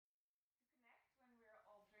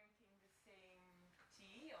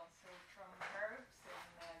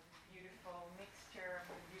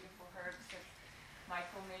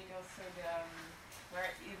Michael made also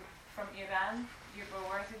from Iran,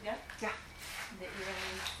 where is it, yeah? Yeah. The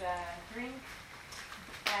Iranese drink.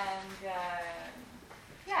 And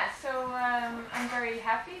so I'm very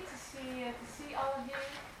happy to see all of you.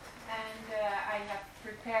 And I have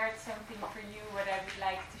prepared something for you, what I would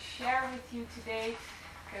like to share with you today,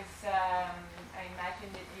 because I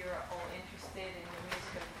imagine that you're all interested in the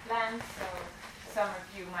music of the plants. So some of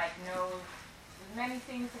you might know many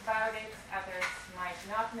things about it, others might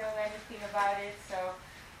not know anything about it. So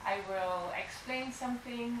I will explain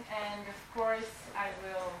something, and of course I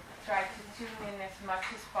will try to tune in as much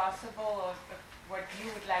as possible of what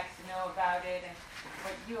you would like to know about it and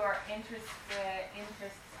what your interests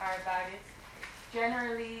are about it.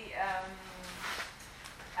 Generally,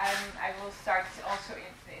 I will start also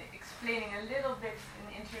explaining a little bit an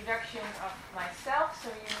introduction of myself, so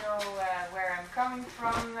you know where I'm coming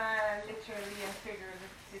from, literally and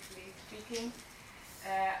figuratively speaking.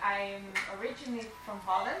 I'm originally from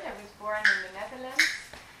Holland. I was born in the Netherlands,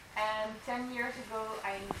 and 10 years ago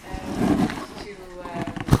I moved to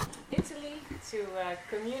Italy, to a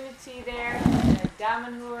community there,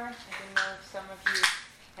 Damenhoer. I don't know if some of you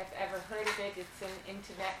have ever heard of it. It's an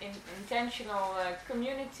intentional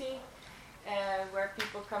community where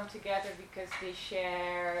people come together because they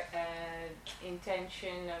share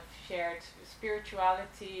intention of shared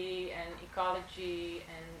spirituality and ecology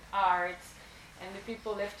and art. And the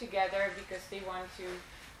people live together because they want to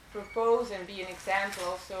propose and be an example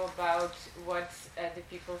also about what the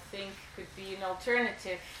people think could be an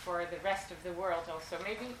alternative for the rest of the world also.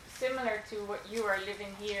 Maybe similar to what you are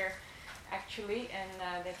living here actually, and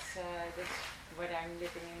that's what I'm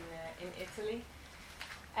living in Italy.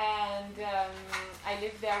 And I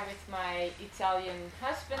live there with my Italian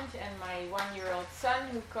husband and my 1-year-old son,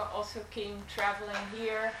 who also came traveling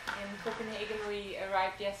here in Copenhagen. We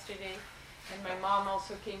arrived yesterday. And my mom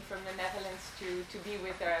also came from the Netherlands to be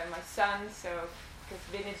with my son, so because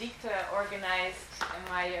Benedict organized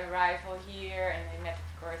my arrival here, and I met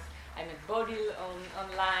Bodil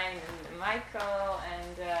online, and Michael,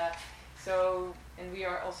 and we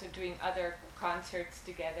are also doing other concerts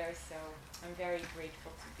together, so I'm very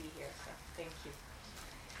grateful to be here, so thank you.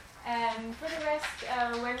 And for the rest,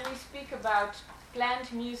 when we speak about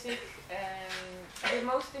plant music, the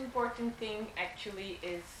most important thing actually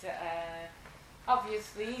is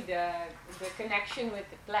obviously the connection with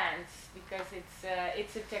the plants, because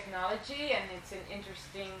it's a technology and it's an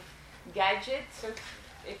interesting gadget. So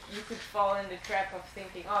if you could fall in the trap of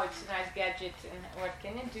thinking, oh, it's a nice gadget and what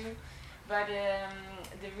can it do? But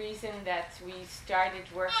the reason that we started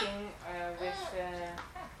working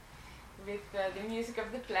with the music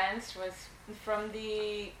of the plants was from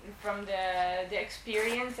the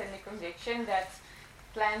experience and the conviction that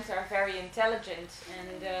plants are very intelligent,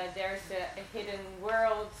 and there's a hidden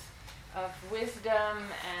world of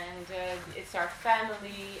wisdom, and it's our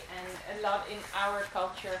family, and a lot in our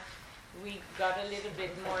culture we got a little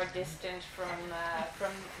bit more distant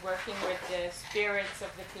from working with the spirits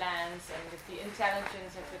of the plants and with the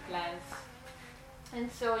intelligence of the plants.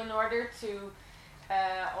 And so in order to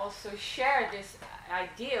also share this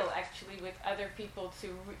ideal actually with other people,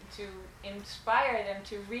 to inspire them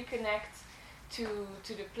to reconnect to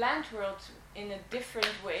the plant world in a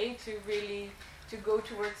different way, to go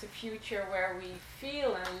towards a future where we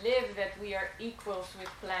feel and live that we are equals with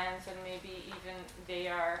plants, and maybe even they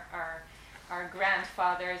are our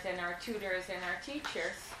grandfathers and our tutors and our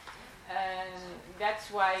teachers. And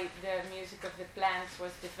that's why the music of the plants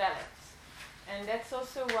was developed. And that's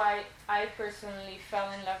also why I personally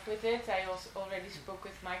fell in love with it. I also already spoke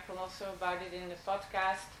with Michael also about it in the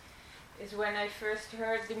podcast. Is when I first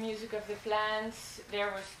heard the music of the plants,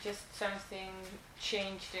 there was just something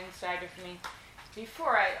changed inside of me.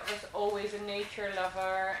 Before I was always a nature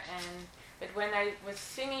lover, but when I was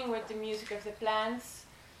singing with the music of the plants,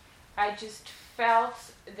 I just felt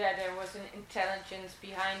that there was an intelligence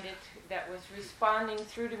behind it that was responding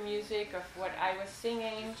through the music of what I was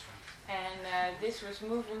singing, and this was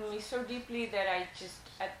moving me so deeply that I just,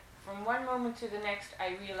 from one moment to the next,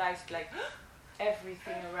 I realized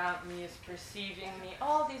everything around me is perceiving me.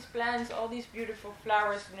 All these plants, all these beautiful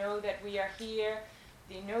flowers know that we are here.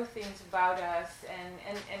 They know things about us,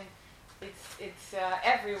 and it's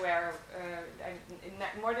everywhere.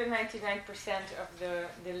 More than 99% of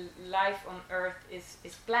the life on Earth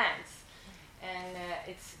is plants, and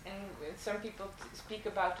some people speak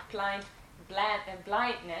about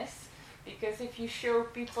blindness, because if you show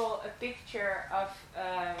people a picture of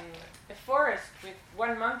a forest with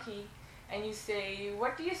one monkey, and you say,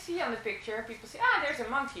 what do you see on the picture? People say, there's a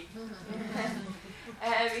monkey.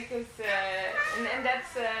 because and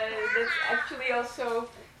that's actually also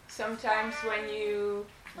sometimes when you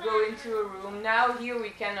go into a room. Now here we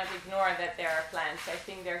cannot ignore that there are plants. I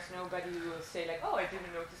think there's nobody who will say like, oh, I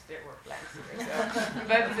didn't notice there were plants here. So,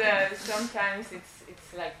 but sometimes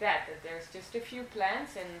it's like that there's just a few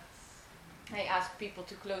plants, and I ask people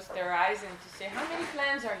to close their eyes and to say, how many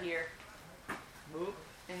plants are here?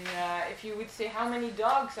 And if you would say, how many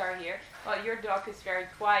dogs are here? Well, your dog is very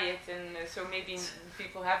quiet, and so maybe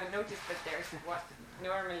people haven't noticed, but there's what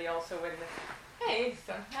normally also when the, hey,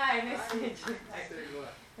 son, hi, nice to meet you.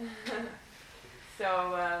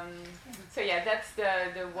 So yeah, that's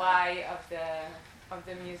the why of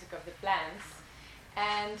the music of the plants.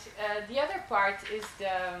 And the other part is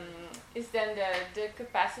then the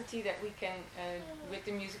capacity that we can with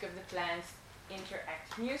the music of the plants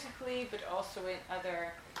interact musically, but also in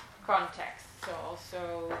other contexts.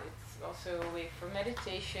 So it's also a way for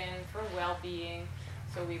meditation, for well-being.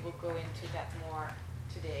 So we will go into that more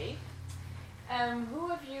today. Who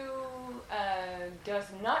of you does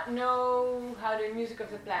not know how the music of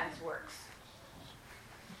the plants works?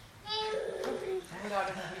 A lot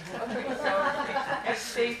of people. Okay, so it's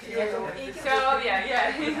safe to. So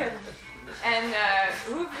yeah. And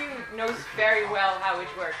who of you knows very well how it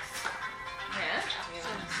works? Yeah.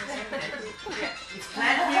 Is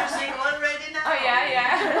plant music already now? Oh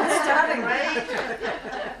yeah. Starting, right?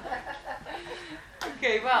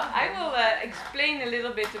 Okay, well, I will explain a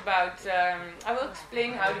little bit about. I will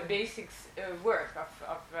explain how the basics work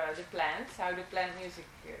of the plants, how the plant music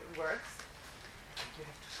works.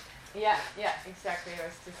 Yeah, exactly. I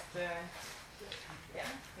was just. Thank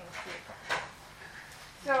you.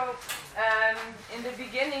 So, in the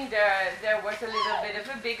beginning, there was a little bit of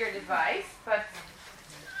a bigger device, but.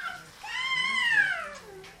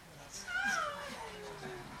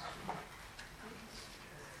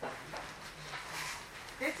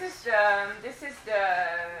 This is the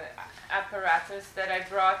apparatus that I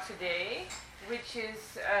brought today, which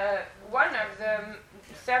is one of the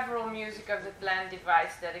several music of the plant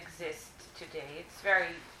device that exist today. It's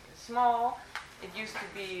very small. It used to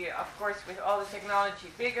be, of course, with all the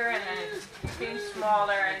technology bigger, and then it became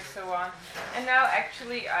smaller and so on. And now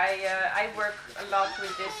actually I work a lot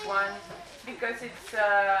with this one because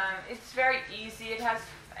it's very easy. It has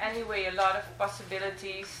anyway a lot of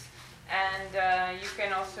possibilities. And you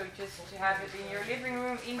can also just have it in your living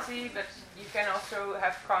room easy, but you can also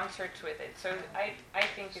have concerts with it. So I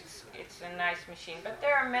think it's a nice machine. But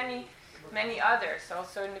there are many others.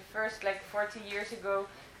 Also in the first 40 years ago,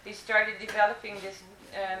 they started developing this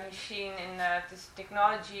machine in this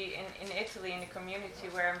technology in Italy, in the community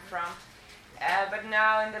where I'm from. But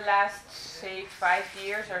now in the last, say, 5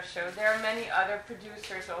 years or so, there are many other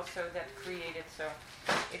producers also that create it. So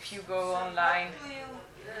if you go online,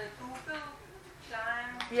 Google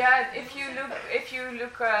plant. Yeah, if you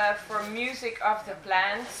look for music of the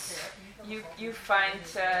plants, you find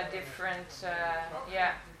different.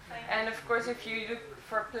 And of course, if you look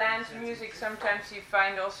for plant music, sometimes you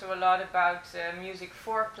find also a lot about music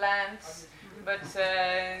for plants. But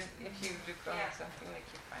if you look on something, like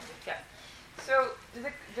you find it. Yeah. So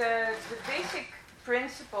the basic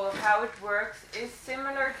principle of how it works is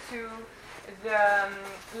similar to the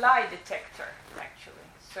lie detector, actually.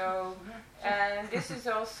 So, and this is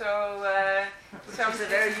also it's a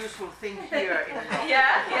very useful thing here.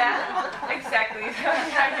 Exactly.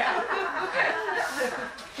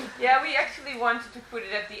 Yeah, we actually wanted to put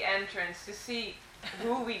it at the entrance to see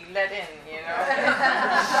who we let in,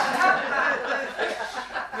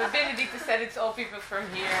 But Benedicta said it's all people from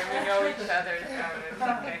here, we know each other, so it's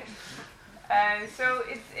okay. So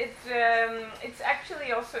it's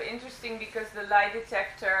actually also interesting because the lie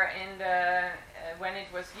detector when it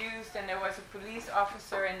was used, and there was a police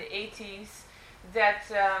officer in the 80s that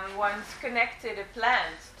once connected a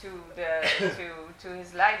plant to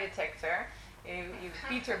his lie detector.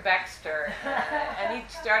 Peter Baxter, and he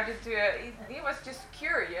started to. He was just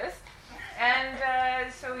curious, and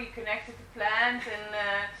so he connected the plant,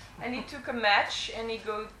 and he took a match, and he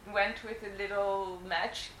went with a little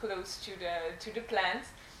match close to the plant,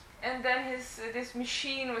 and then this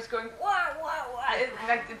machine was going wah wah wah,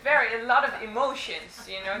 a lot of emotions.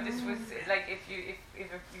 This was like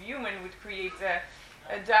if a human would create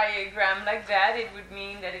a diagram like that, it would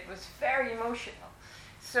mean that it was very emotional.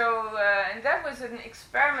 So, and that was an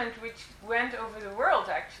experiment which went over the world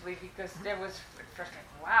actually, because there was first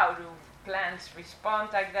wow, do plants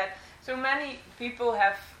respond like that? So many people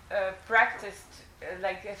have practiced,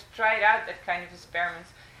 have tried out that kind of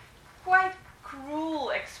experiments. Quite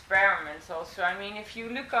cruel experiments also. I mean, if you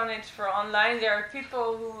look on it for online, there are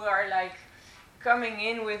people who are coming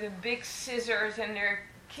in with a big scissors and they're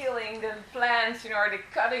killing the plants, or they're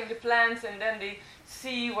cutting the plants, and then they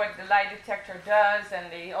see what the lie detector does, and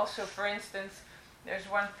they also, for instance, there's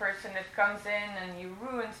one person that comes in and he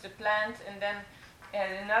ruins the plant, and then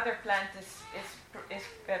another plant is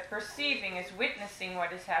perceiving, is witnessing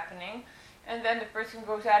what is happening, and then the person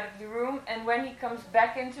goes out of the room, and when he comes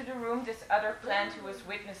back into the room, this other plant who was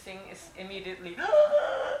witnessing is immediately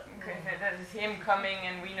that is him coming,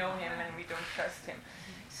 and we know him and we don't trust him.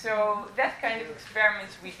 So that kind of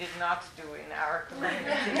experiments we did not do in our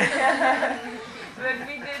community. But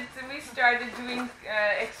we started doing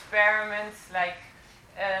experiments like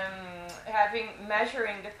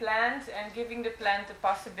measuring the plant and giving the plant the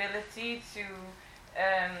possibility to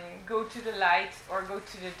go to the light or go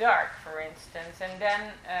to the dark, for instance. And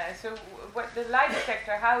then, what the lie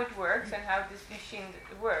detector, how it works and how this machine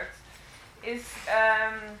works, is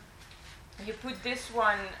you put this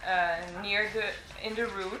one in the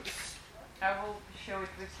roots. I will show it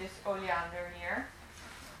with this oleander here.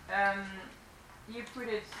 You put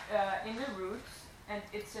it in the roots, and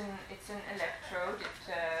it's an electrode.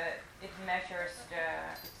 It measures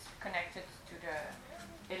it's connected to the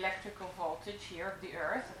electrical voltage here of the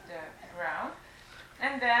earth, of the ground.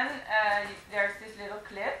 And then there's this little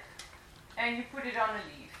clip, and you put it on a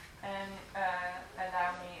leaf. And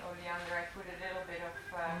allow me, oleander, I put a little bit of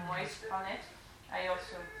moist on it. I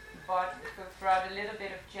also brought a little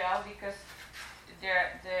bit of gel because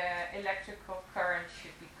the electrical current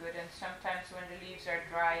should be good, and sometimes when the leaves are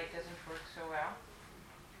dry it doesn't work so well.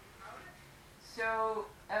 So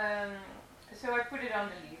I put it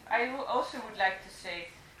on the leaf. I also would like to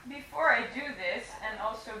say, before I do this, and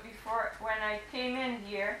also before, when I came in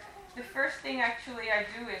here, the first thing actually I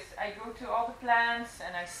do is I go to all the plants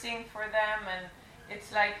and I sing for them, and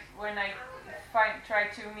it's like when I try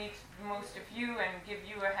to meet most of you and give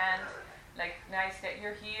you a hand, like nice that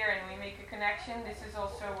you're here and we make a connection. This is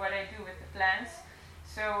also what I do with the plants.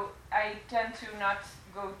 So I tend to not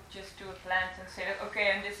go just to a plant and say,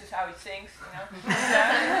 okay, and this is how it sings,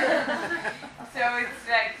 So it's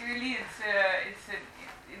like really it's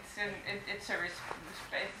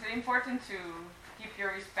important to keep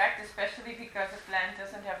your respect, especially because a plant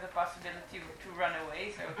doesn't have the possibility to run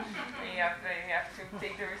away, so you have to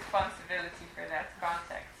take the responsibility for that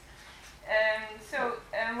contact.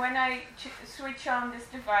 When I switch on this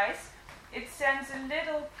device, it sends a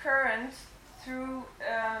little current through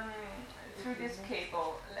this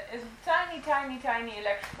cable, a tiny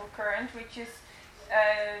electrical current, which is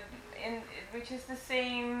the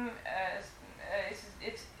same.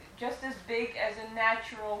 It's just as big as a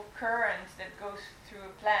natural current that goes through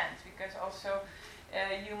a plant, because also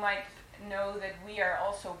you might know that we are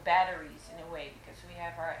also batteries in a way, because we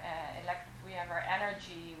have our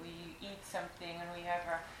energy, we eat something, and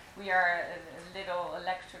we are a little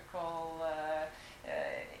electrical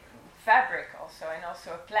fabric also, and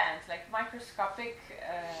also a plant. Like microscopic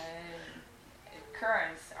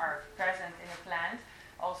currents are present in a plant,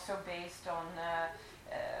 also based on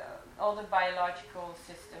all the biological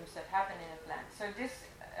systems that happen in a plant. So this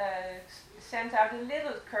sends out a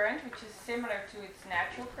little current, which is similar to its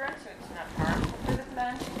natural current, so it's not harmful to the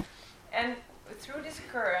plant. And through this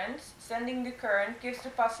current, sending the current gives the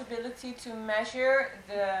possibility to measure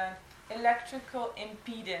the electrical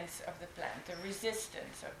impedance of the plant, the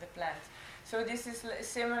resistance of the plant. So this is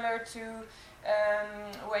similar to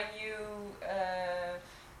when you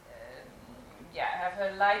have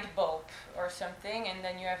a light bulb or something, and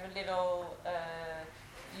then you have a little,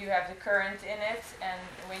 you have the current in it, and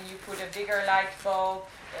when you put a bigger light bulb,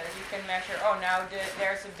 you can measure, now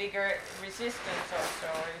there's a bigger resistance also,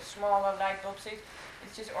 or a smaller light bulb. So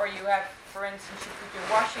it's just, or you have, for instance, you put your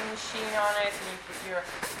washing machine on it, and you put your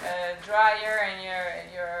dryer and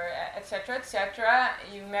your etc.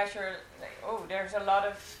 You measure, like, there's a lot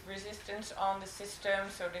of resistance on the system,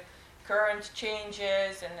 so the current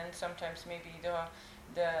changes, and then sometimes maybe the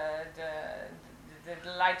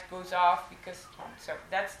light goes off, because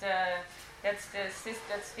that's the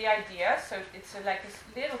idea. So it's like a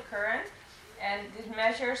little current, and it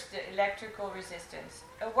measures the electrical resistance.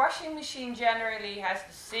 A washing machine generally has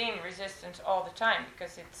the same resistance all the time,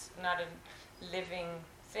 because it's not a living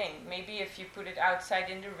thing. Maybe if you put it outside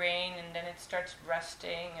in the rain, and then it starts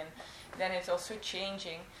rusting, and then it's also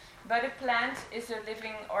changing. But a plant is a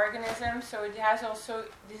living organism, so it has also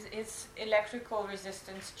its electrical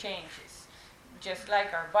resistance changes, just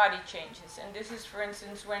like our body changes. And this is, for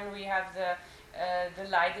instance, when we have the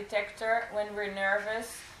lie detector. When we're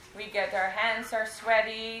nervous, our hands are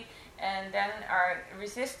sweaty, And then our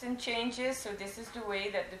resistant changes, so this is the way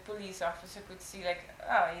that the police officer could see, like,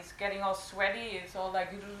 oh, he's getting all sweaty, it's all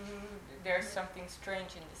like, there's something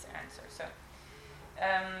strange in this answer. So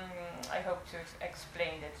I hope to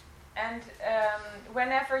explain it. And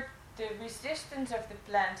whenever the resistance of the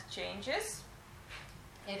plant changes,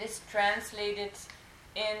 it is translated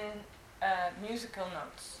in musical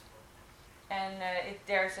notes. And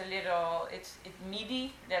there's a little, it's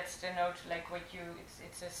MIDI, that's the note, like what you,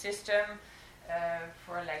 it's a system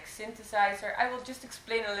for like synthesizer. I will just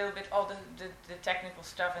explain a little bit all the technical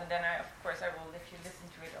stuff, and then of course I will let you listen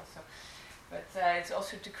to it also. But it's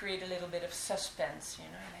also to create a little bit of suspense, you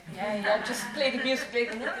know, like, yeah, just play the music,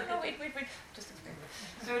 no, wait, just explain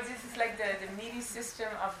it. So this is like the MIDI system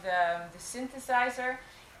of the synthesizer.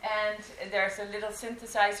 And there's a little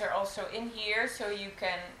synthesizer also in here, so you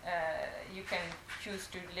can choose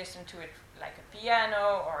to listen to it like a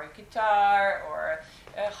piano or a guitar or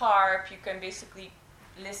a harp. You can basically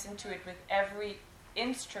listen to it with every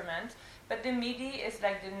instrument. But the MIDI is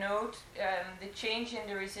like the note, the change in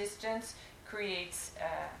the resistance creates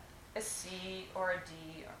a C or a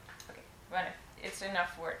D. Okay, well, it's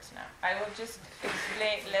enough words now. I will just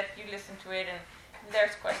explain, let you listen to it, and if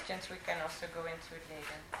there's questions, we can also go into it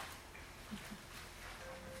later.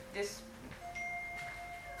 This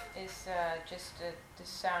is just the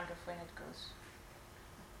sound of when it goes.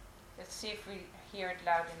 Let's see if we hear it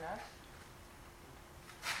loud enough.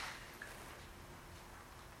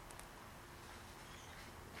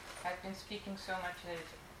 I've been speaking so much that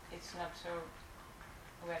it's not so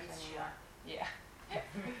wet anymore. Yeah.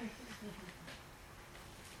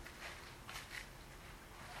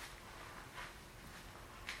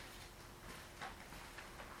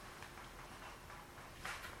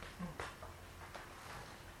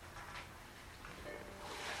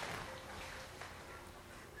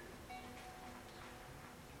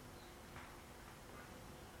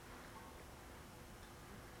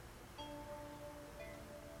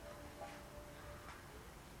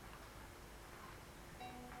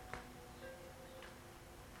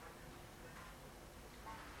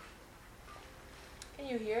 Can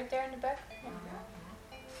you hear it there in the back? Yeah.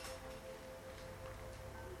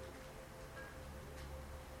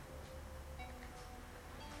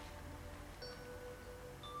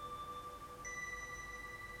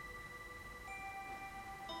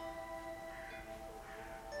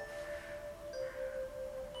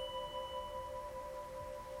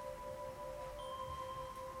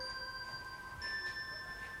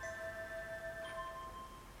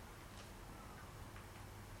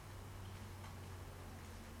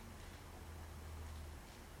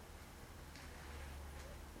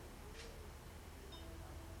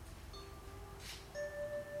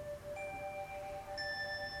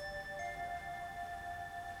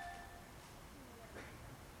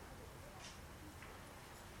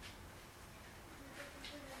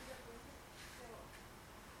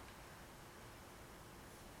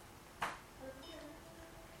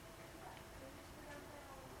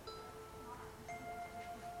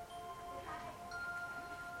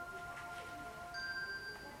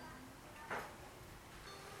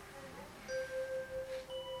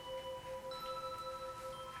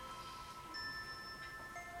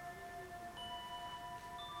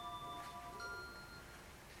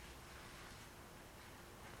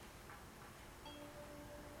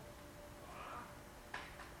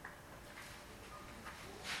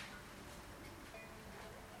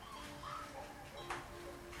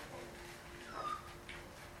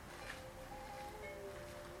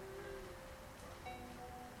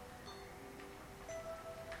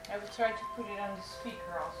 I will try to put it on the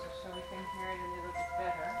speaker also, so we can hear it a little bit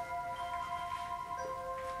better.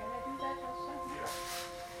 Can I do that also?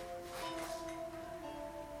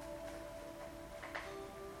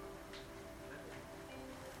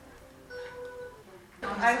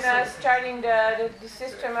 I'm starting the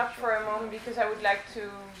system up for a moment because I would like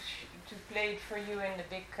to play it for you in the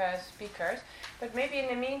big speakers. But maybe in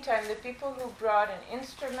the meantime, the people who brought an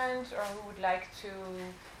instrument or who would like to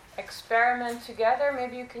experiment together,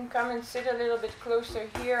 maybe you can come and sit a little bit closer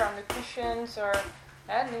here on the cushions, or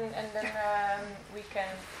and then we can.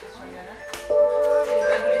 This one,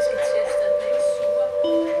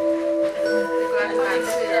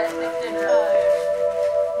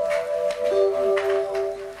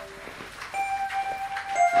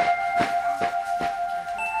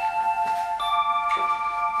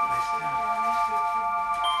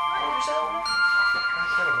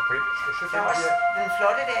 Der er også den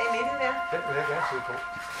flotte der i midten der. Den vil jeg gerne sidde på.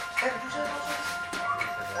 Ja, vil du sidde på?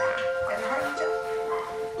 Er den høj til?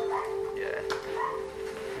 Ja.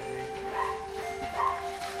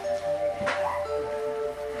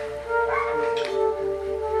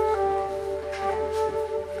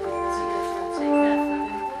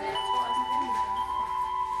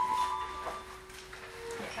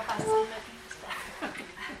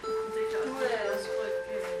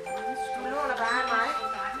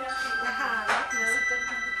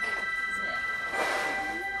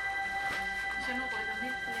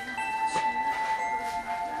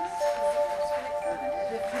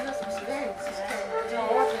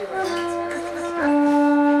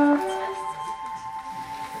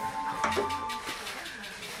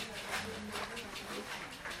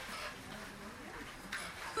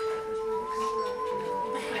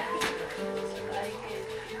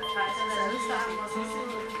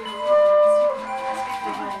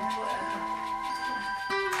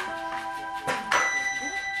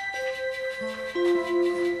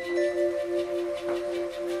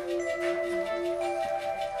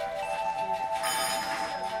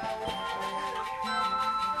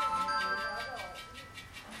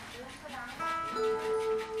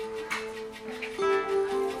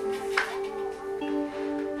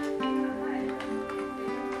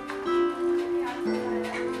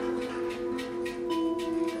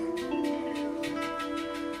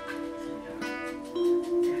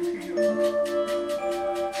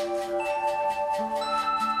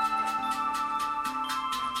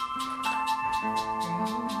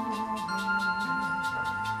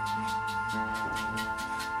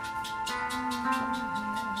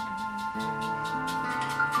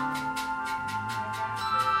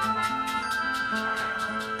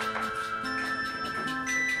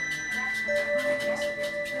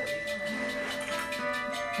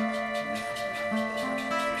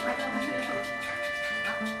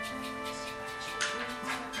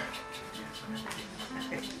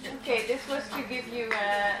 Okay, this was to give you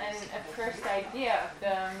a first idea of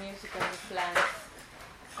the music of the plants.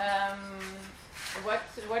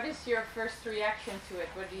 What is your first reaction to it?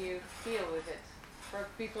 What do you feel with it? For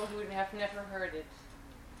people who have never heard it.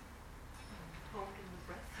 Holding the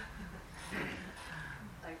breath.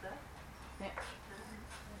 Like that? Yeah.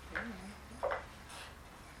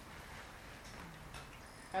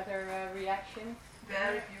 Other reactions?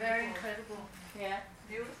 Very beautiful. Very incredible. Yeah.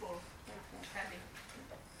 Beautiful. Happy.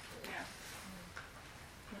 Yeah.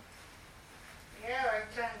 Jeg er jo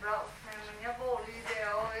ikke til en blomst, men jeg bor lige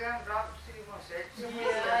derovre. Jeg er en blomst i mig selv. Så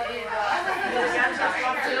She just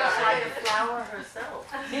wants to look like a flower herself.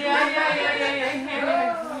 Yeah. Jeg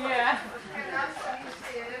kan nok lige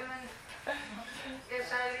stille, men jeg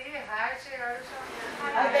sagde lige hej til alle sammen.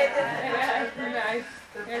 Yeah, nice.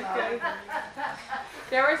 Okay.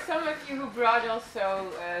 There were some of you who brought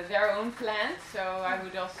also their own plants, so I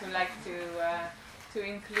would also like to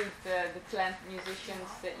include the plant musicians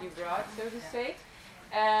that you brought, so to say.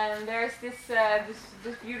 And there's this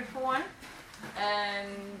beautiful one,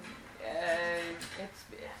 and it's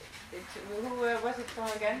who was it from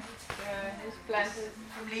again? Whose plant is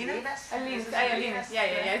Linus. Linus.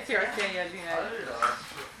 Yeah, it's yours. Yeah, Linus.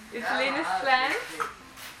 It's Linus' plant.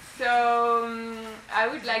 So I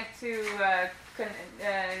would like to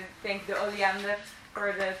thank the oleander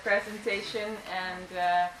for the presentation. And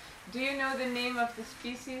do you know the name of the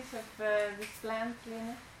species of this plant,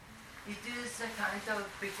 Lena? It is a kind of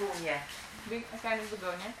begonia. A kind of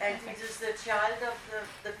begonia. And it is the child of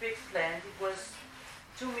the big plant. It was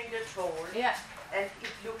 2 meters tall. Yeah. And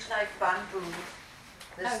it looks like bamboo.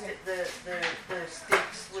 The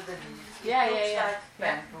sticks with the leaves. It looks like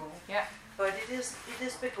bamboo. Yeah. But it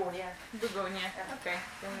is begonia. Begonia. Okay.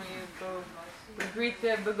 Then we greet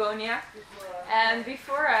the begonia. And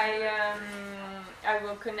before I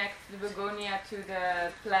will connect the begonia to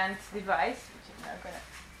the plant device, which is now going to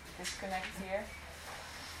disconnect here.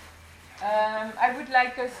 I would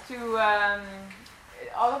like us to,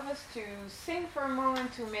 all of us, to sing for a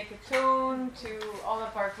moment, to make a tone to all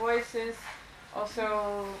of our voices.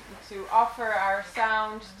 Also to offer our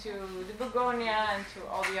sound to the begonia and to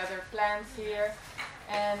all the other plants here.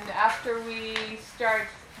 And after we start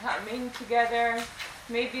humming together,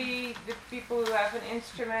 maybe the people who have an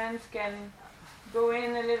instrument can go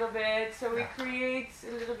in a little bit. So we create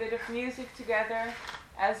a little bit of music together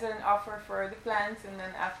as an offer for the plants, and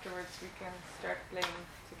then afterwards we can start playing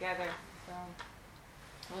together. So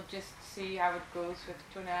we'll just see how it goes with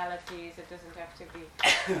tonalities. It doesn't have to be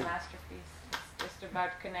a masterpiece. It's just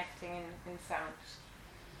about connecting in sound.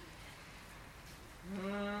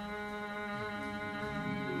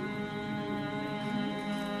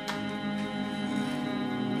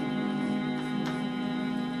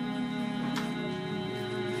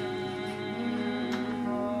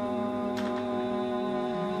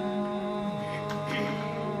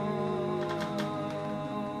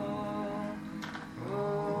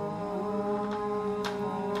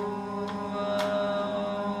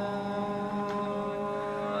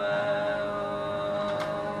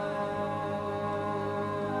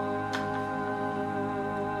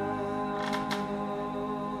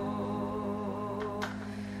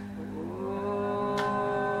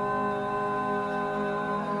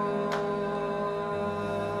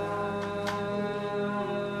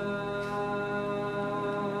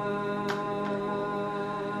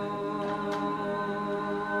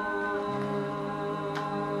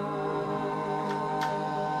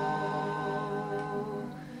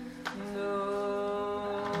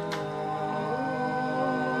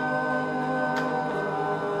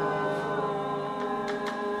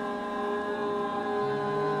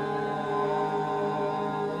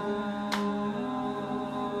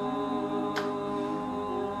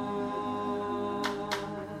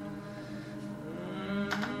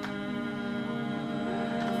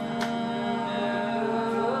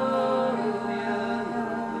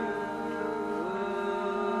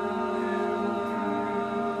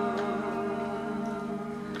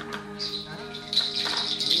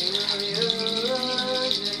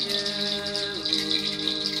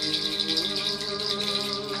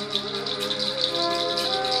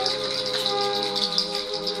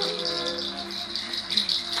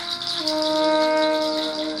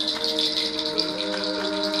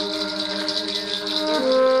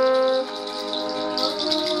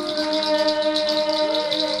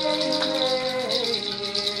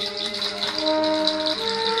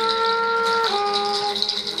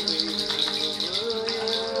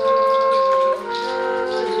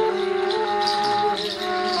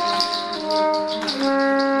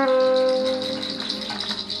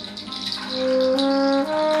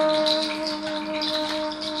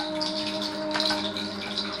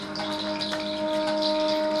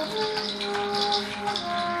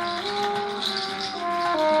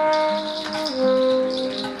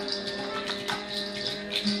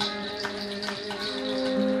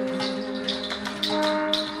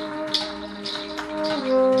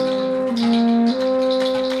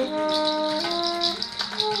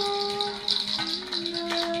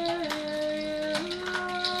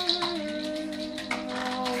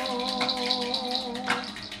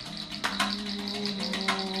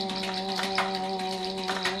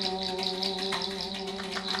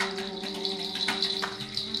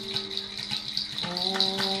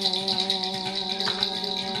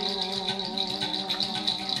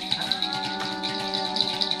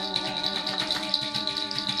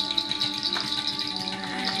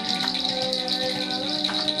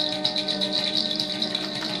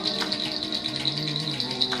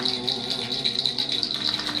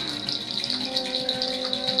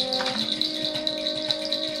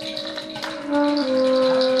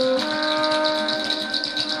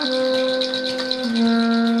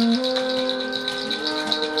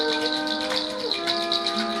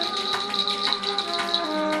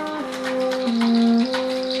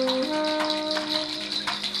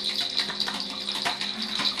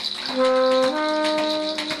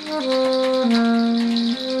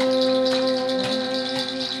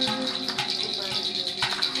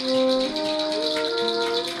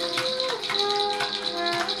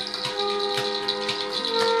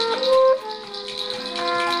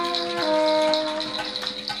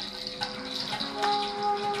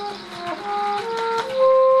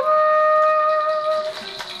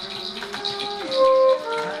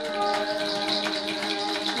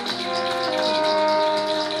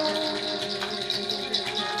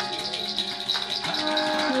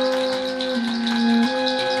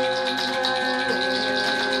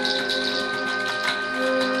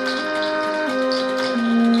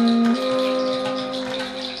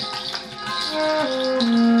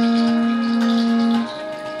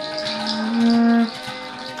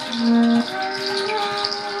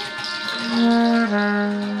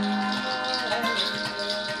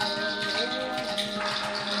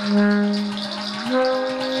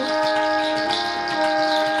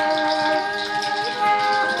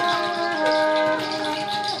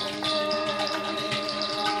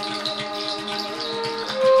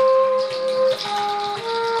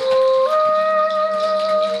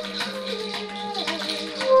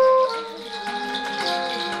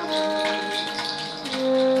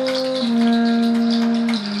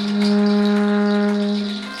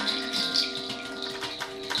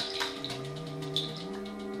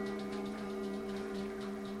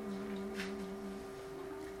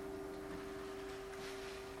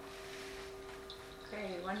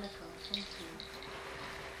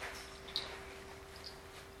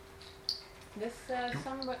 This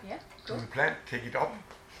somebody, yeah. Do Cool. the plant take it up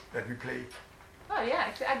that we play? Oh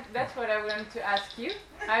yeah, that's what I wanted to ask you.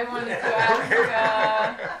 I wanted to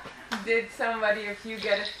ask, did somebody of you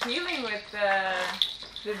get a feeling with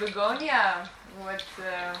the begonia?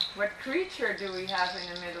 What creature do we have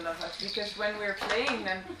in the middle of us? Because when we're playing,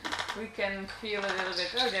 then we can feel a little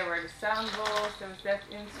bit. Oh, there were the sound bowls. There was that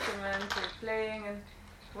instrument we're playing, and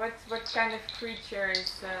what kind of creature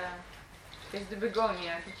is the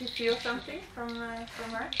begonia? Did you feel something from her?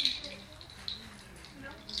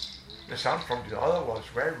 The sound from the other was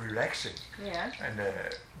very relaxing. Yeah. And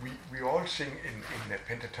we all sing in the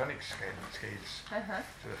pentatonic scales, Uh-huh.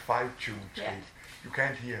 so the 5-tune scale. You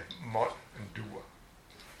can't hear mod and dur,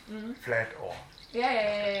 flat or.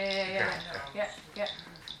 Yeah.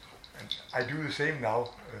 And I do the same now.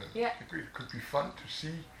 Yeah. It could be fun to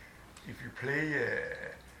see if you play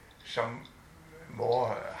some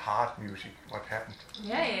more hard music. What happened?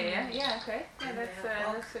 Yeah. Okay. Yeah, that's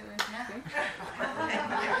an interesting.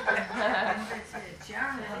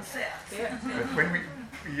 Yeah. But when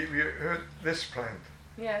we heard this plant,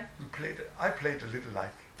 Yeah. I played a little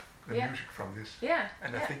like the Yeah. music from this. Yeah.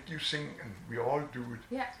 And I think you sing and we all do it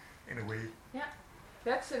Yeah. in a way. Yeah.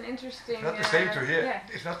 That's an interesting. It's not the same to hear.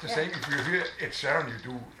 Yeah. It's not the same if you hear it Sådan, you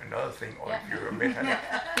do another thing, or if you're a metal.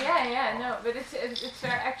 No, but it's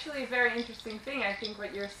actually a very interesting thing. I think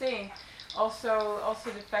what you're saying.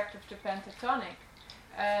 Also the fact of the pentatonic.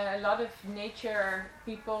 A lot of nature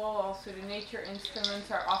people, also the nature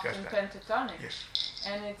instruments are often Just that. pentatonic. Yes.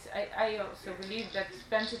 And I also believe that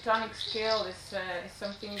pentatonic scale is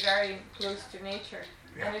something very close to nature.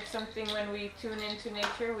 Yeah. And it's something when we tune into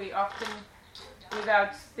nature, we often,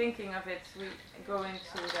 without thinking of it, we go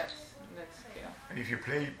into that scale. And if you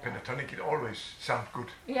play pentatonic, it always sounds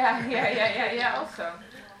good. Yeah, also.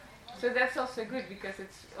 So that's also good because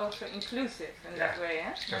it's also inclusive in that way,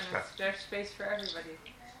 eh? Just that. There's space for everybody.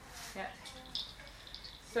 Yeah.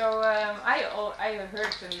 So I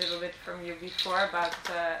heard a little bit from you before about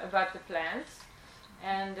the plants,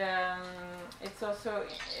 and it's also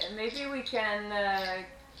maybe we can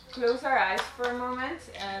close our eyes for a moment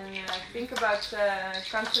and think about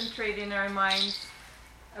concentrate in our minds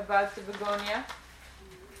about the begonia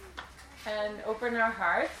and open our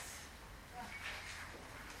hearts.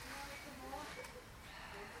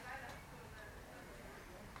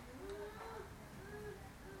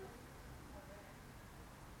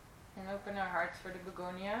 And open our hearts for the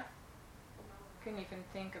begonia. You can even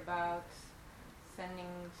think about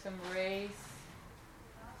sending some rays,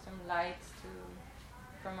 some lights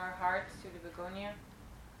from our hearts to the begonia.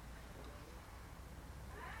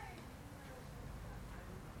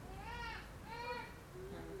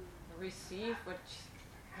 And receive what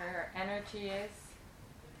her energy is.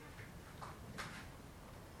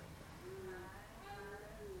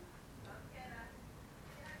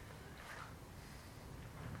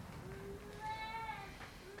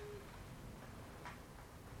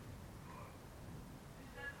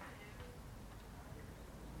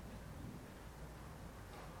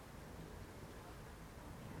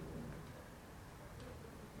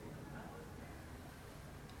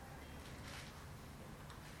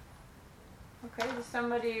 Okay, does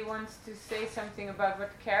somebody wants to say something about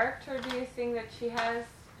what character do you think that she has,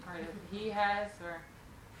 or that he has, or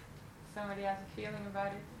somebody has a feeling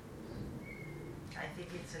about it? I think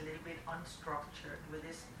it's a little bit unstructured with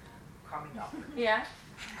this coming up. Yeah.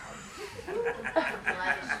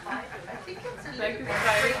 I think it's a Like little a bit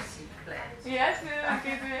spider. crazy plant. Yes,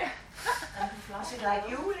 okay. Is it like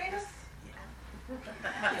you, Linus?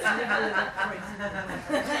 It's a little bit crazy.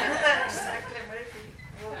 Exactly, maybe.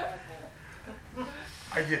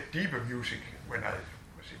 I get deeper music when I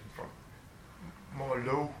was singing from more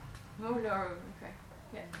low. More low, okay.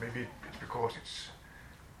 Yeah. Maybe it's because it's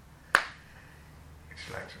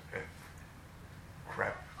like a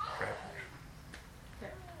crab. Yeah.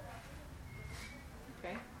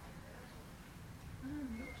 Okay.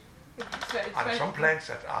 It's And some plants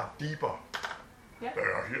that are deeper. Yeah. They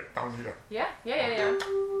are here, down here. Yeah.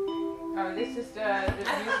 Oh, this is the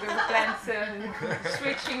music of the plants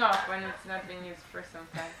switching off when it's not been used for some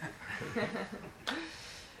time.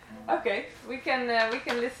 Okay, we can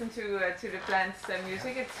listen to the plants'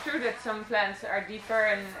 music. It's true that some plants are deeper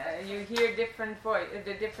and you hear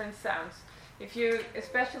the different sounds. If you,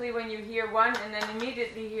 especially when you hear one and then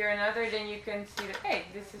immediately hear another, then you can see that hey,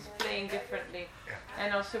 this is playing differently. Yeah.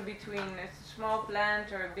 And also between a small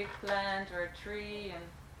plant or a big plant or a tree, and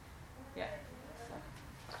yeah.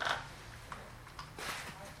 So.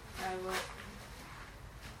 I will.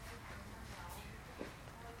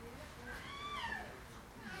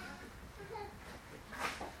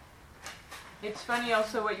 It's funny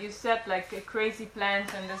also what you said, like a crazy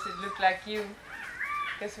plant, and does it look like you?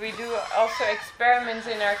 Because we do also experiments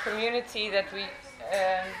in our community that we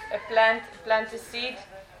plant a seed,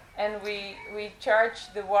 and we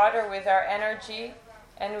charge the water with our energy,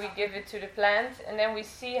 and we give it to the plant, and then we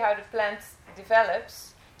see how the plant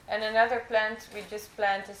develops. And another plant, we just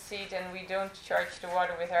plant a seed and we don't charge the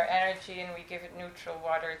water with our energy, and we give it neutral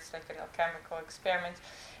water. It's like an alchemical experiment.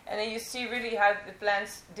 And then you see really how the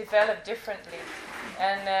plants develop differently.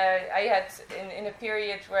 And I had, in a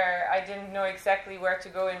period where I didn't know exactly where to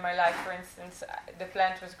go in my life, for instance, the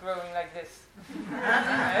plant was growing like this.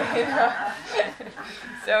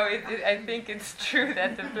 So I think it's true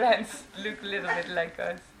that the plants look a little bit like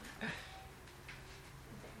us.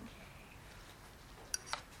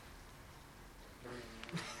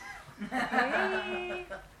 Hey.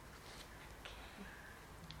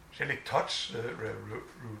 Shall it touch the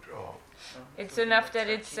root or? It's enough that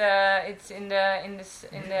it's in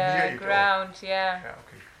the ground, yeah. Yeah,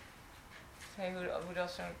 okay. So I would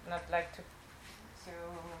also not like to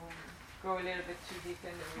go a little bit too deep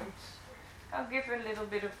in the roots. I'll give a little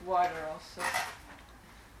bit of water also.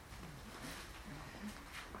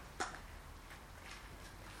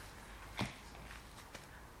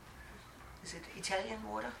 Is it Italian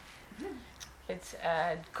water? It's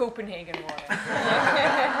Copenhagen water.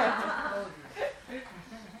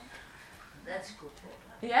 That's good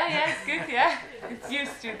water. Yeah, it's good, yeah. It's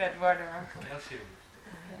used to that water.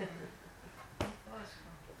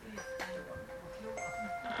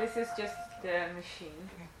 This is just the machine.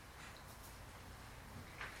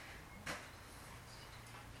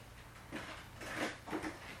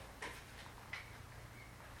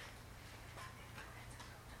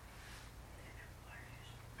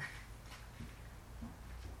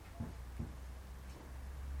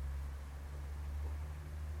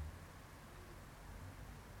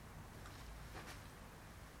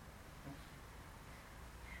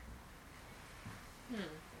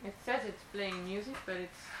 It says it's playing music, but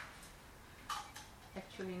it's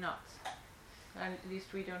actually not. At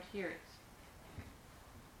least we don't hear it.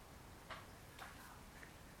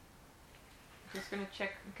 Just gonna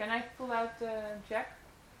check. Can I pull out the jack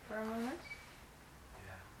for a moment?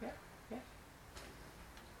 Yeah.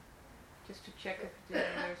 Just to check if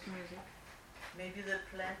there's music. Maybe the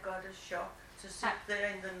plant got a shock to sit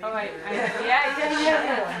there in the middle. Oh, yeah.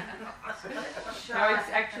 No, it's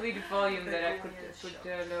actually the volume that I put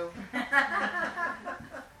low.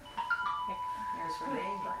 It's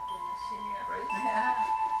playing like this.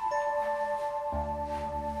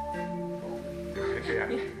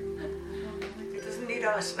 It doesn't need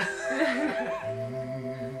us.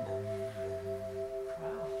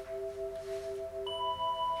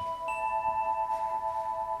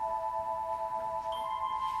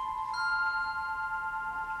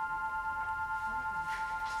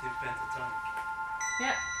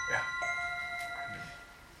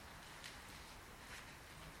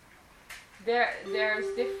 Yeah. There's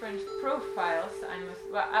different profiles. I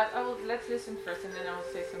will. Let's listen first, and then I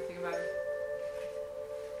will say something about it.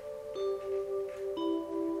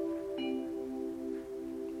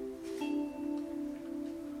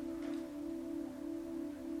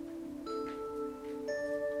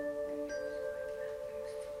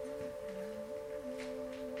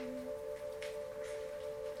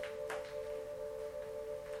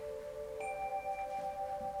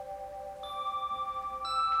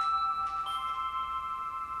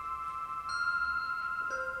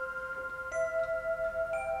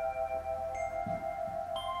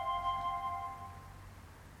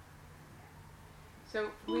 So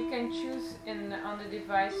we can choose on the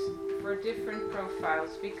device for different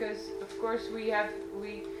profiles, because of course we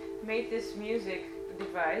made this music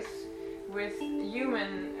device with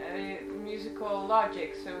human musical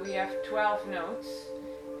logic. So we have 12 notes,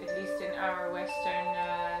 at least in our Western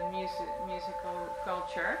musical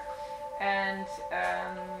culture, and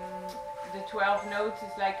the 12 notes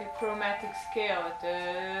is like a chromatic scale.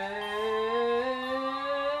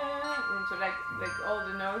 So like all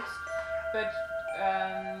the notes, but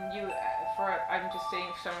I'm just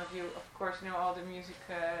saying, some of you of course know all the music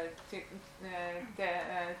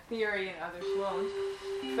theory and others won't,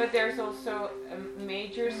 but there's also a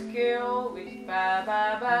major scale with ba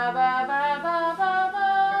ba ba ba ba ba ba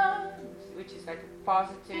ba, which is like a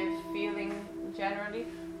positive feeling generally,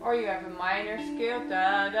 or you have a minor scale,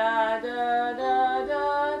 da da da da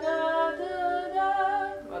da da da da.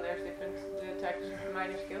 Well, there's different types of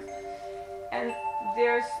minor scales, and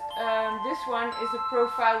there's this one is a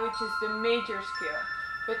profile which is the major scale.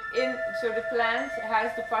 But so the plant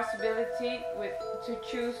has the possibility to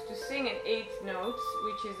choose to sing in 8 notes,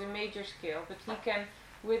 which is a major scale. But he can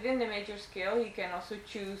within the major scale, he can also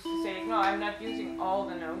choose to say, no, I'm not using all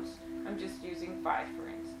the notes, I'm just using 5, for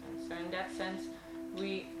instance. So in that sense,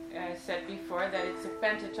 we said before that it's a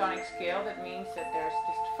pentatonic scale. That means that there's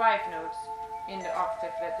just 5 notes in the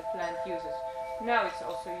octave that the plant uses. Now it's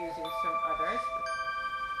also using some others.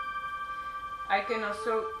 I can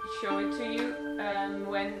also show it to you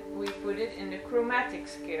when we put it in the chromatic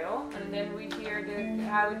scale, and then we hear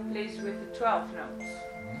how it plays with the 12 notes.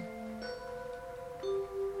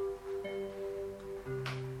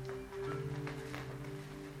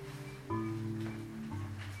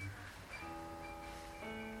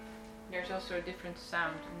 There's also a different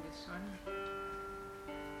sound in this one.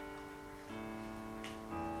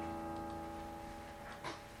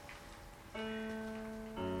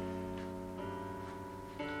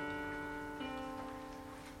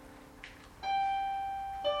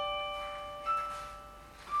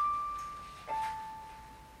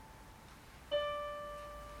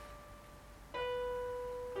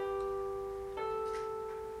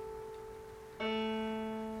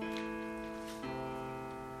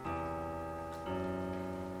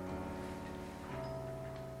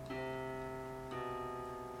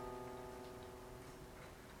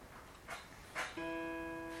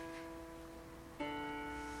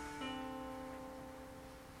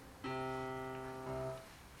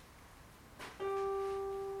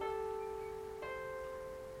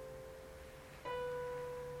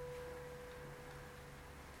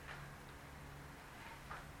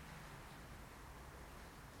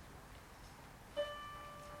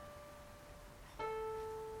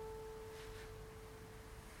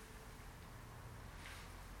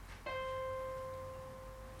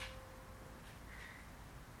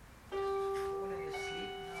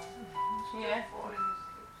 Yeah.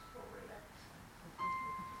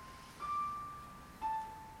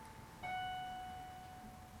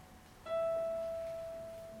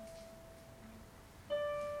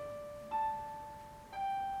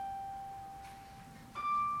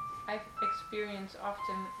 I've experienced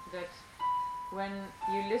often that when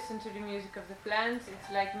you listen to the music of the plants, it's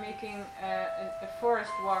like making a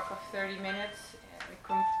forest walk of 30 minutes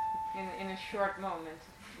in a short moment.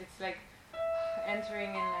 It's like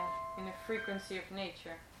entering in a frequency of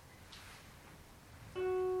nature.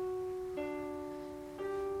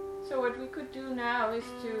 So what we could do now is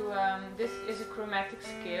to, this is a chromatic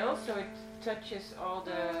scale, so it touches all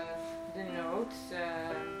the notes.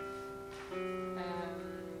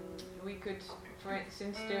 We could,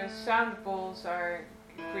 since the sound bowls are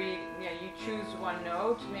you choose one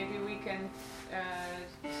note, maybe we can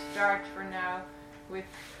start for now with,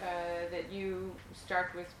 that you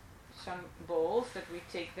start with some bowls, that we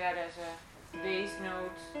take that as a bass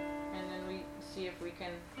note, and then we see if we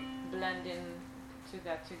can blend in to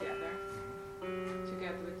that together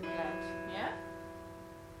with the plant. Yeah?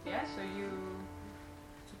 Yeah, so you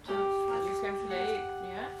can play,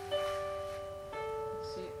 yeah?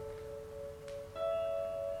 Let's see.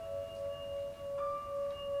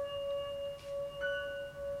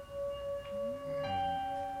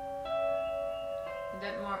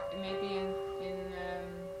 That more, maybe in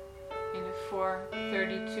a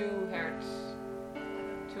 432 hertz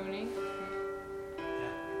tuning.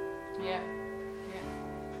 Yeah.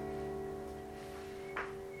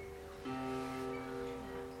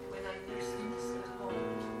 When I listen to this at home,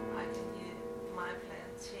 I can hear my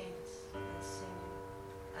plant change and singing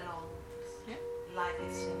along, like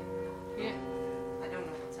it's singing. Yeah. I don't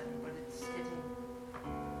know what's happening, but it's hitting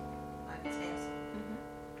like it's dancing.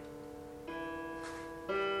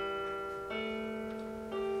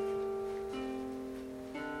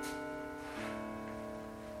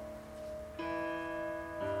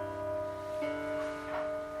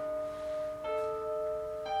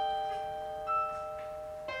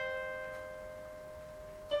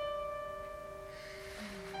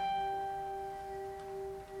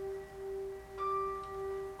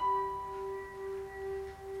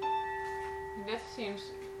 That seems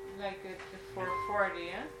like a 440,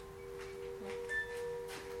 yeah?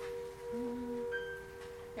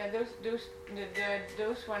 Yeah,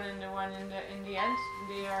 those one and the one in the end,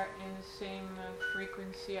 they are in the same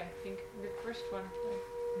frequency. I think the first one.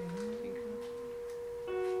 I think.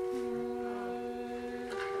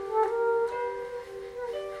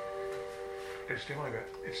 Det stemmer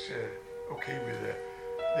godt. It's okay with.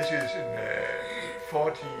 This is in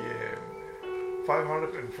 40,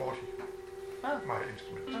 540. Oh. My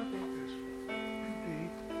instrument. Okay. Yes.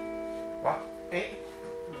 Hvad? A?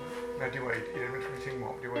 Nej, det var et element, vi tænkte mig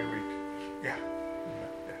om. Det var jo et. Ja.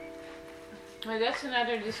 Well, that's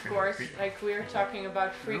another discourse. Like we were talking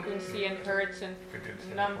about frequency and hertz and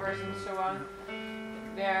numbers and so on.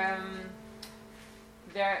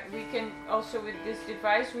 there we can also, with this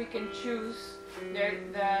device, we can choose.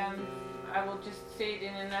 I will just say it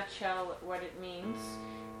in a nutshell what it means.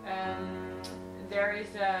 There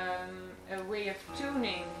is a way of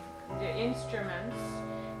tuning the instruments.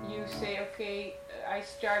 You say, okay, I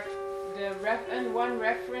start and one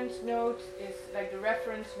reference note is like the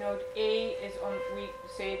reference note A is on, we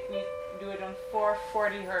do it on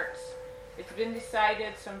 440 hertz. It's been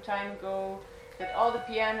decided some time ago that all the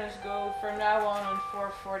pianos go from now on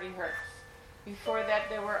 440 hertz. Before that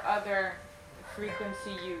there were other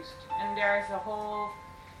frequency used, and there's a whole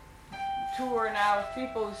tour now of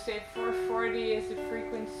people who say 440 is the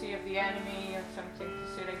frequency of the enemy or something to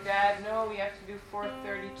say like that. No, we have to do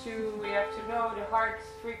 432, we have to know the heart's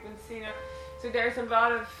frequency. No. So there's a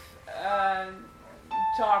lot of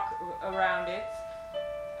talk around it.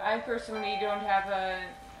 I personally don't have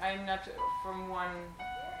I'm not from one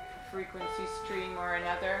frequency stream or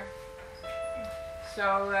another.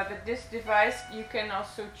 So, but this device, you can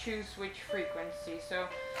also choose which frequency. So,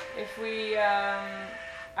 if we,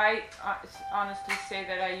 I honestly say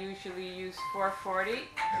that I usually use 440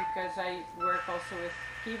 because I work also with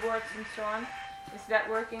keyboards and so on. Is that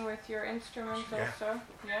working with your instruments also?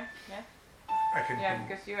 Yeah, yeah. I can do.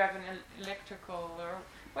 Because you have an electrical, or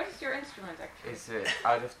what is your instrument actually? It's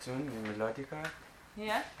out of tune, the melodica.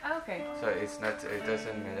 Yeah. Oh, okay. So it's not. It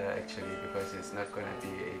doesn't matter actually because it's not gonna be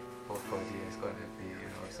a 440. It's gonna be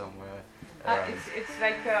somewhere. It's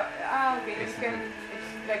like okay. It's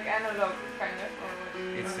like analog kind of. Or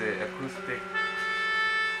it's acoustic.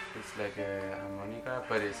 It's like a harmonica,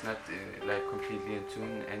 but it's not like completely in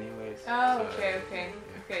tune anyways. Oh, so, okay. Yeah.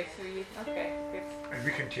 Okay, so you good. And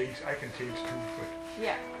we can change. I can change too, but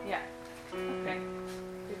yeah. Okay.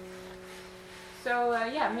 Good. So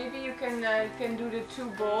maybe you can do the two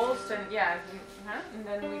bowls and and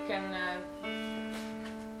then we can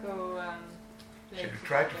go. so you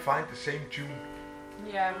try to find the same tune.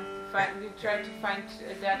 Yeah, we try to find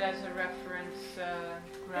that as a reference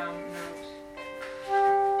ground note.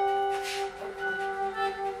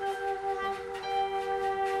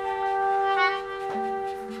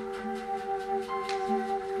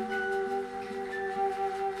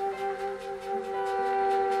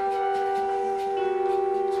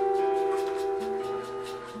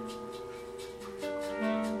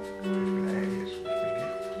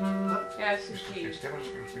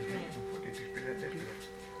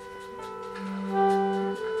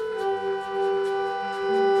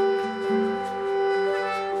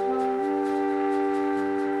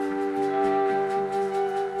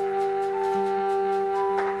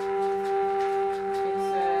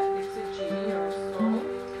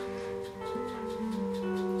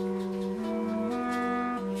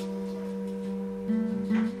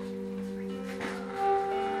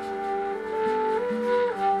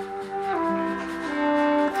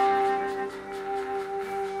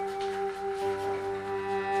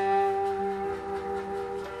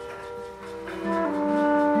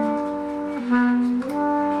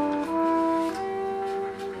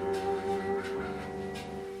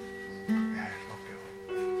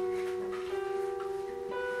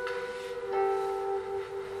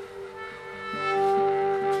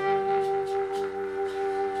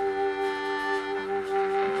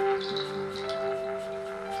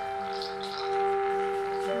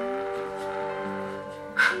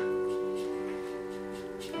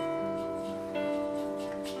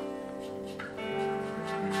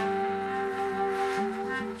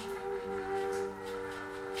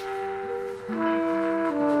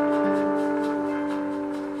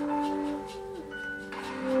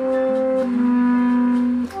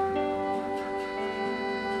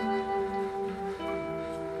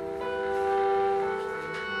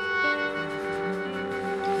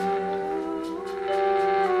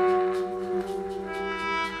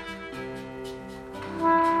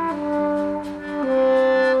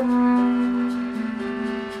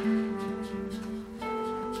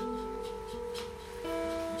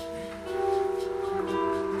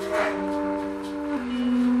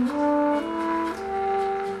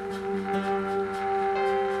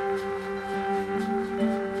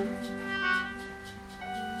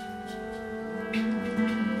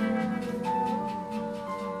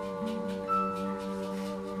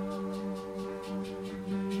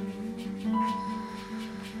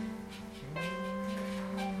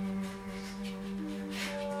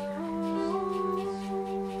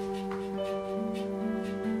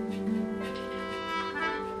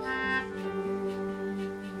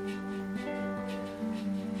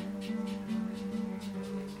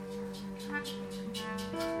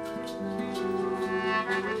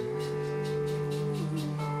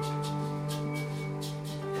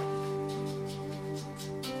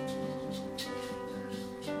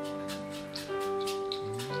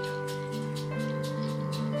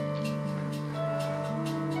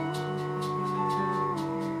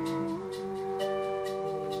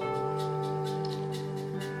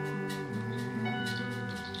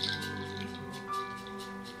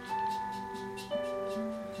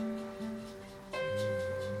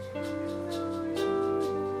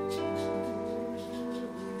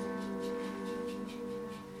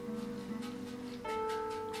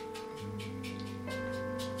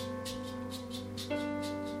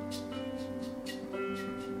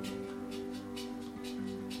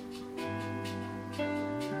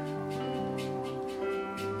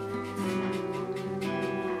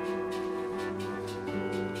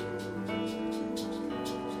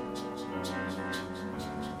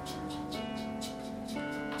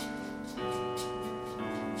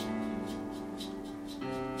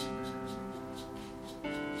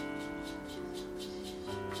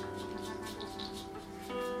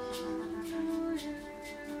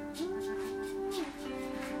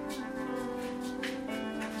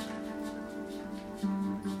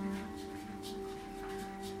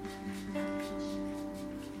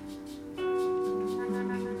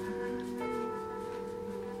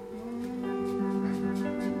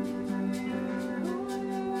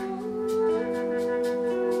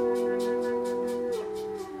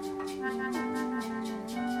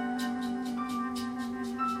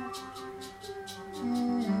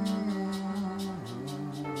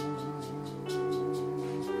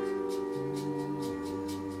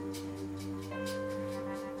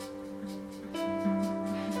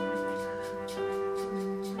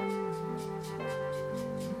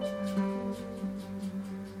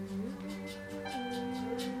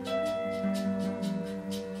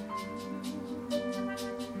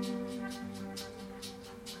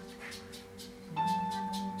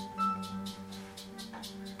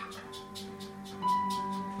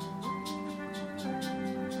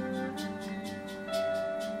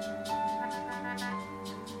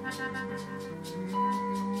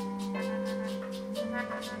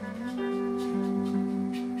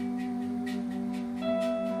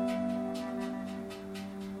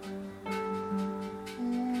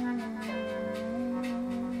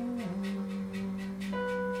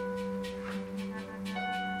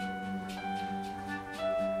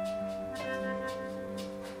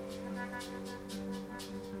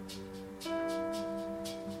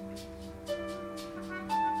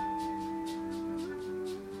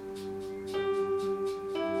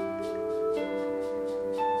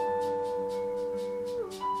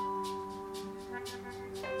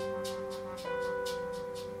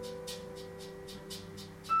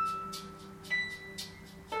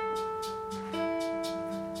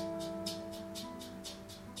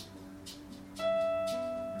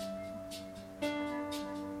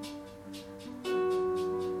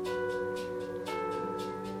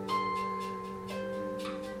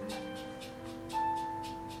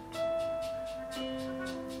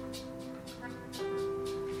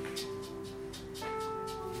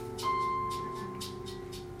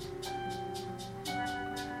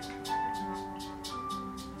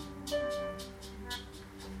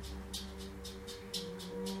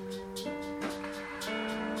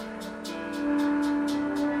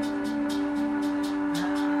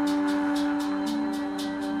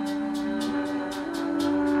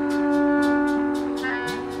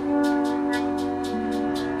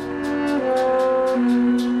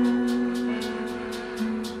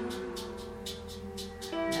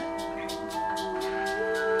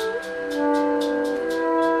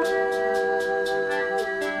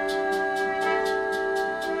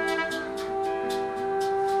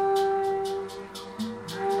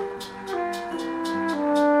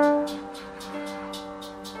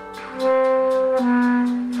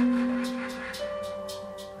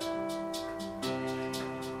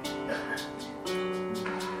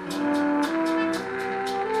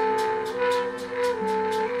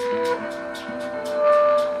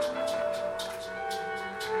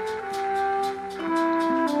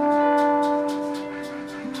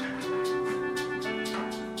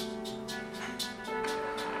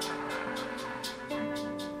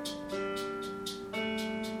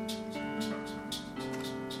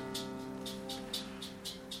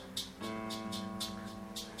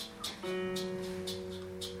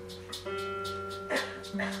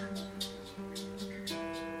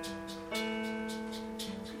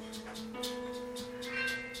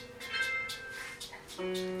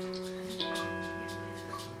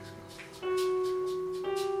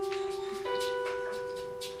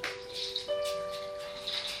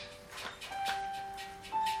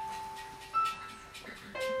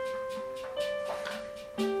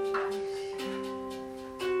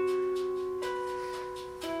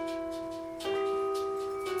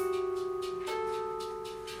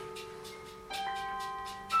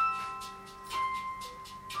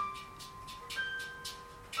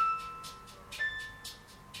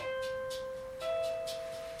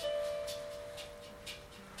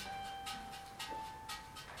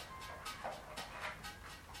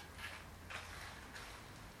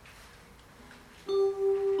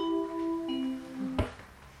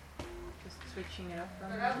 Switching it up for a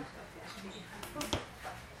minute.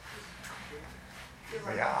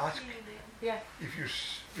 May I ask Yeah. if you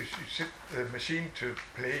set the machine to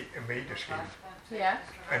play a major scale Yeah.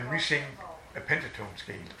 and we sing a pentatone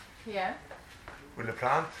scale, Yeah. will the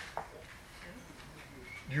plant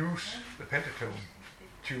use the pentatone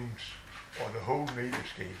tunes or the whole major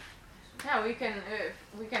scale? Yeah, we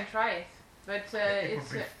can try it, but It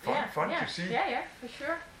it's would be fun yeah, to see. Yeah, for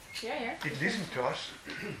sure. Yeah. It listens to us.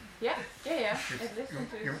 Yeah. You- It listens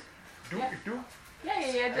to you us. do Yeah. it do?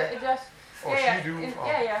 It does. Or yeah, she do? in- or-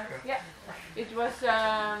 yeah. It was.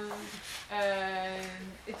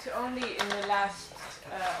 It's only in the last,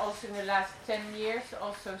 also in the last 10 years,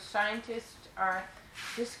 also scientists are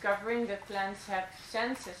discovering that plants have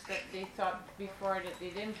senses that they thought before that they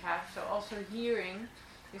didn't have. So also hearing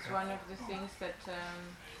is one of the things that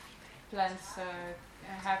plants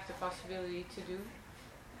have the possibility to do.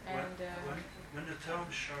 And when the tone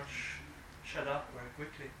shut up very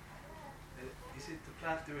quickly, is it the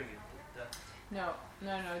plant doing it? no,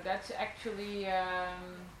 that's actually.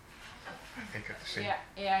 They got the same.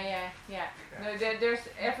 Yeah. No, there's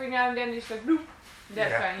every now and then there's like bloop. That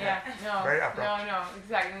Yeah. kind, yeah. No, Very abrupt. no,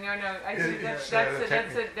 exactly. No. I see It's,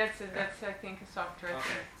 that's I think a software Okay.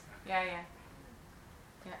 thing. Yeah.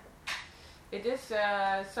 It is.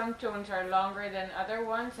 Some tones are longer than other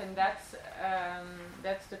ones, and that's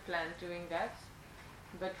the plant doing that.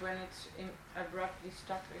 But when it's abruptly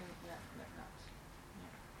stopping, not.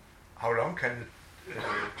 How long can the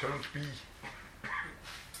tones be?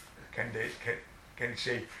 Can they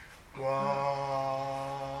say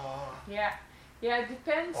wah? Yeah, it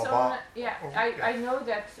depends Or on. ba- I know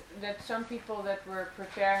that some people that were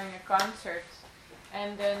preparing a concert,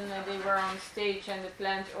 and then they were on stage, and the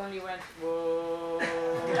plant only went whoa.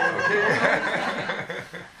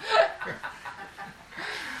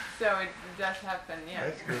 So it does happen, yeah.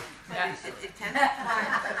 That's good. Yeah. It can be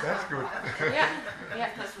quite. That's good. Yeah.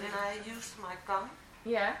 Because when I use my gong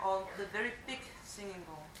Yeah. on the very big singing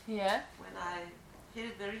bowl, Yeah. when I hit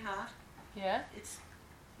it very hard, Yeah. it's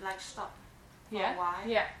like stop for Yeah. a while.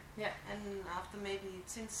 Yeah. And after maybe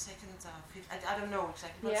 10 seconds or 15, I don't know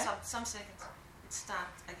exactly, but Yeah. some seconds, it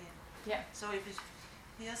starts again. Yeah. So if you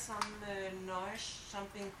hear some noise,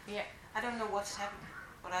 something, Yeah. I don't know what's happening,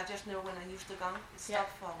 but I just know when I use the gong, it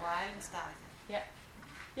stops for a while and starts again.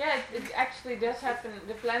 Yeah, it actually does happen.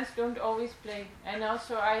 The plants don't always play, and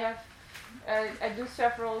also I do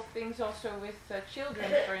several things also with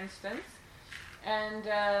children, for instance, and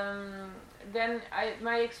then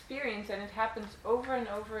my experience, and it happens over and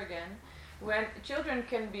over again, when children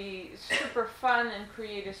can be super fun and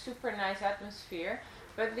create a super nice atmosphere,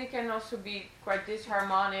 but they can also be quite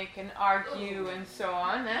disharmonic and argue and so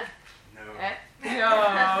on. Eh? No.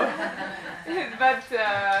 But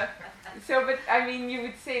I mean, you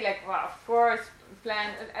would say like, well, of course,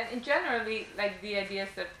 plants, and generally, like the idea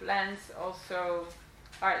is that plants also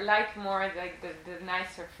are like more like the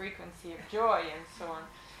nicer frequency of joy and so on.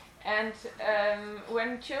 And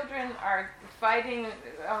when children are fighting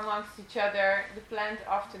amongst each other, the plant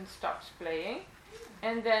often stops playing.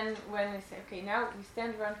 And then when we say, okay, now we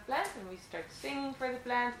stand around the plant and we start singing for the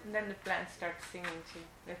plant, and then the plant starts singing too.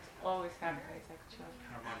 That always happens, actually.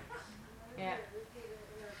 Harmonics. Yeah.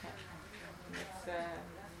 It's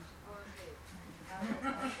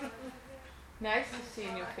nice to see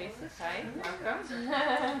new faces. Hi, welcome.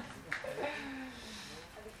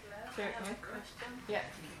 Certainly. Question. Yeah.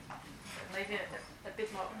 Maybe a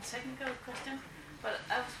bit more technical question, but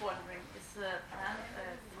I was wondering, is the plant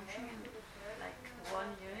functioning like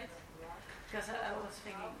one unit? Because I was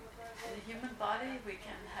thinking, in the human body we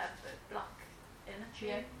can have block energy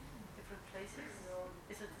in different places.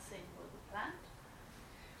 Is it the same with the plant?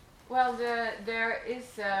 Well, there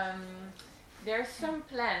are some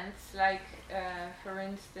plants, like for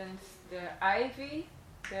instance the ivy,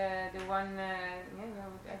 the one,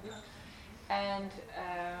 and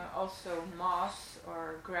also moss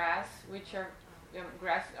or grass, which are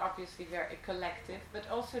grass is obviously very collective, but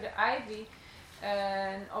also the ivy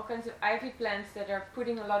and all kinds of ivy plants that are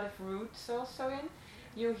putting a lot of roots also in.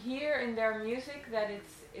 You hear in their music that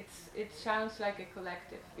it sounds like a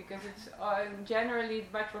collective, because it's generally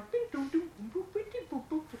much more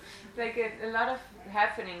like a lot of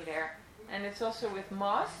happening there. And it's also with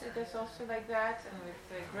moss, it is also like that, and with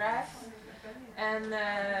grass. And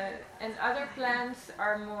other plants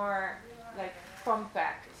are more like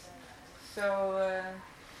compact.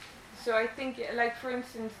 So I think, like for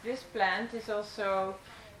instance, this plant is also,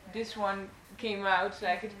 this one came out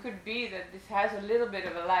like it could be that this has a little bit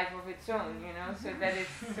of a life of its own, you know, so that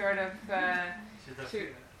it's sort of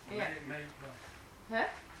Male plant. Huh?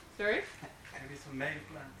 Sorry? Maybe it's a male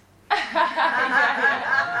plant.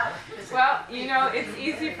 Well, you know, it's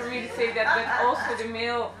easy for me to say that, but also the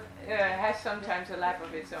male has sometimes a life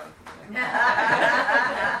of its own.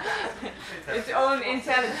 Its own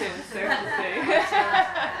intelligence, so to say.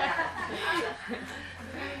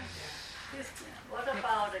 What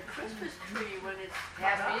about a Christmas tree when it's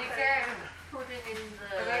Ja, cut vi up kan. and put it in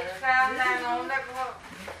the... Jeg ved ikke, om der er nogen,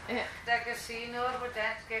 der kan sige noget på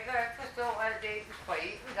dansk. Jeg kan jo ikke forstå alt det på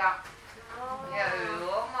én gang. Jeg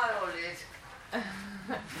øver mig jo lidt.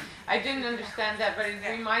 I didn't understand that, but it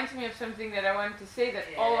reminds me of something that I wanted to say, that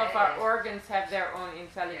all of our organs have their own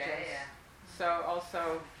intelligence. So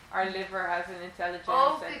also our liver has an intelligence.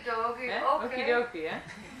 Okie-dokie, okay. Okie-dokie, yeah?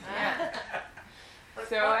 Yeah.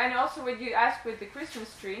 So, and also what you asked with the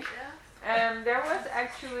Christmas tree, there was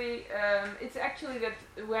actually, it's actually that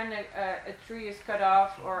when a tree is cut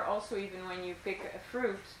off, or also even when you pick a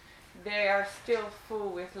fruit, they are still full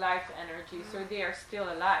with life energy, so they are still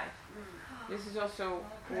alive. This is also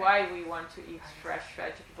why we want to eat fresh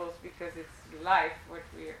vegetables, because it's life what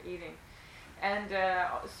we are eating. And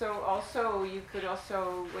so also you could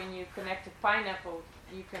also, when you connect a pineapple,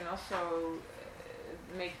 you can also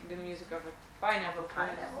make the music of a pineapple.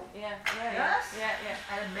 Yeah. And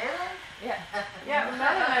a melon? Yeah, a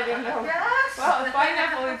melon I don't know. Yes! Well, a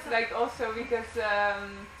pineapple it's like also because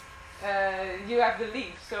you have the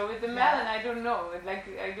leaf. So with the melon I don't know. Like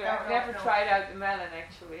I've never tried out the melon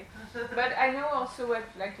actually. But I know also what,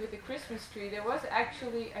 like with the Christmas tree, there was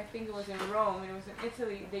actually, I think it was in Rome, it was in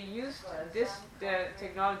Italy, they used the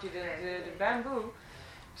technology, the bamboo,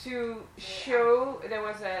 to show there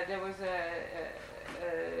was a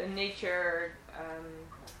nature,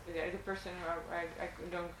 the person, I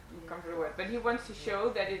don't come to the word, but he wants to show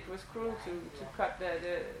that it was cruel to cut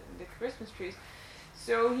the Christmas trees.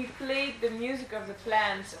 So he played the music of the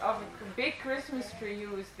plants of a big Christmas tree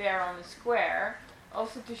who was there on the square,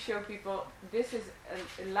 also to show people this is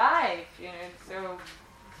alive, you know.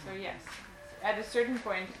 So yes, at a certain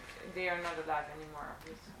point they are not alive anymore,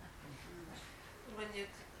 obviously. When you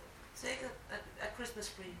take a Christmas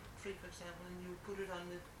tree, for example, and you put it on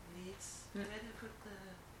the leaves, where do you put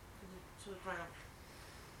to the ground?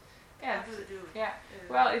 Yeah, How do you do it? yeah.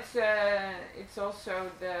 Well, it's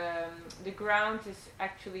also the ground is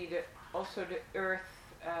actually also the earth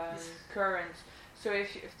current. So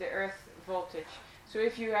if the earth voltage. So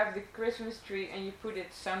if you have the Christmas tree and you put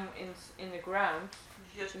it in the ground,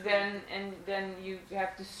 then you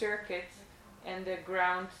have the circuit, and the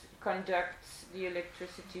ground conducts the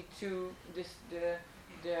electricity to the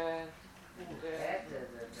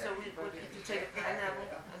So if you take a pineapple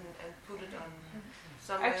and put it on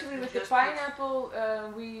somewhere. Actually, with the pineapple,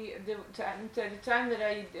 the time that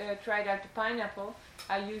I tried out the pineapple,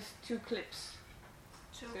 I used 2 clips.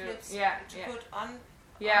 Two So, clips yeah, to yeah. put on.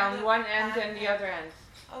 Yeah, on the one end pine and the other end.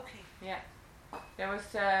 Okay. Yeah, there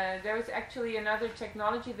was actually another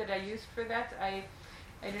technology that I used for that. I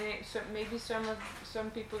don't know, so maybe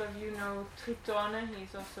some people of you know Tritone.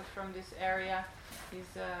 He's also from this area.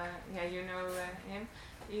 He's you know him.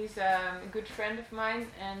 He's a good friend of mine,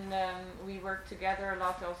 and we work together a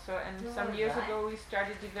lot also. And some years ago we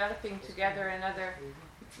started developing together another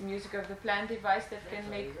music of the plant device that can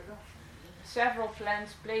make several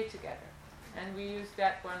plants play together. And we use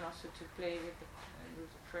that one also to play with,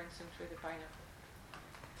 for instance, with the pineapple.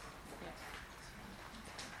 Yes.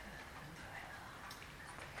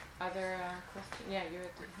 Other questions? Yeah, you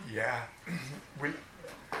had to. Yeah. Will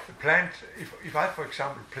the plant, if I, for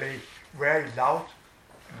example, play very loud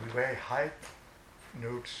and with very high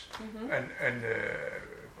notes and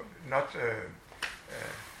not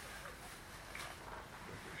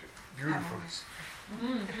beautiful,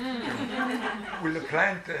 will the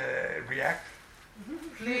plant react?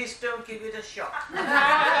 Please don't give it a shot. yeah.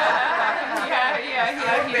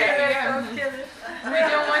 We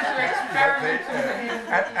don't want to experiment.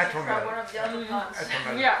 Atonal One of the other plants.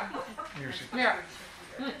 music Yeah.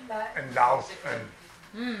 and loud and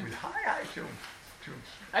with high tone. tunes.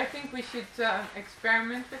 I think we should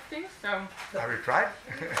experiment with things. So, Have you tried?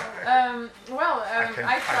 I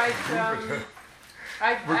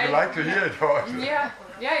tried. Would you like to hear it? Or? Yeah.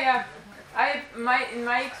 In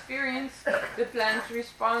my experience, the plant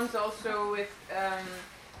responds also with.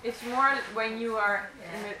 It's more when you are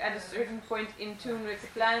at a certain point in tune with the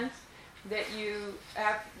plant that you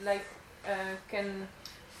have can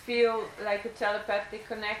feel like a telepathic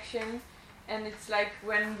connection, and it's like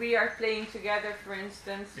when we are playing together, for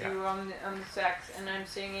instance, you on the sax and I'm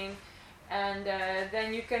singing, and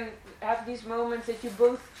then you can have these moments that you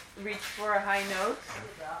both reach for a high note,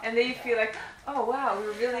 and then you feel like, oh wow,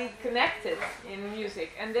 we're really connected in music,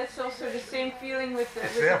 and that's also the same feeling with the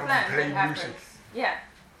plant that happens. Music.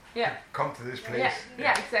 Yeah. Come to this place.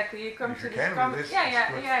 Yeah, exactly. You come If to you this. can with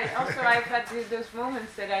this, Also, I've had those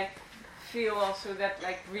moments that I feel also that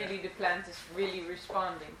like really the plant is really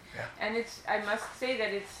responding, and I must say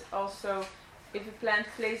that it's also if a plant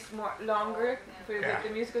plays more longer with the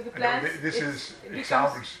music of the plant. This is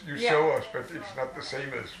examples you show us, but it's not the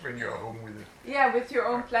same as when you're home with it. Yeah, with your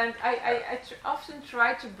own plant. I often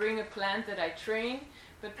try to bring a plant that I train.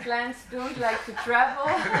 But plants don't like to travel,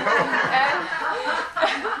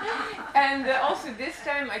 and also this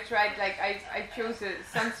time I tried. I chose a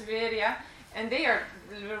Sansevieria, and they are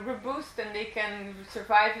robust and they can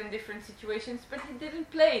survive in different situations. But he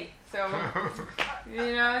didn't play, so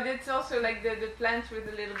that's also like the plants with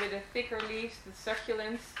a little bit of thicker leaves, the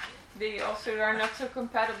succulents. They also are not so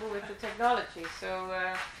compatible with the technology, so.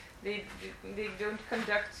 They don't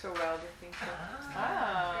conduct so well, I think so.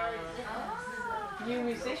 New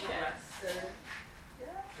musicians.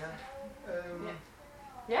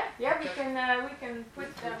 Yeah, we can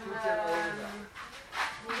put them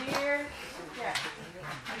here. Yeah.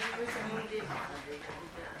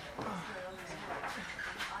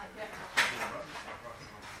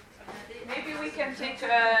 Maybe we can take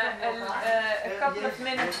a couple of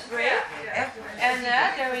minutes break, and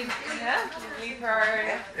then we leave her,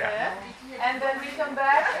 and then we come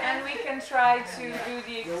back and we can try to do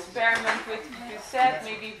the experiment with the set.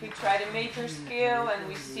 Maybe if we try the major scale and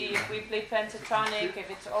we see if we play pentatonic, if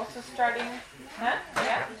it's also starting.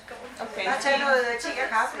 Yeah. Okay. I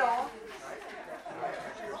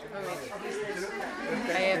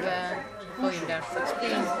have a going down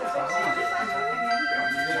 16.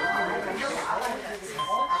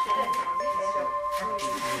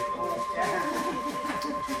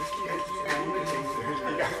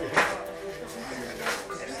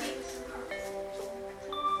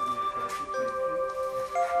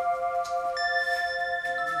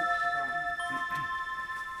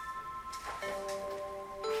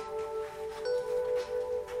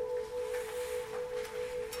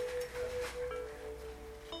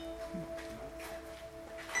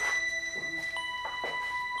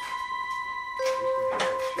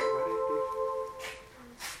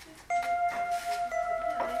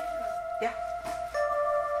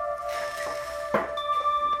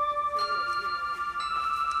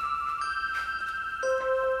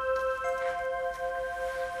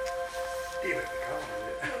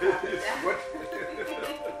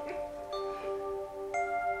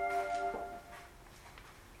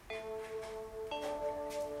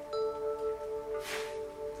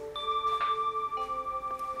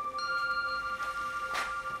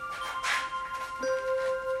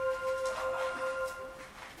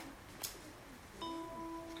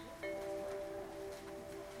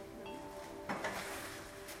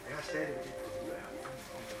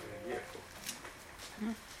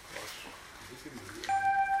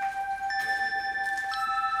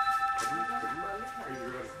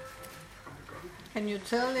 Can you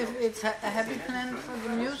tell if it's a happy plan for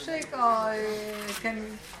the music, or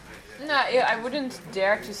can? No, I wouldn't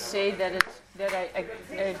dare to say that I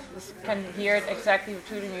can hear it exactly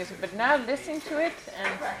through the music. But now listening to it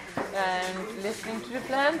and listening to the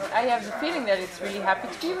plant, I have the feeling that it's really happy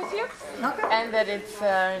to be with you, and that it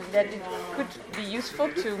could be useful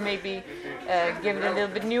to maybe give it a little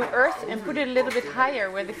bit new earth and put it a little bit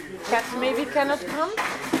higher where the cats maybe cannot come.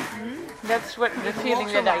 That's what the feeling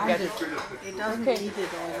that I get. It doesn't eat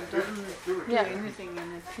it, or it doesn't do anything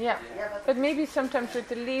in it. Yeah, but maybe sometimes with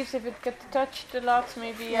the leaves, if it gets touched a lot,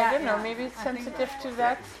 maybe I don't know. Maybe it's sensitive to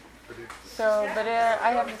that. So, but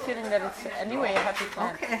I have the feeling that it's anyway a happy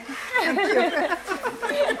plant. Okay, thank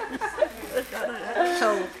you. So,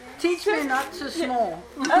 teach me not to snore.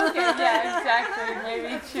 Okay, yeah, exactly.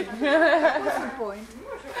 Maybe it should. That's the point.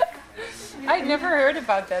 I never heard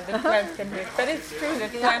about that. The plants can do it, but it's true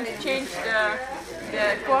that plants change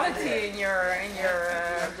the quality in your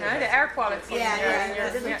the air quality. Yeah.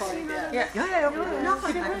 It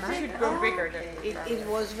should go bigger. It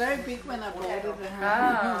was very big when I bought it. Oh,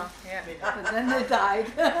 yeah. But then they died.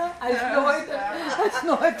 I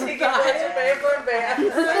snorted to die.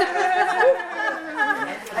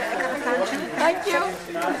 Thank you.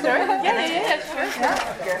 Sorry? Yeah, sure.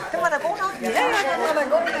 Det var da god nok. Ja, det var da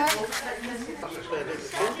god nok.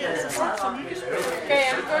 Okay,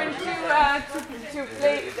 I'm going to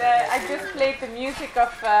play. I just played the music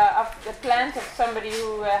of the plant of somebody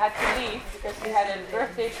who had to leave because he had a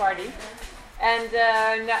birthday party, and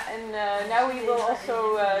now we will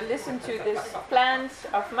also listen to this plant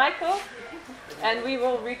of Michael, and we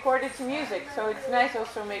will record it to music. So it's nice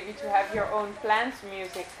also maybe to have your own plant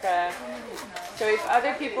music. So if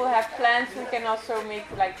other people have plants, we can also make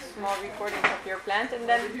like small recordings of your plant, and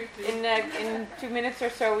then in 2 minutes or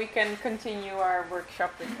so we can continue our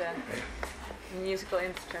workshop with the musical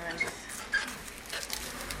instruments.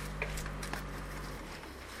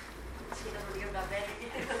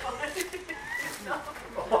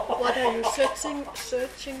 What are you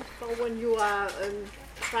searching for when you are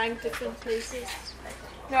trying different places?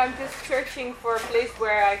 No, I'm just searching for a place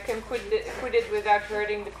where I can put it without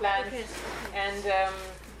hurting the plants. Okay. And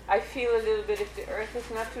I feel a little bit if the earth is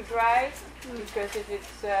not too dry, because if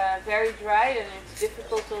it's very dry, then it's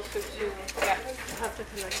difficult also to Have the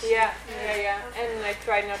connection. Yeah. And I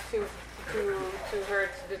try not to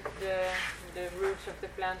hurt the roots of the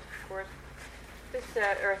plant, of course. This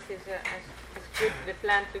earth is good. The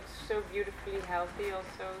plant looks so beautifully healthy also.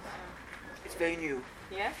 So. It's very new.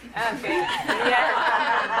 Yeah? Okay.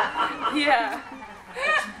 Yeah.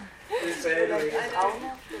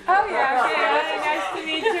 Oh yeah, okay. Nice to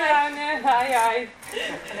meet you, Anne. Hi,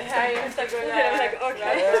 I'm Zigola.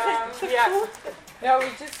 Yeah. No, we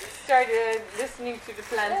just started listening to the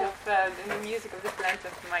plant of the music of the plant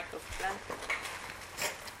of Michael's plant.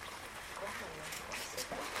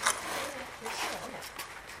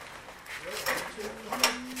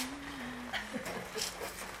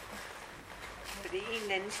 Det er en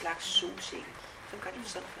eller anden slags solsikke, som gør det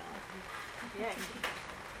sådan her. Yeah.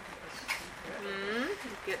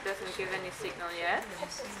 It doesn't give any signal yet.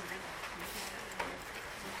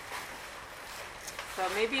 So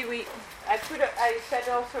maybe I said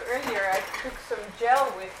also earlier I took some gel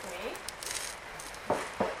with me.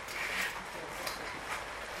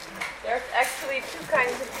 There's actually two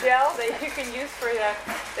kinds of gel that you can use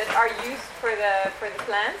that are used for the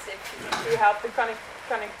plants to help the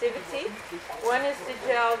connectivity. One is the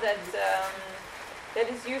gel that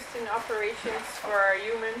is used in operations for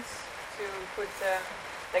humans to put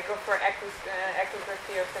they go for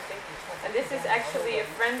echography or something. And this is actually a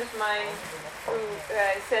friend of mine who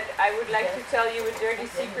said, I would like to tell you a dirty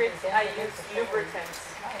secret, I use lubricants.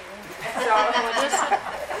 So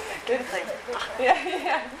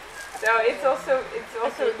yeah. So it's also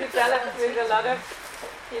developed with a lot of,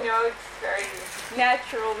 it's very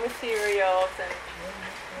natural materials and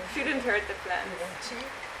shouldn't hurt the plants.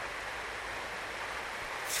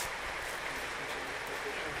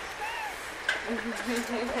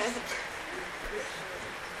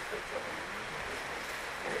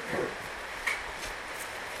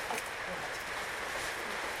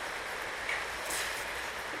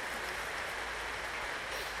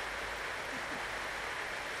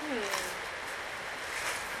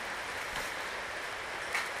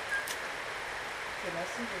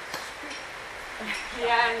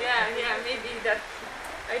 Yeah, maybe that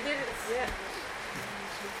I did it, yeah.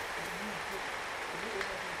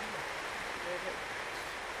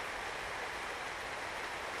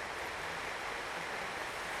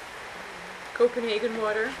 Copenhagen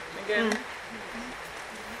water again. Yeah.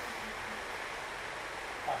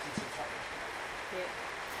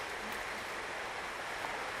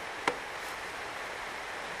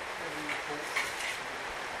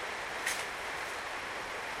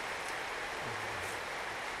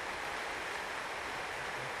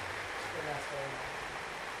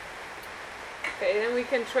 Okay, then we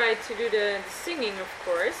can try to do the singing, of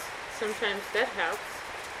course. Sometimes that helps.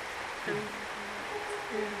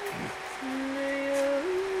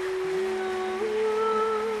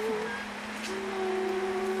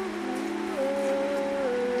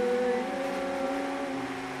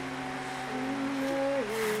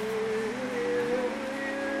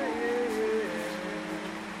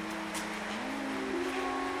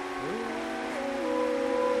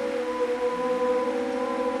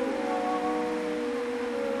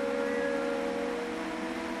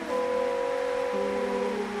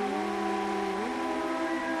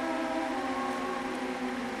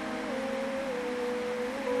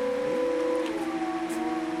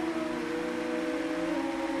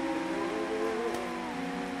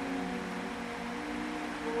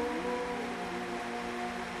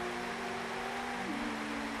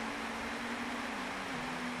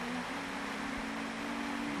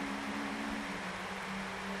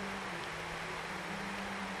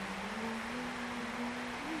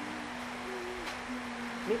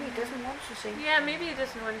 Maybe he doesn't want to sing. Yeah, maybe he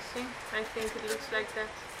doesn't want to sing. I think it looks like that.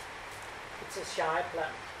 It's a shy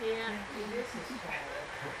plant. Yeah.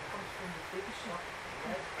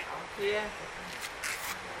 Yeah.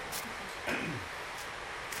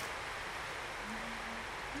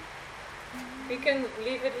 We can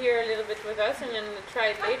leave it here a little bit with us and then try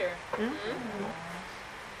it later.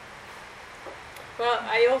 Well,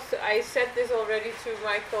 I said this already to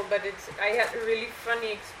Michael, but I had a really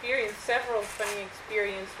funny experience, several funny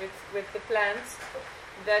experience with the plants.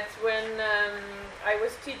 That when I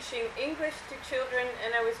was teaching English to children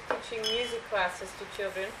and I was teaching music classes to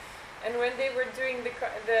children, and when they were doing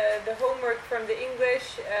the homework from the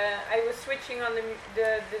English, I was switching on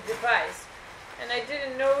the device, and I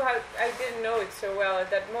didn't know it so well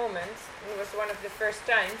at that moment. It was one of the first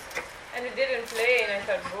times. And it didn't play, and I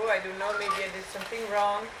thought, I don't know, maybe I did something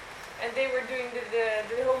wrong. And they were doing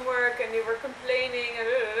the homework, and they were complaining,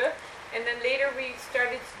 and then later we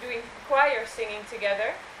started doing choir singing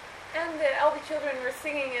together. And all the children were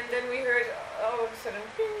singing, and then we heard all of a sudden,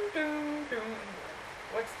 ding, ding, ding.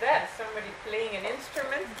 What's that? Somebody playing an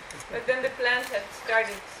instrument? But then the plant had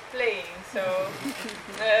started playing, so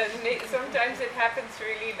sometimes it happens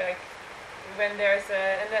really like when there's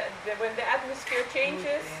when the atmosphere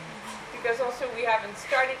changes. Because also we haven't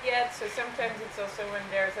started yet, so sometimes it's also when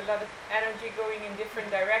there's a lot of energy going in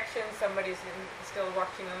different directions, somebody's still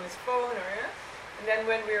watching on his phone, and then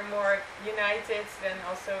when we're more united, then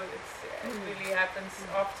also it really happens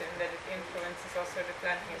often that it influences also the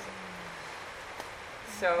plant music.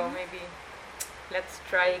 So maybe let's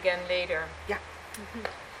try again later. Yeah.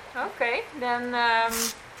 Okay, then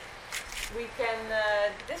we can,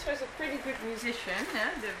 this was a pretty good musician,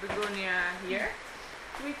 the begonia here.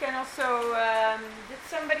 We can also, did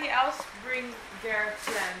somebody else bring their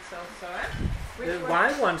plants also? The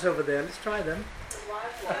wild ones over there, let's try them. The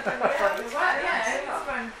wild ones? Yeah, it's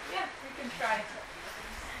fun. Yeah, we can try.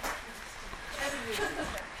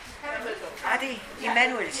 Are they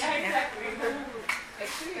Emmanuel's? Yeah, exactly.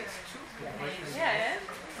 Actually, it's two.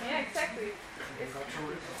 Yeah, exactly.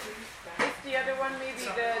 Is the other one maybe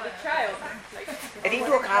the child? Er det en,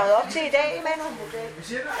 du har gravet op til i dag, Emmanuel?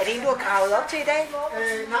 Er det en, du har gravet op til i dag?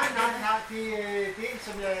 Nej. Det er en,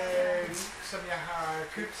 som jeg har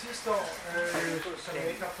købt sidste år, som jeg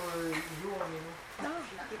ikke har fået i jorden endnu.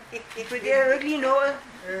 Det har du ikke lige nået.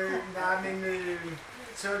 Nej, men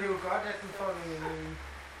så er det jo godt, at den får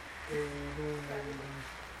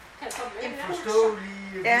en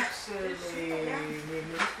forståelig vis med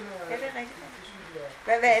menneskene. Ja, det er rigtigt.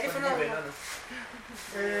 Hvad er det for noget?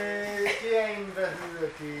 Det er en, hvad hedder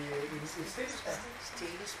det, en stillesbær.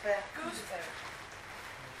 Stillesbær.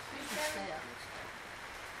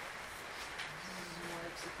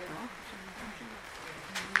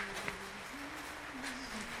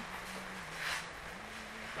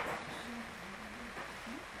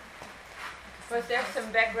 Was there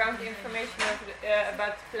some background information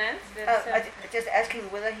about the plants? I just asking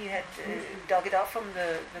whether he had dug it up from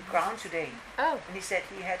the ground today. Oh. And he said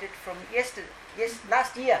he had it from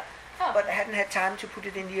last year, but hadn't had time to put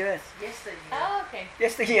it in the earth. Oh, okay.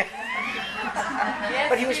 Yesteryear.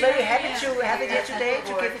 But he was very happy to have it here today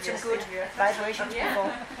to give it some good vibrations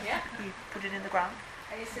before he put it in the ground.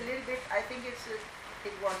 And it's a little bit, I think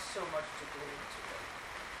it wants so much to go into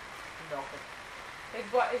it. It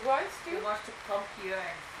wants to? It wants to come here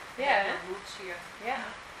and have the roots here. Yeah.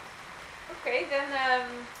 Okay, then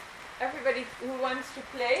everybody who wants to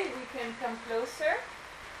play, we can come closer.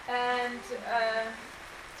 And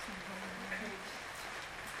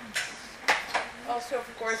also,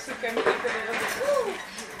 of course, you can keep a little bit.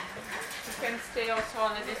 You can stay also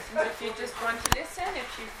on a distance if you just want to listen,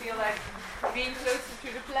 if you feel like being closer to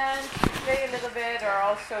the plant, play a little bit, or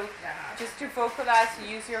also just to vocalize, to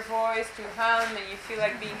use your voice, to hum, and you feel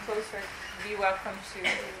like being closer, be welcome to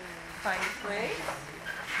find a place.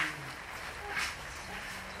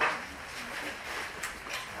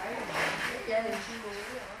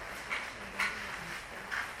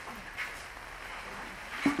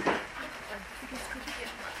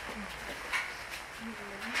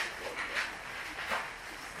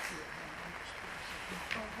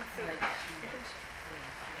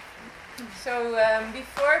 So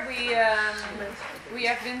before we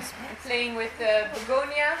have been playing with the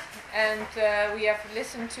begonia, and we have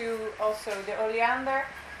listened to also the oleander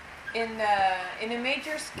in a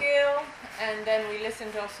major scale, and then we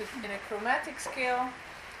listened also in a chromatic scale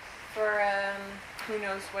for who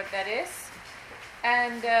knows what that is.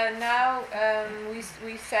 And now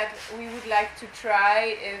we said we would like to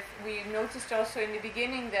try, if we noticed also in the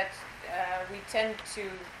beginning that we tend to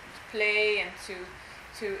play and to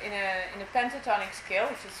in a pentatonic scale,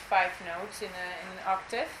 which is 5 notes in an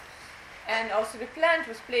octave. And also the plant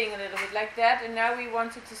was playing a little bit like that, and now we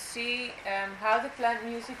wanted to see how the plant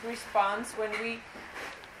music responds when we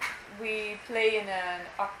play in a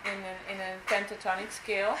pentatonic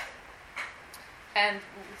scale, and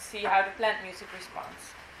see how the plant music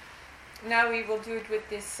responds. Now we will do it with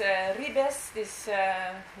this ribes, this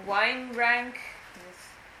wine rank, this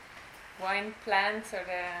wine plant, or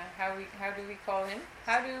how do we call him?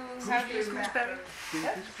 How do gooseberry?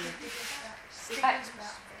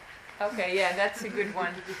 Okay, yeah, that's a good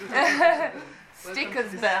one.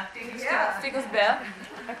 Stickersbell. Stickersbell.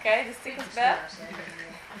 Okay, the Stickersbell.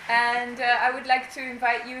 And I would like to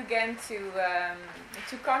invite you again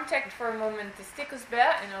to contact for a moment the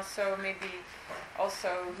Stickersbell, and also maybe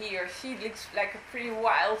he or she looks like a pretty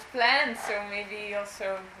wild plant, so maybe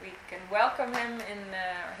also we can welcome him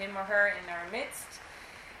or her in our midst.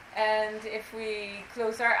 And if we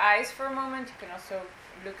close our eyes for a moment, you can also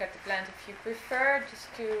look at the plant if you prefer,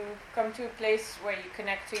 just to come to a place where you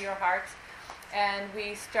connect to your heart. And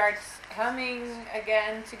we start humming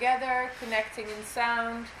again together, connecting in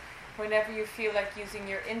sound. Whenever you feel like using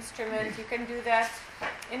your instrument, you can do that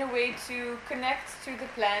in a way to connect to the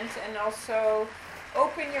plant and also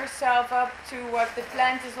open yourself up to what the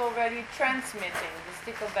plant is already transmitting. The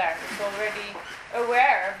stickelberg is already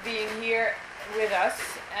aware of being here with us,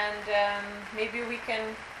 and maybe we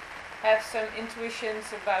can have some intuitions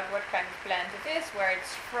about what kind of plant it is, where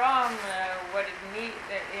it's from, what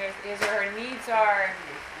his or her needs are,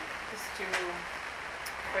 just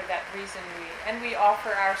for that reason we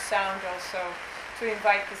offer our sound also to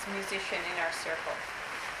invite this musician in our circle.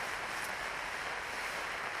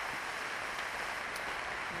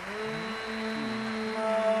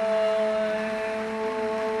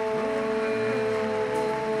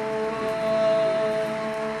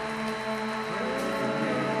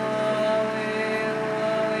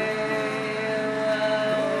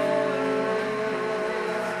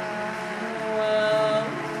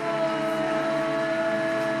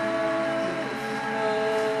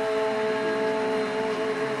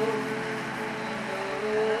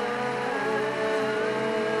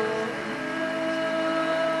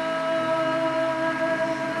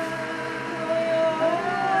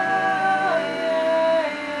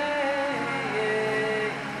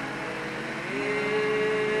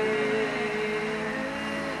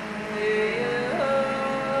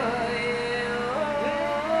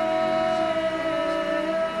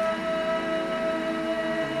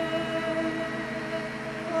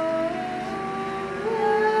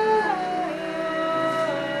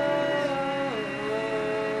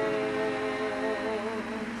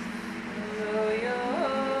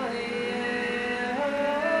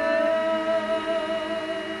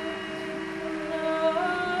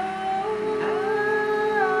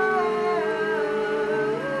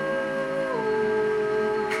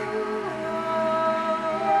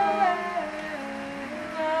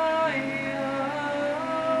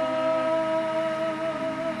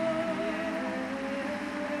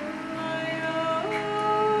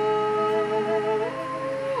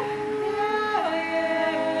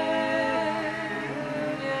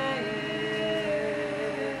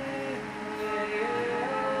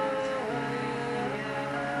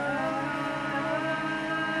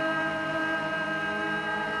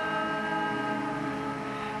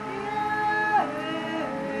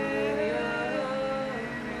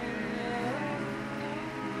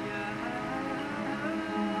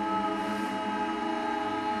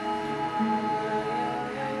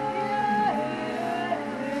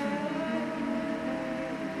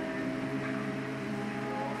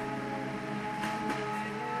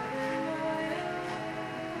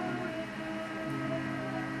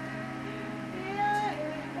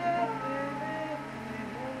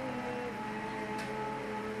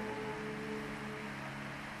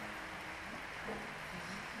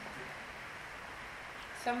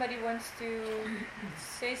 Somebody wants to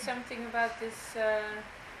say something about this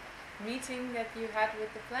meeting that you had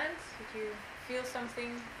with the plants? Did you feel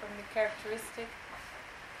something from the characteristic?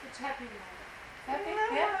 It's happy. Happy?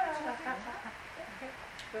 Yeah? Okay,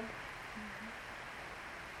 cool.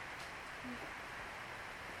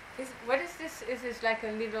 What is this? Is this like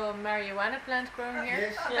a little marijuana plant growing here?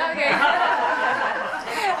 Yes. Okay.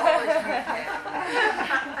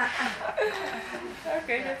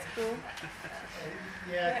 Okay, that's cool.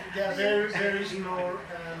 Yeah, they are very, very small.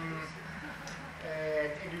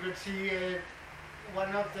 And you can see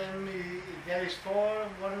one of them, there is 4.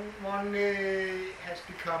 One has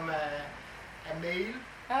become a male.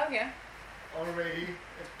 Oh, yeah. Already,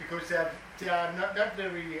 because they are not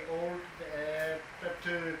very old, but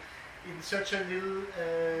in such a little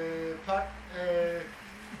pot.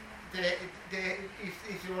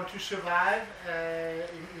 If you want to survive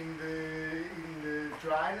in the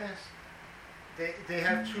dryness, they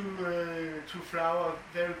have to flower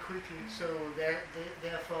very quickly. So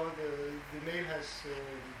therefore the male has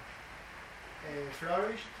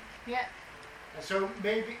flourished. Yeah. So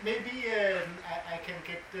maybe I can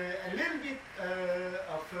get a little bit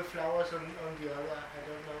of flowers on the other. I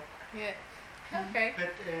don't know. Yeah. Okay.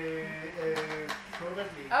 But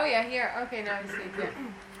probably. Oh yeah, here. Okay, now I see it. Yeah.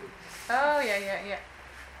 Oh yeah.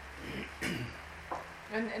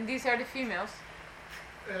 And these are the females.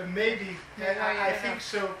 Maybe. I think know.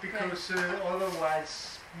 so because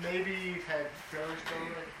otherwise maybe it had flourished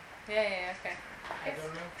already. Yeah. Okay. I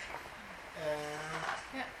don't know.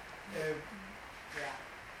 Yeah. Yeah.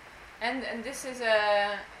 And this is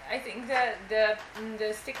I think the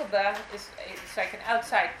Zigola is it's like an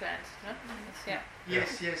outside plant, no? It's, yeah.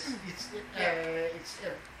 Yes. It's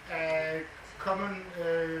a common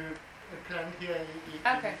plant here in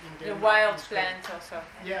Okay. in The Denmark. wild It's plant also.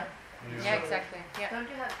 Yeah. Yeah, exactly. Yeah. Don't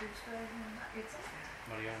you have gooseberry in Italy?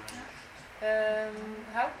 Mariana.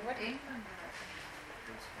 How? What? England.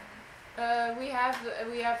 We have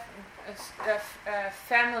a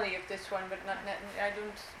family of this one, but not. I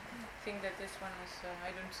don't think that this one is.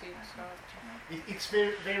 I don't see it so. It's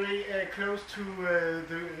very close to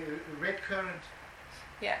the red currant.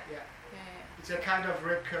 Yeah. Yeah. It's a kind of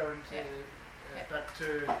red currant, but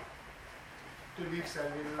the leaves are a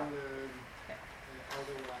little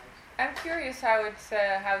otherwise. I'm curious how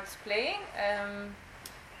it's playing.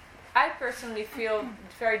 I personally feel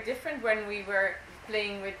very different when we were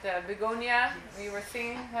playing with begonia. We were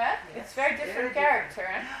singing, huh? It's very different character,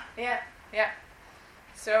 huh? Yeah.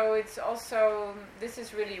 So it's also, this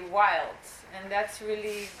is really wild, and that's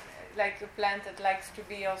really like a plant that likes to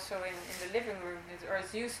be also in the living room, or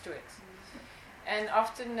is used to it. And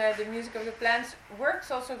often the music of the plants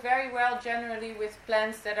works also very well generally with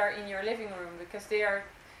plants that are in your living room, because they are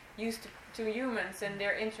used to humans and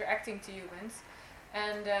they're interacting to humans.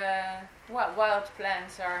 And wild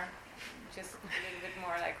plants are just a little bit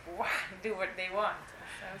more like, do what they want.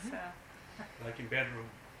 So. Like in bedroom.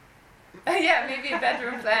 Yeah, maybe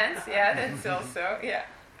bedroom plants. Yeah, that's also, yeah.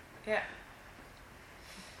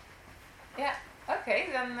 Okay,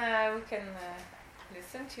 then we can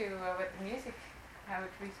listen to what the music, how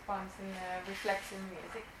it responds and reflects in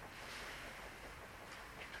music.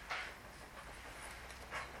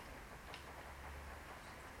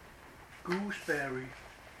 Gooseberry.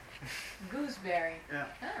 Gooseberry. Yeah.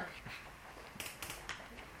 Oh.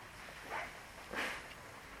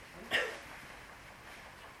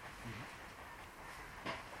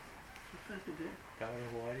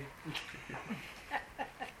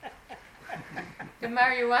 The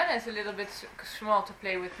marijuana is a little bit small to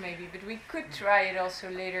play with maybe, but we could try it also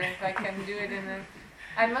later if I can do it in a...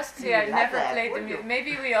 I must say I've never played the music.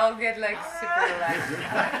 Maybe we all get like super relaxed.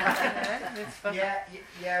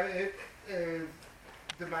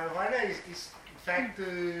 The marijuana is in fact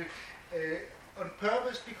on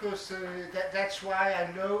purpose because that's why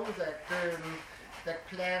I know that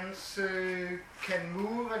plants can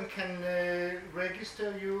move and can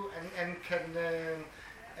register you and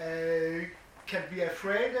can be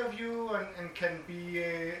afraid of you and can be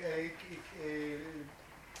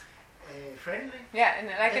friendly. Yeah, and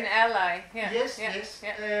like an ally. Yeah. Yes.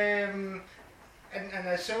 Yeah. And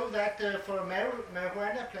I saw that for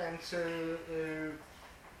marijuana plants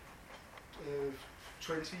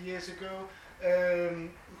 20 years ago,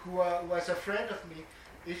 who was afraid of me.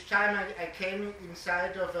 Each time I came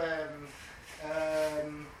inside of a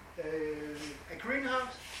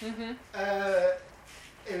greenhouse,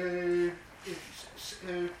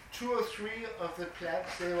 two or three of the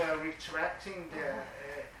plants, they were retracting their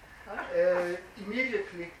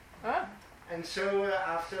immediately. Huh? And so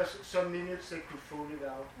after some minutes they could fold it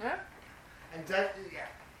out. Huh? And that,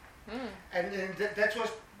 and that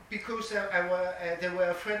was because they were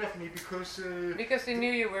afraid of me because they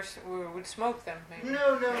knew you would smoke them. Maybe.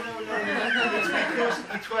 No. It's because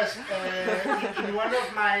it was in one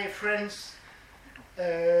of my friends'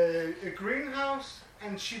 a greenhouse,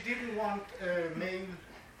 and she didn't want a male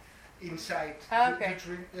inside the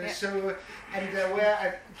drink. So, and there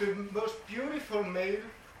were the most beautiful male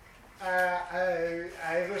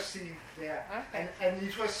I ever seen there, and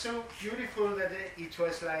it was so beautiful that it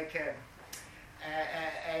was like a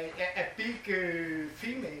big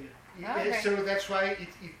female. So that's why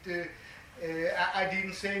I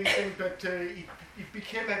didn't say anything, but it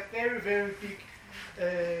became a very, very big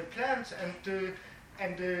plant, and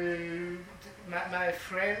my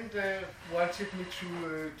friend wanted me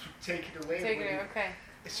to take it away.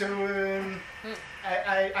 So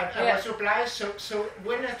I was obliged. So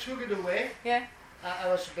when I took it away, I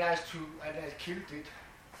was obliged to, and I killed it.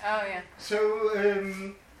 Oh yeah. So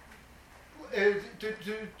the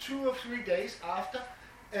 2 or 3 days after,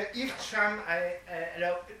 each time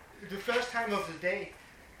the first time of the day,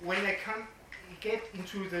 when I come get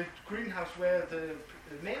into the greenhouse where the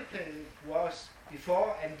male plant was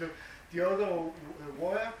before and the other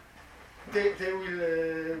warrior, they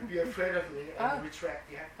will be afraid of me and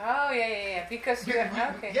retract. Yeah. Oh yeah. Because you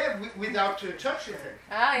okay. Yeah, without touching them.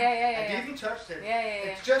 Ah yeah. I didn't touch them. Yeah.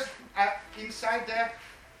 It's just inside there,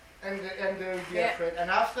 and they'll be afraid.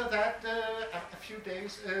 And after that, a few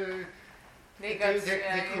days, they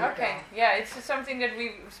cool okay. Down. Yeah, it's something that we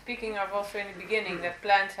were speaking of also in the beginning, that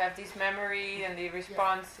plants have this memory and the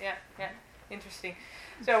response. Yeah. Interesting.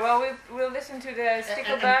 So we'll listen to the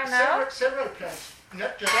sticklebar now. Several plants,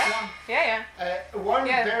 not just one. Yeah. One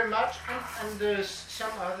very much, and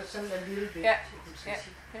some others, and a little bit. Yeah.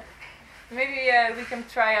 Maybe we can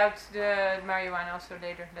try out the marijuana also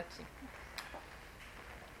later. Let's see.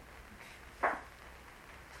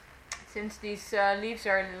 Since these leaves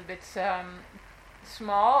are a little bit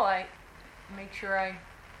small, I make sure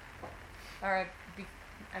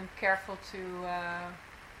I'm careful to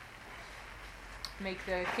make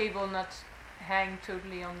the cable not hang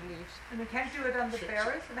totally on the leaves. And we can't do it on the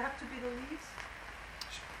berries, it have to be the leaves?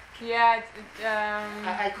 Yeah,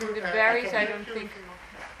 the berries I don't think.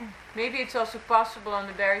 Maybe it's also possible on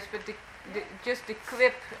the berries, but just the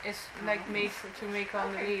clip is like made to make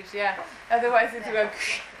on the leaves. Yeah. Otherwise it will,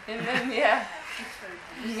 and then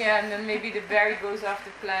and then maybe the berry goes off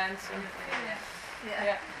the plants. And,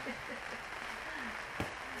 yeah.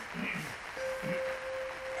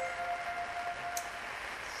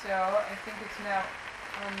 So I think it's now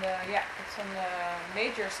on the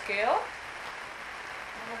major scale.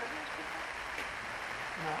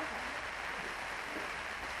 No.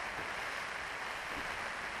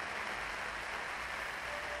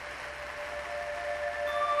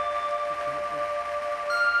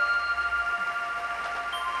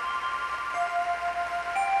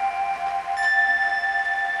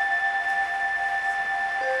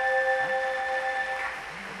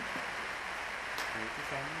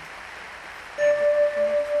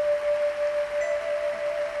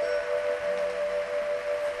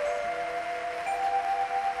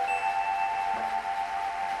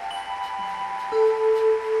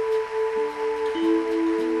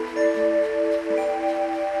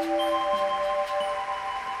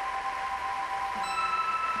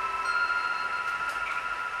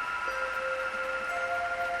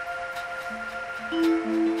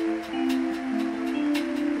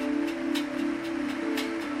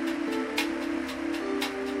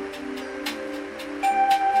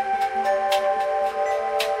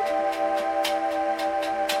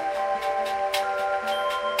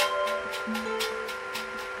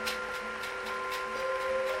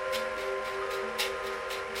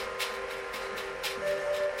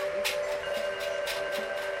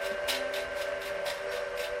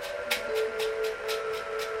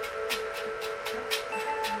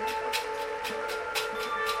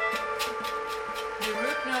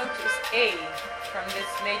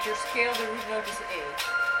 Scale, the root note is A.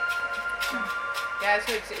 Yeah,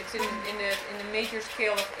 so it's in the major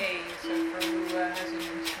scale of A. So for who has an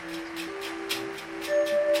instrument,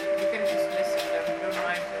 you can just listen. Don't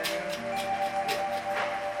mind.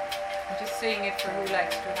 I'm just saying it for who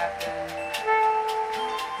likes to have the.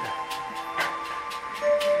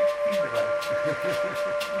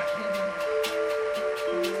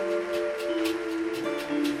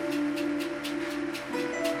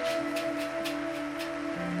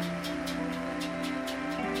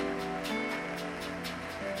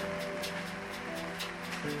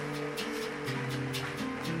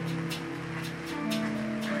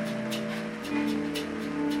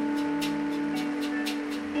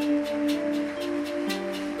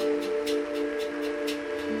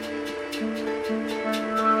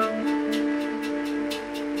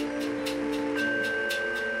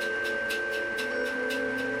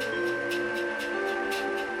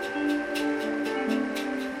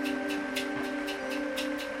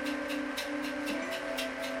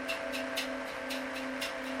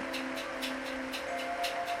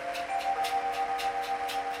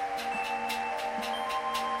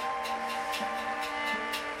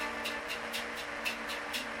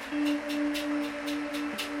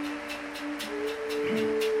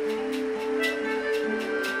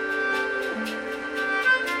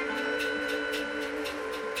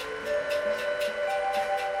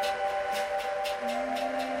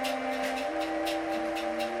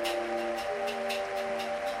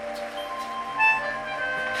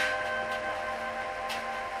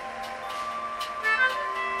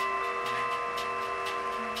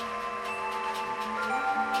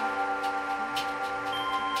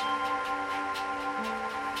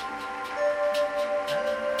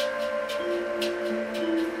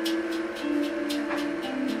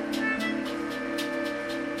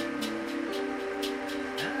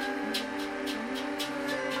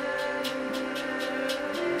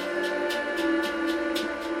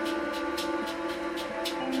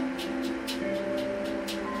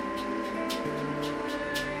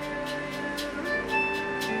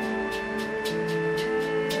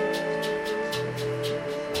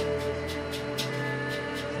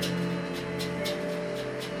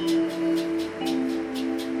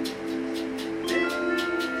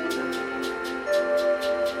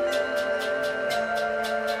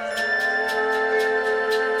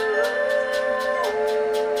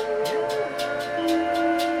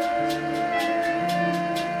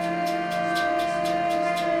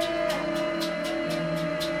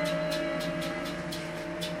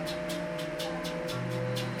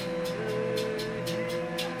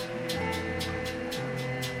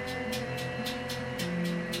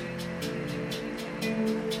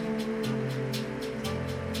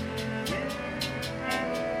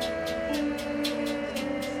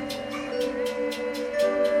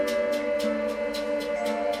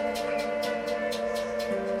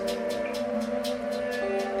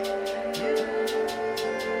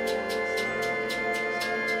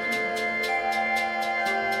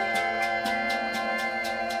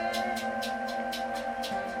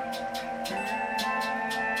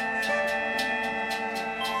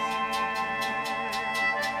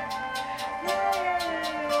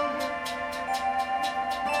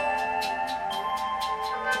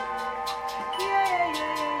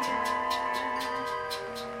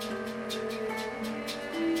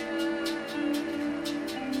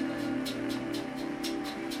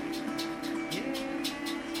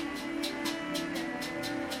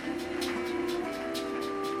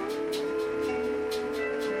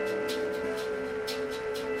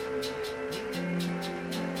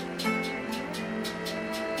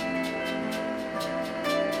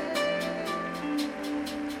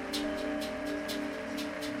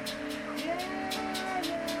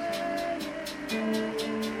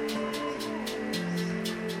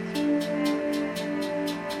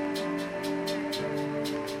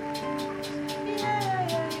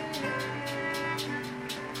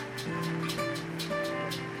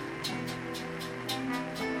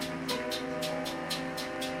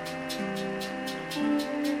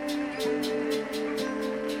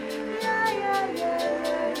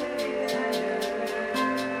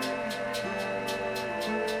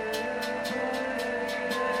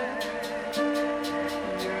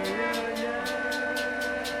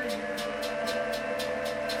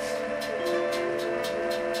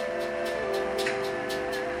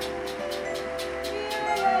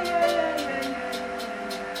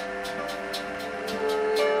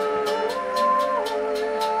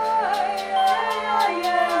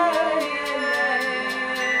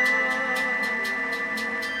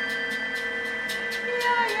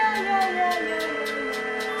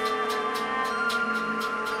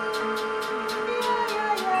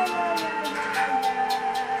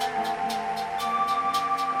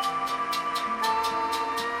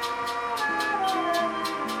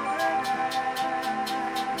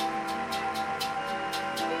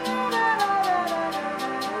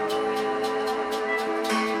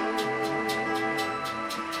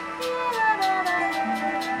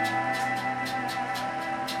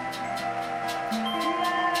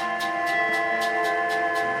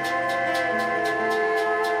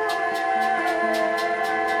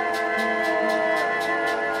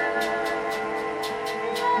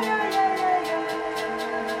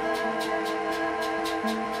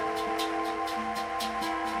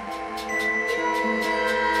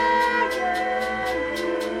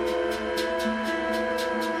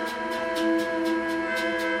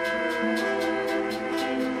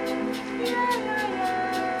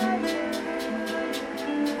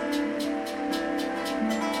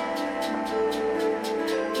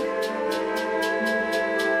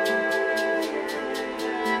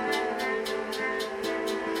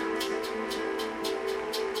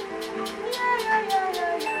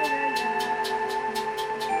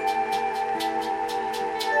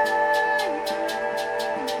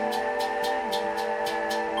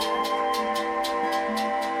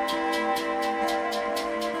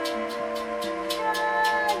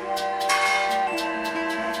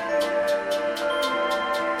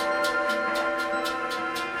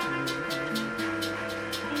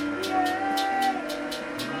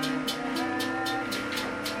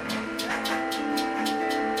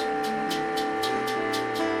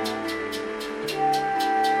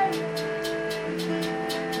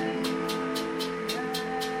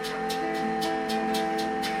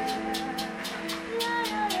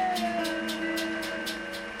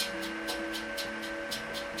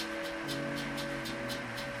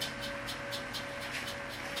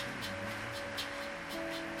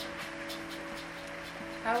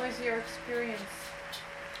 How was your experience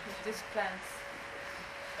with these plants?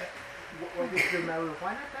 What is the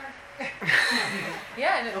marijuana plant?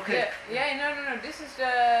 Yeah, Okay. No. This is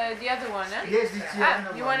the other one, huh? Yes, it's the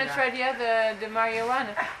other you one, want to yeah. try the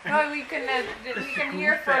marijuana? No, we can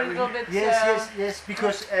hear for a little bit. Yes,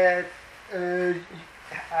 because I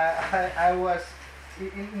was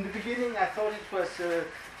in the beginning. I thought it was the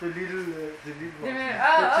little one.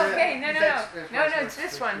 Okay, no. It's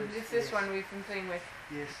this one. It's this one we've been playing with.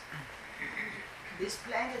 Yes. This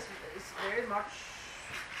plant is very much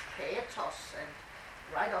pathos and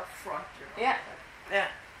right up front, you know. Yeah. Yeah.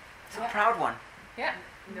 It's a proud one. Yeah.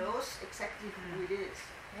 Knows exactly who it is.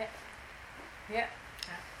 Yeah. Yeah.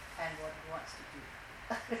 And what it wants to do.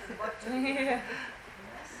 What to do. Yeah.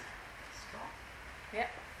 Yes. Strong. Yeah.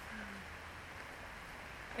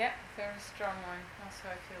 Yeah, very strong one. Also,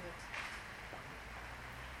 I feel it.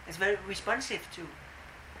 It's very responsive too.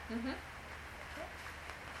 Mhm.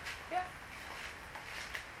 Yeah.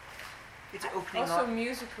 It's opening also up.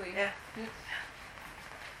 musically. Yeah.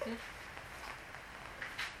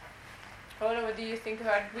 Ola, what do you think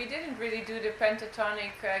about it? We didn't really do the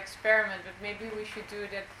pentatonic experiment, but maybe we should do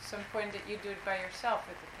it at some point that you do it by yourself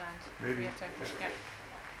with the plant. Maybe. Yeah.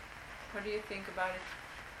 What do you think about it?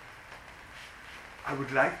 I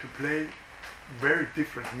would like to play very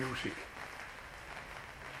different music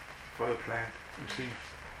for the plant and see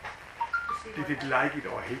did it like it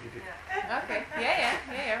or hated it. Okay.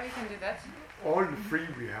 Yeah. We can do that. All the three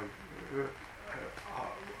we have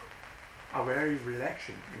are very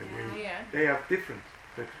relaxing in a way. Yeah. They are different,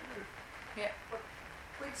 but Yeah.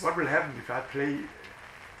 what will happen if I play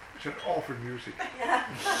such awful music?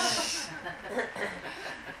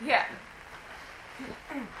 Yeah.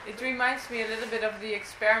 It reminds me a little bit of the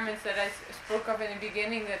experiments that I spoke of in the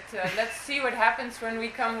beginning. That let's see what happens when we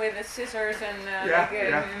come with the scissors and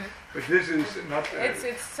But this is not.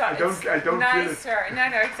 I don't nicer. feel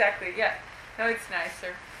it. No, exactly. Yeah. No, it's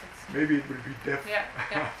nicer. Maybe it will be deaf. Yeah.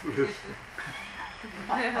 After this.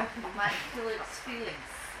 Might feel its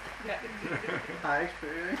feelings. My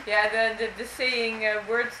experience. Yeah, the saying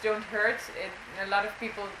words don't hurt. A lot of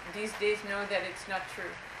people these days know that it's not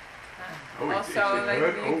true. Also,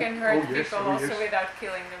 you can hurt people also without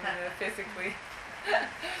killing them physically.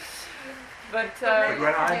 But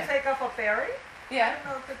when I take off a berry. Yeah. I don't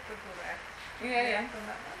know if it would do that. Yeah.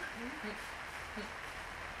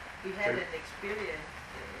 We had an experience.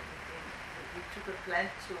 We took a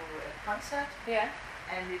plant to a concert. Yeah.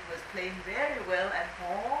 And it was playing very well at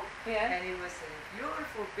home. Yeah. And it was a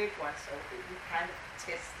beautiful big one, so we kind of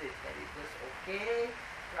tested that it was okay.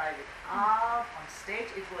 Drive it out on stage.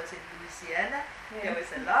 It was in Louisiana. Yeah. There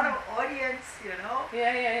was a lot of audience, you know.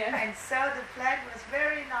 Yeah. And so the plant was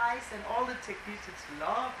very nice, and all the technicians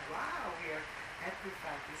loved. Wow, we are happy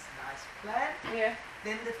about this nice plant. Yeah.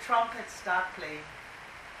 Then the trumpet start playing.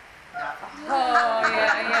 Nothing. Oh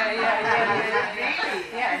yeah.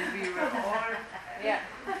 Really? Yeah. And we were all.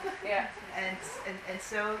 Yeah. And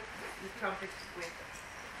so the trumpet went.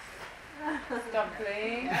 Stop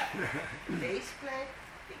playing. Bass play.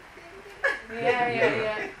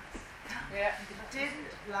 Yeah.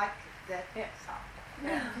 Didn't like that sound.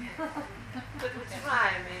 Yeah. But we try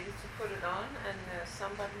maybe to put it on, and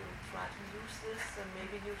somebody will try to use this and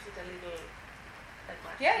maybe use it a little.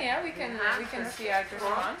 Yeah. We can see our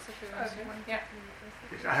response if we want to. Yeah.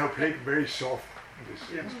 Yes, I have played very soft.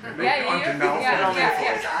 Until now. Okay.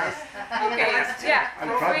 Yeah.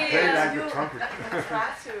 I'll try to play like the trumpet.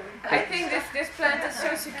 I think this plant is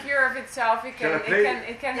so secure of itself. It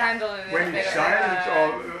can handle a little when bit it's of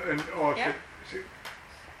silent or yeah.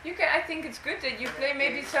 You can. I think it's good that you play.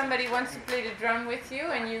 Maybe somebody wants to play the drum with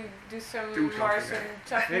you, and you do some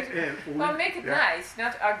tough music. Well, make it nice,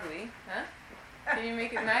 not ugly, huh? Can you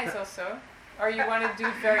make it nice also, or you want to do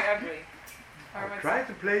it very ugly? I tried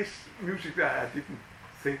to play music that I didn't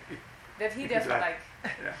think that he doesn't like.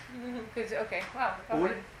 Yeah. Okay. Wow.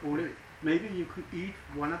 Ole, maybe you could eat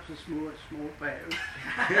one of the small berries.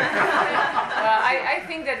 Well, I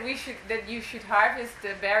think that you should harvest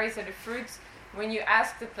the berries or the fruits when you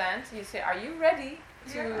ask the plant. You say, "Are you ready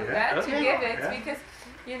to give it?" Because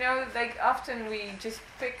like often we just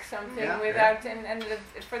pick something without, and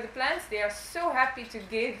for the plants, they are so happy to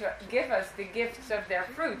give us the gifts of their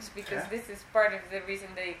fruits because this is part of the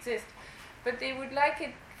reason they exist. But they would like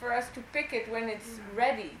it for us to pick it when it's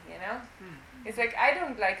ready, It's like I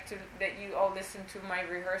don't like that you all listen to my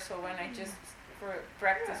rehearsal when I just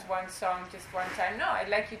practice one song just one time. No, I'd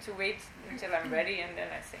like you to wait until I'm ready and then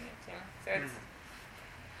I sing it, So it's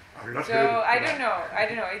I've not So heard it, I but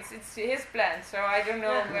don't know. It's his plan. So I don't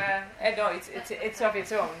know. No, it's of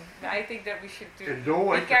its own. I think that we should be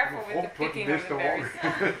careful with the picking of the berries.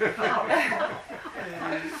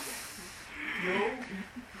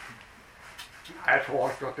 Jeg tror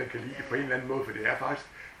også godt, den kan lide det på en eller anden måde, for det er faktisk,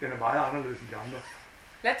 den er meget anderledes end de andre.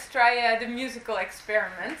 Let's try the musical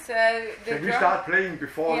experiment. Can we start playing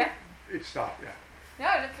before it starts? Yeah. No,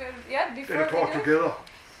 before we talk together.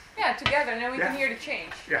 Yeah, together. Now we can hear the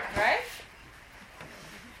change. Yeah. Right?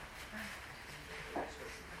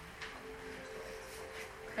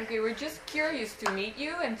 Okay, we're just curious to meet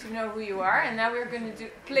you and to know who you are, and now we're going to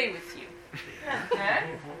play with you. Huh?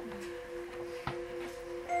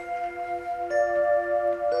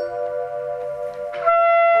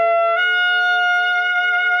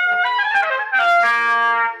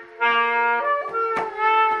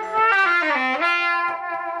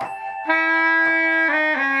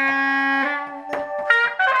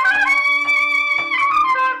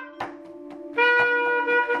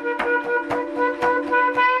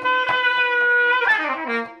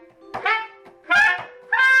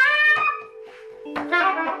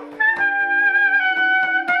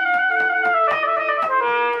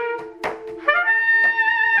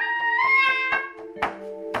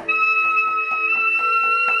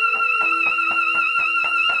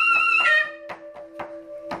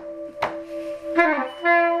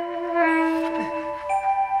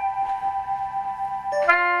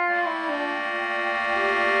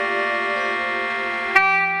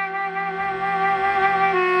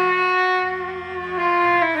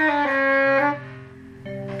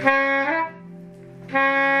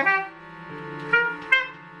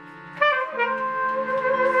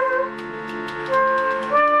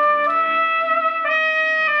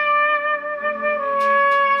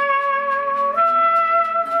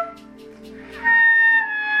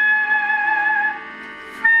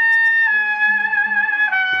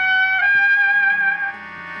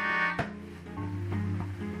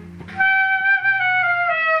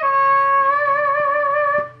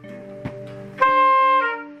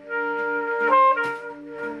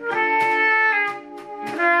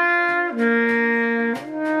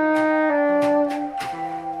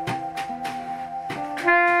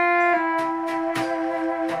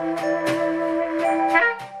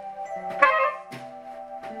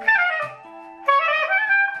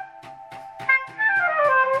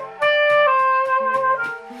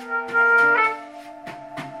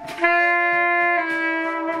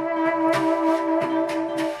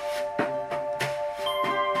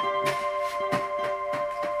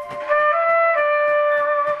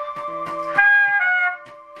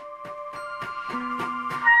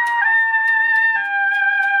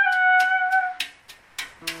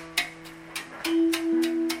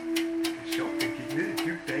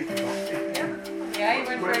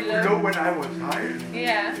 When I was high.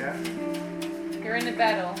 Yeah. You're in a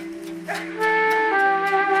battle.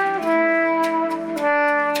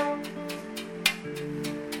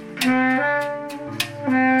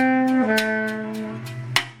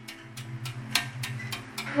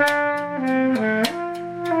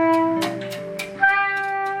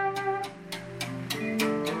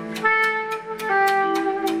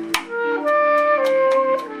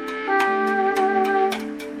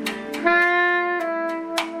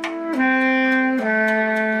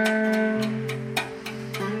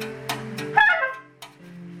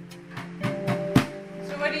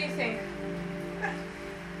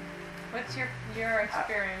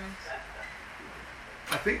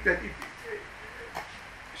 I think that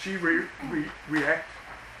she react,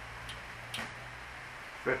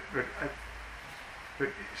 but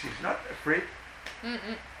she's not afraid.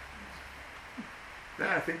 Mm-mm. Then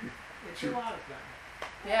I think it's a wild plant.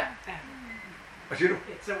 Yeah.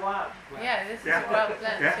 It's a wild plant. Yeah, this is a wild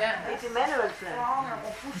plant. Yeah. It's a manual plant.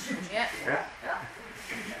 Yeah. Yeah.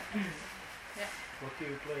 What do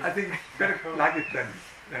you play? I think it's better like it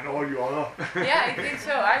than all you other. Yeah, I think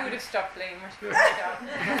so. I would have stopped playing Marshmallow.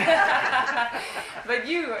 But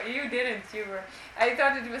you didn't. I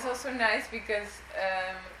thought it was also nice because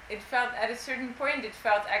it felt at a certain point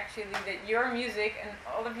actually that your music and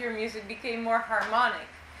all of your music became more harmonic.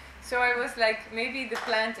 So I was like, maybe the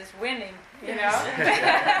plant is winning, you know?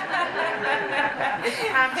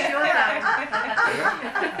 I'm sure now.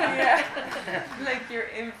 Yeah, like your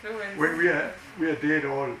influence. When we are dead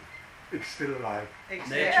all, it's still alive.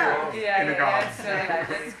 Nature always. In the garden.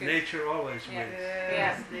 That's good. Nature always wins.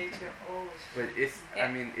 Yes, nature always. But I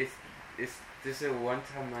mean, is this a one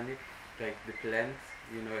harmonic, like the plants,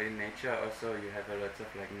 you know, in nature also you have a lot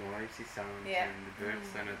of like noisy sounds and the birds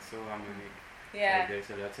are not so harmonic. Yeah. Like, there's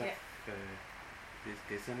a lot of this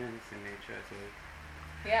dissonance in nature as well.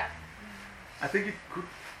 Yeah. I think it could.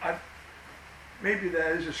 Maybe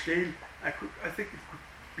there is a scale. I think it could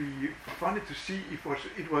be funny to see if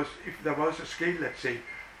there was a scale. Let's say,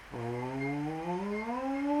 oh,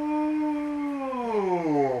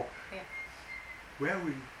 yeah. Where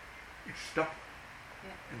will it stop?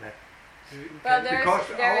 Yeah. In that. Well, because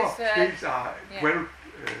our scales are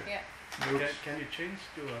notes. Can you change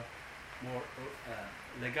to a more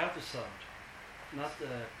legato sound, not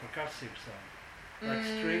a percussive sound, like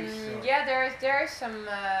strings? Yeah, there is some.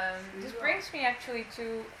 This brings me actually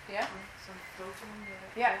to some floating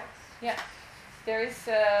yeah. There is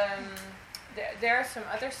there are some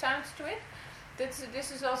other sounds to it.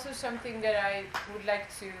 This is also something that I would like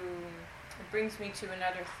to. It brings me to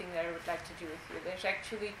another thing that I would like to do with you. There's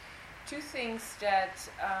actually two things that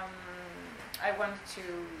I wanted to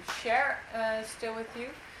share still with you.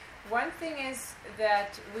 One thing is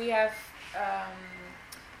that we have,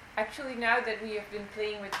 actually now that we have been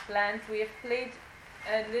playing with plant, we have played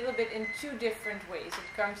a little bit in two different ways.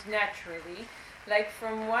 It comes naturally. Like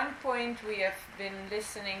from one point we have been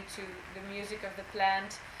listening to the music of the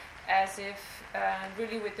plant as if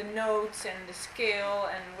really with the notes and the scale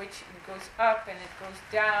and which it goes up and it goes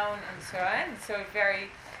down and so on. So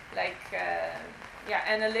very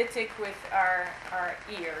analytic with our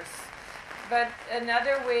ears. But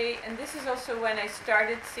another way, and this is also when I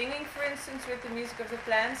started singing, for instance, with the music of the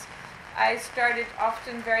plants, I started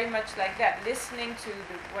often very much like that, listening to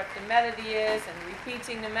what the melody is and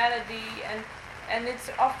repeating the melody, and it's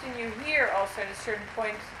often you hear also at a certain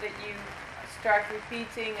point that you start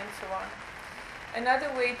repeating and so on.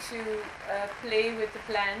 Another way to play with the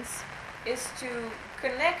plants is to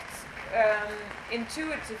connect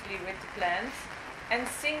intuitively with the plants and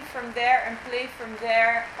sing from there and play from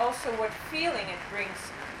there also what feeling it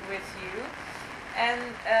brings with you. And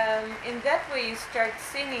in that way you start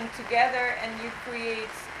singing together and you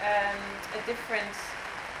create a different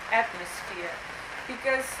atmosphere.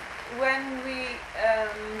 Because when we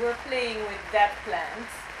were playing with that plant,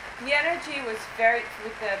 the energy was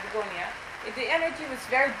with the begonia, the energy was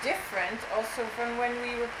very different also from when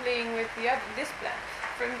we were playing with this plant.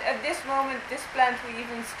 At this moment, this plant we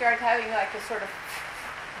even start having like a sort of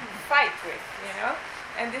fight with,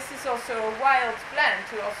 and this is also a wild plant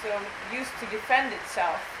who also used to defend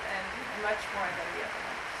itself and much more than the other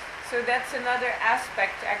one. So that's another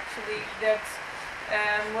aspect actually that's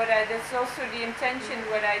also the intention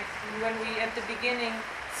when we at the beginning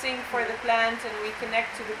sing for the plant and we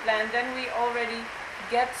connect to the plant, then we already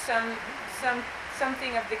get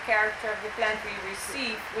something of the character of the plant we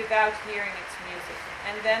receive without hearing its music.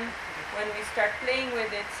 And then when we start playing with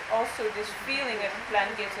it, also this feeling that the plant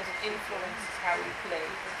gives us influences how we play.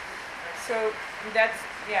 So that's,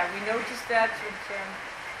 we noticed that.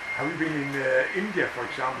 Have you been in India, for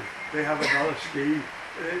example? They have another scale.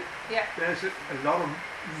 There's a lot of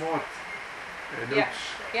more notes.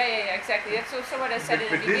 Yeah, exactly. That's also what I said in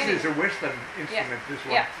the beginning. But this is a Western instrument, this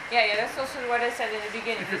one. Yeah, that's also what I said in the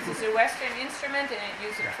beginning. This is a Western instrument and it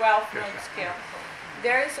uses a 12-note scale.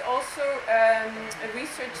 There is also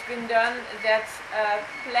research been done that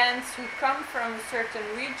plants who come from a certain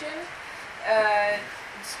region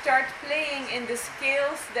start playing in the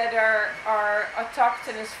scales that are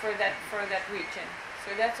autochthonous for that region.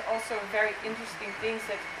 So that's also a very interesting thing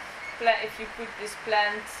that if you put this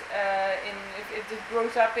plant if it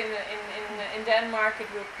grows up in Denmark, it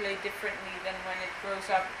will play differently than when it grows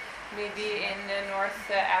up maybe in North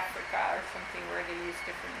Africa or something where they use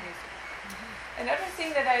different music. Another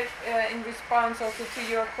thing that in response also to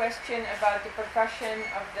your question about the percussion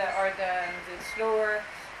of the slower,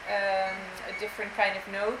 different kind of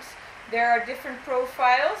notes, there are different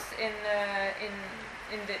profiles in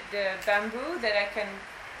the bamboo that I can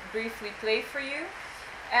briefly play for you.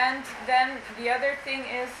 And then the other thing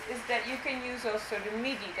is that you can use also the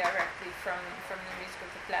MIDI directly from the music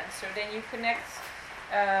of the plant. So then you connect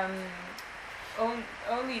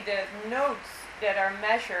only the notes that are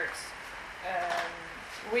measured,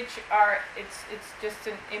 which are it's just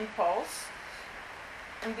an impulse,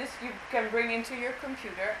 and this you can bring into your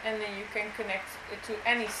computer, and then you can connect it to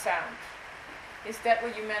any sound. Is that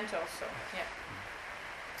what you meant also? Yeah.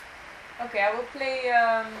 Okay, I will play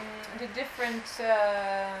the different.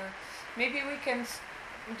 Maybe we can.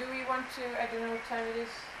 Do we want to? I don't know what time it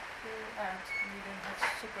is. We don't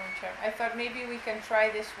have super on chat. I thought maybe we can try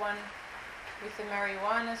this one with the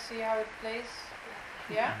marijuana. See how it plays.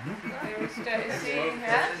 Yeah.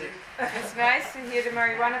 It's nice to hear the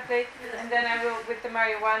marijuana play, and then I will with the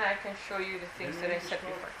marijuana. I can show you the things that I said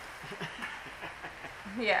before.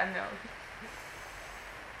 Yeah. No.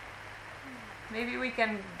 maybe we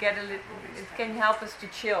can get a little. It can help us to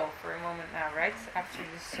chill for a moment now, right? After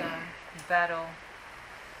this battle.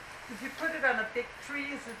 If you put it on a big tree,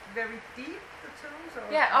 is it very deep, the tones?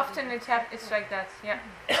 Or Yeah, often it's like that. Yeah.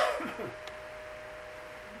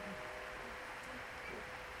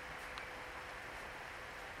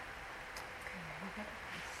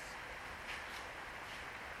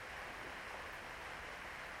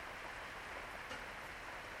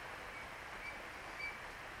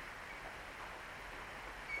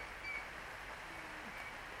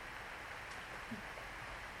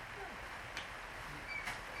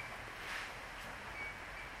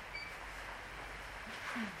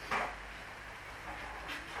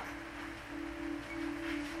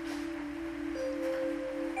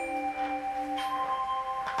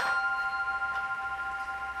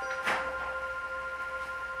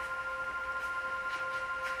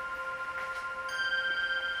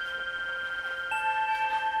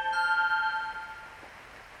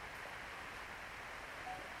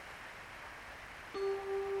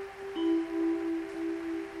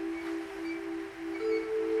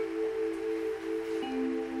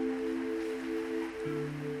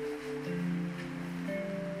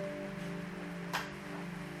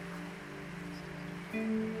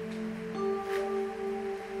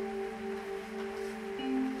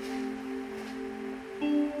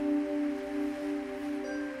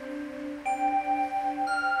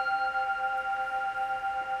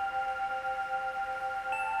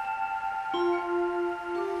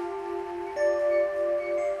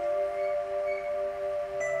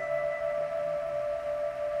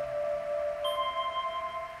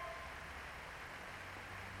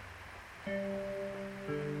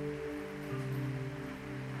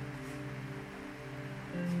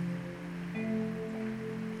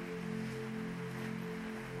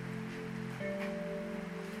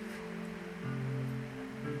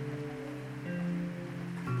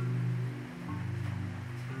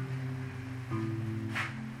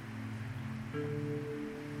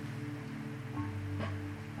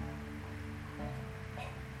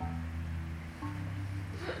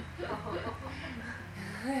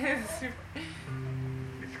 It's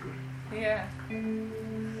good. Yeah.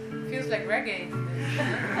 Feels like reggae.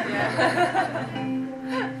 Yeah.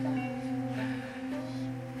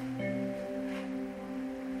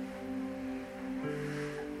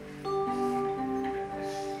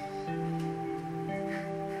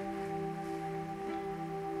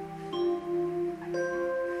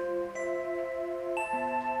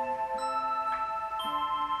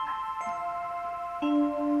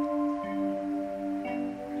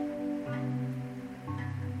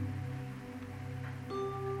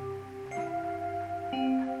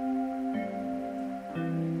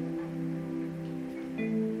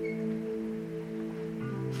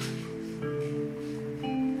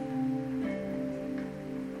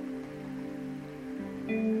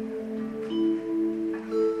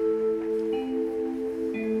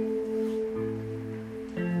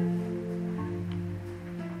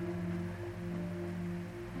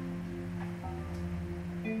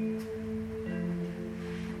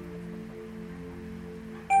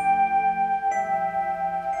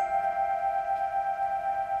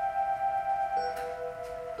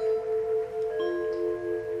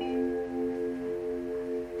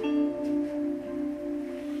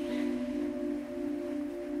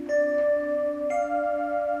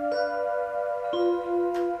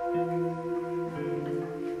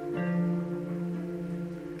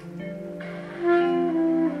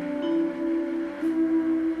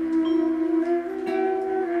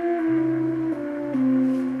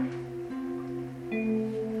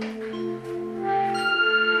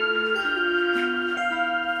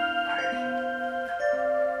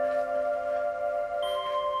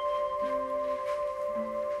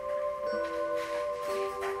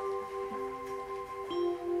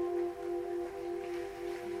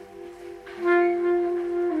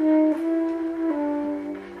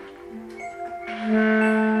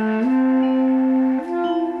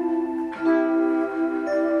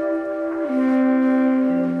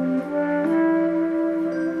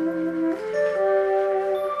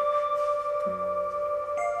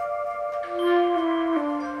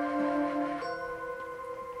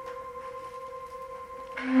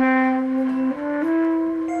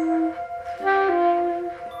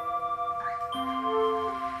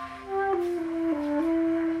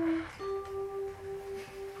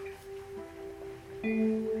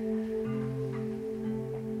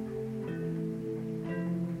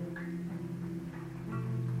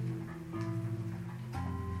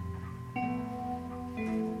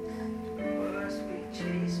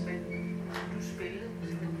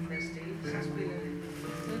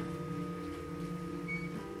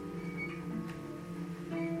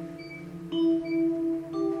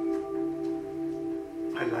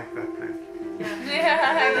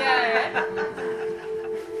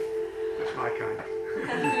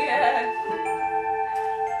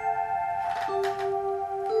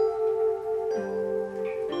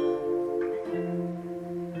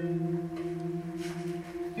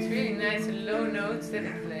 nice low notes that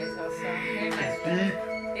it plays also. Very nice. Deep.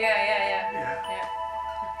 Yeah.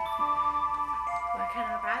 Where can I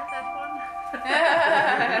buy that one?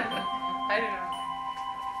 I don't know.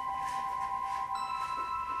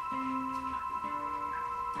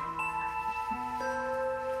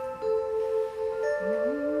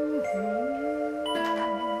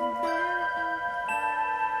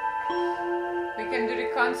 We can do the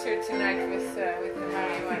concert tonight with the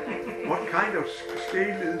marijuana. What kind of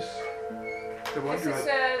scale is the one This you is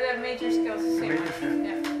had? the major scale. The major scale.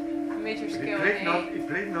 Yeah, major But scale. it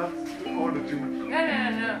played not all the tunes. No.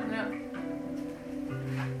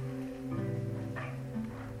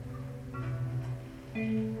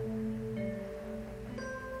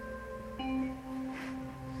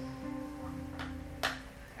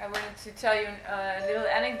 I wanted to tell you a little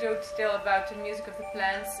anecdote still about the music of the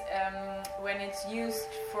plants when it's used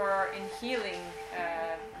in healing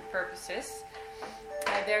purposes.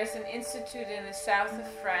 There's an institute in the south of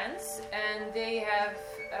France, and they have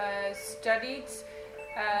studied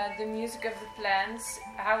the music of the plants,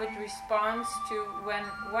 how it responds to when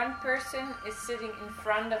one person is sitting in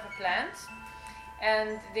front of a plant,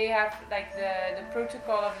 and they have like the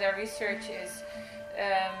protocol of their research is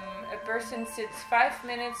a person sits 5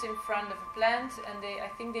 minutes in front of a plant, and I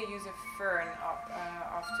think they use a fern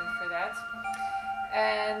often for that.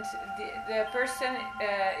 And the person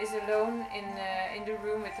is alone in the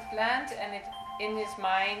room with the plant, and in his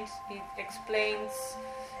mind he explains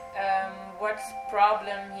what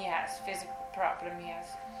problem he has, physical problem he has.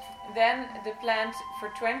 Then the plant for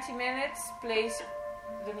 20 minutes plays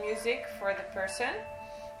the music for the person,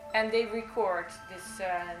 and they record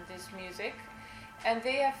this music. And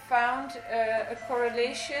they have found a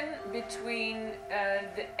correlation between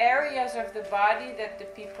the areas of the body that the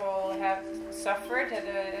people have suffered at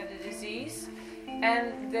a disease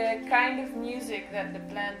and the kind of music that the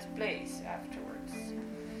plant plays afterwards.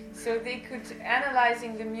 So they could,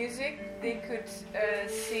 analyzing the music, they could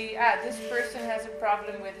see, this person has a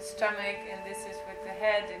problem with the stomach, and this is with the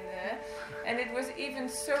head, and it was even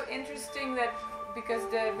so interesting that because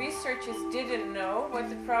the researchers didn't know what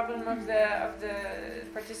the problem of the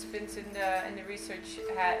participants in the research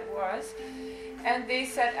was, and they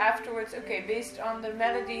said afterwards, okay, based on the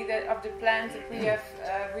melody of the plant that we have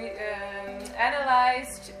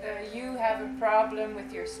analyzed, you have a problem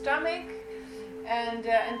with your stomach, and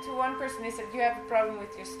to one person they said, you have a problem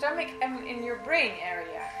with your stomach and in your brain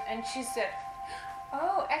area, and she said,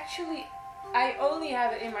 oh, actually I only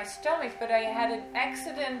have it in my stomach, but I had an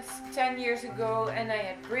accident 10 years ago and I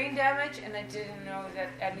had brain damage, and I didn't know that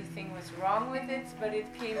anything was wrong with it, but it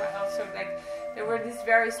came also like there were these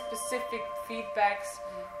very specific feedbacks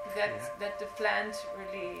that the plant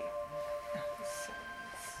really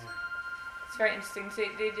it's very interesting.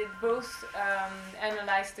 They did both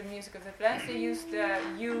analyze the music of the plants. They used the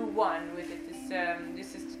U1 with it.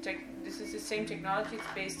 This is the same technology.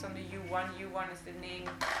 It's based on the U1. U1 is the name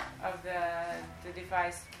of the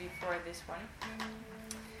device before this one.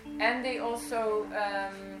 And they also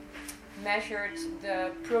measured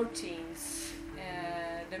the proteins,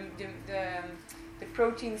 the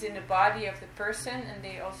proteins in the body of the person, and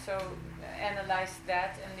they also analyzed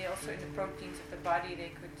that. And they also in the proteins of the body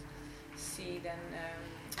they could see then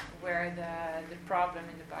where the problem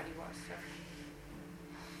in the body was. So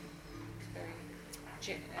it's very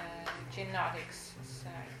genetics,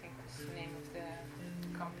 I think is the name of the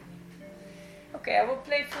company. Okay, I will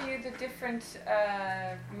play for you the different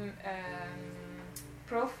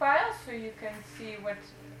profiles so you can see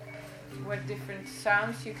what different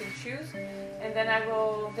sounds you can choose, and then I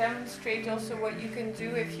will demonstrate also what you can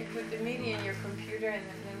do if you put the MIDI in your computer, and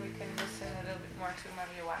then we can listen a little bit more to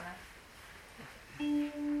marijuana.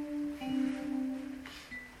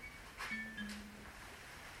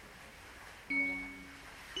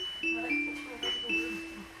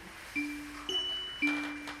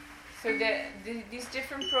 So these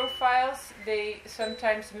different profiles, they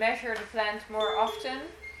sometimes measure the plant more often,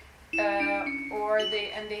 or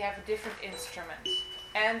they have a different instrument,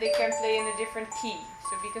 and they can play in a different key.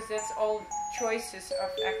 So because that's all choices of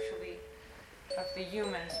the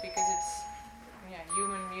humans, because it's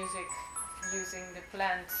human music using the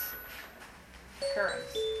plant's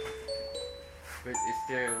currents. But is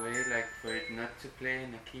there a way like for it not to play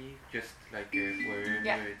in a key, just like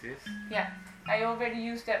wherever it is? Yeah, I already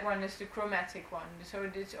used that one as the chromatic one, so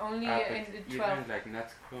it's only in the 12. Even like not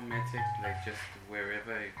chromatic, like just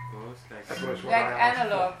wherever it goes, like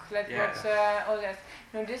analog, like all that.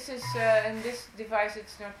 No, this is in this device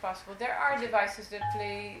it's not possible. There are devices that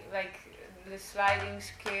play like the sliding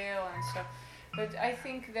scale and stuff. But I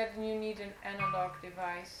think that you need an analog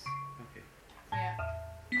device. Okay. Yeah.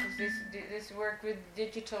 Because this work with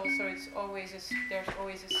digital, so it's always there's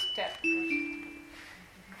always a step.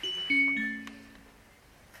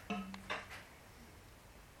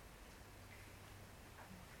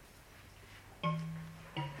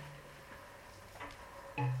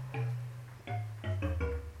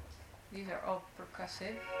 These are all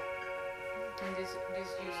percussive, and this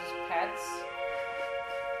uses pads.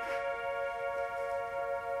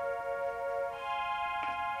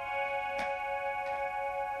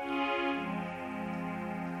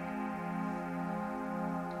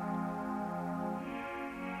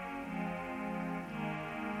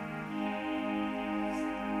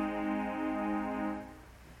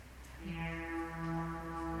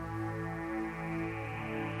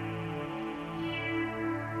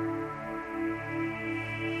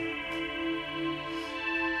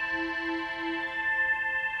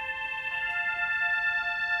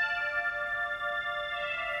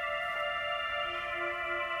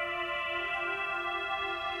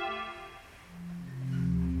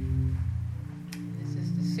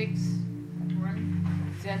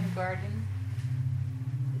 Zen Garden.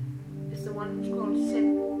 Is the one called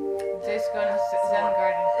Zen? This one is Zen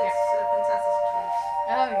Garden. It's fantastic tools.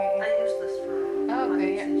 Oh, yeah. I use this for my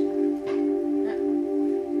musician. Yeah.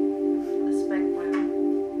 The spec one.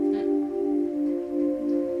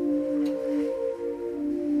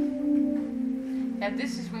 Yeah,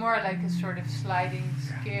 this is more like a sort of sliding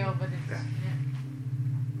scale, but it's. Yeah.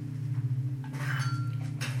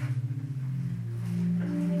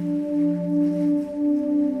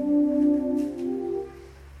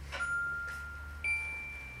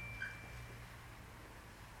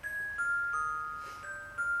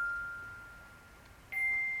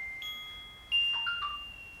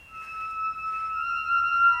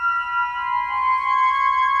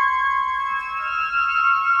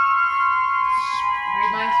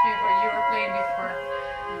 Reminds me of what you were playing before.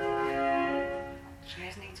 She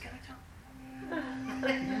has an skeleton.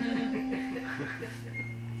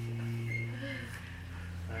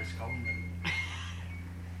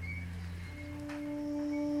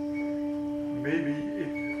 Maybe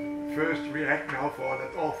it first react now for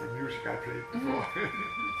that awful music I played before.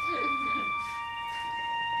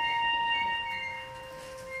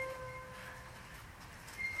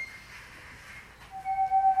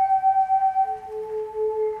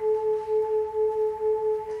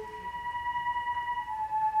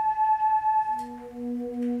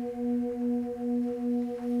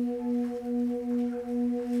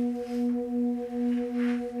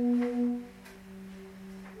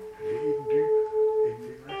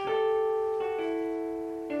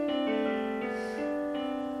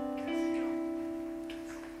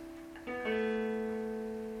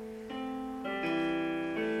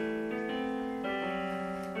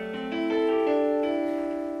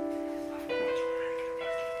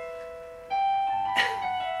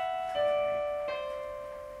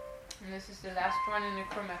 This is the last one in the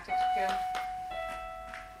chromatic scale.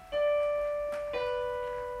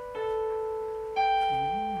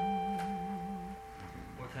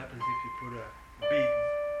 What happens if you put a big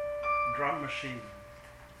drum machine?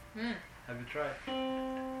 Have you tried?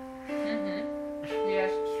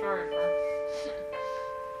 Yes, sorry for.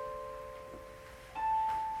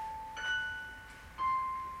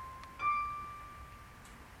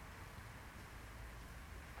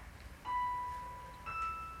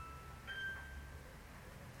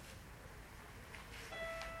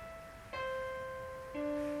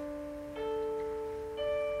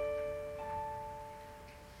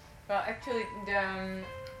 Well, actually,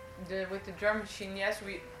 the with the drum machine, yes,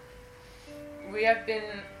 we have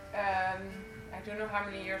been. I don't know how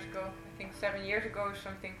many years ago. I think 7 years ago or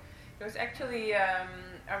something. There was actually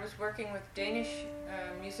I was working with Danish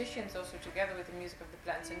musicians also together with the music of the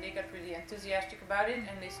plants, and they got really enthusiastic about it,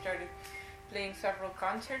 and they started playing several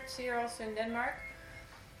concerts here also in Denmark.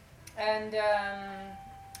 And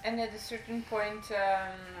at a certain point,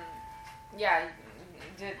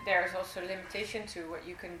 there's also a limitation to what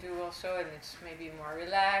you can do also, and it's maybe more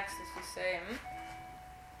relaxed, as you say.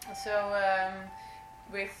 So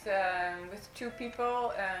with two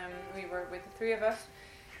people, we were with the three of us.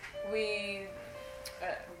 We,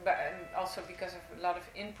 but also because of a lot of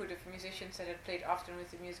input of musicians that had played often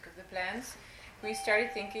with the music of the plants, we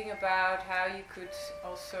started thinking about how you could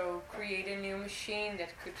also create a new machine that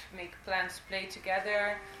could make plants play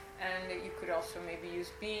together, and that you could also maybe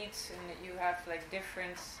use beats, and that you have like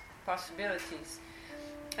different possibilities.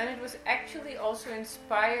 And it was actually also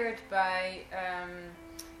inspired by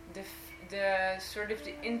the sort of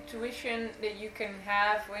the intuition that you can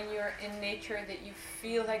have when you're in nature, that you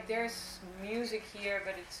feel like there's music here,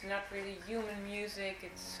 but it's not really human music.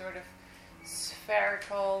 It's sort of,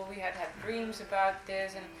 spherical. We had dreams about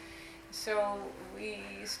this, and so we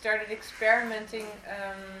started experimenting.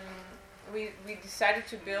 We decided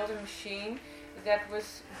to build a machine that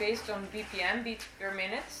was based on BPM, beats per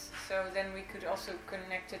minute. So then we could also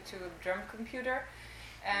connect it to a drum computer,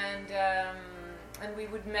 and we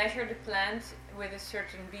would measure the plant with a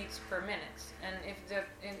certain beats per minute. And if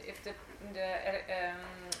the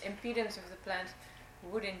impedance of the plant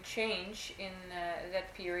wouldn't change in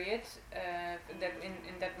that period, that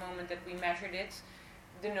in that moment that we measured it,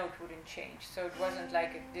 the note wouldn't change. So it wasn't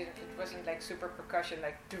like it wasn't like super percussion,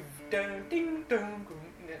 like ding ding ding,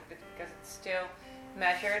 because it's still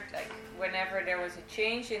measured. Like whenever there was a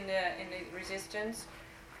change in the resistance,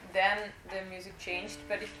 then the music changed.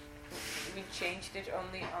 But we changed it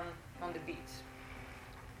only on the beats.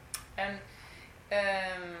 And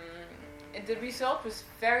the result was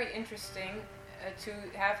very interesting to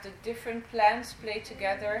have the different plants play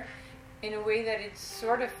together in a way that it's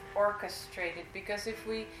sort of orchestrated. Because if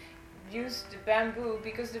we use the bamboo,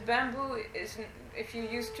 because the bamboo isn't, if you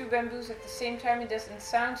use two bamboos at the same time, it doesn't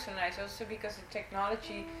sound so nice. Also because the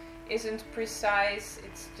technology isn't precise.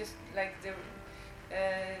 It's just like the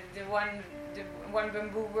one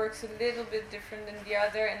bamboo works a little bit different than the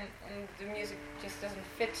other, and the music just doesn't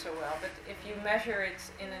fit so well. But if you measure it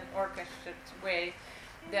in an orchestrated way,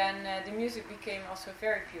 then the music became also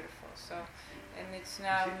very beautiful. So, and it's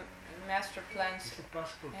now master plans. Is it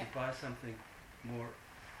possible to buy something more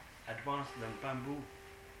advanced than bamboo,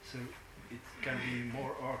 so it can be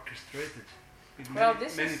more orchestrated with many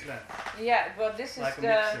plants? Yeah, well, this like is a the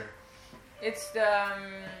mixer. It's the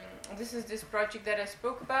this is this project that I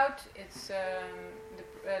spoke about. It's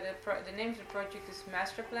the name of the project is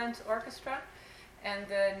Master Plans Orchestra, and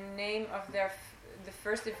the name of the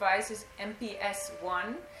first device is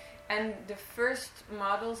MPS1, and the first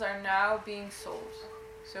models are now being sold.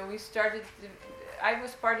 So we started. I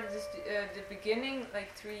was part of this the beginning,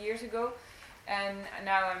 like 3 years ago, and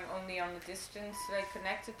now I'm only on the distance, like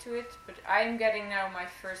connected to it. But I'm getting now my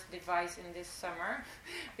first device in this summer,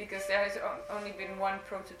 because there has only been one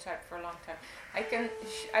prototype for a long time.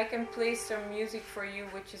 I can play some music for you,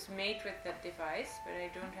 which is made with that device, but I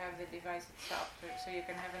don't have the device itself, so you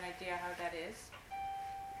can have an idea how that is.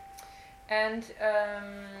 And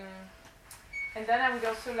then I would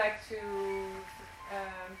also like to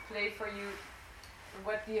play for you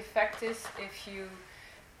what the effect is if you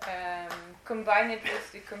combine it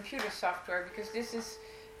with the computer software, because this is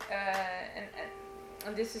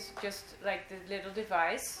and this is just like the little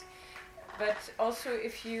device. But also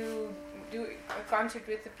if you do a concert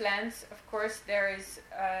with the plants, of course there is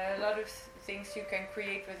a lot of things you can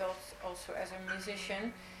create with also as a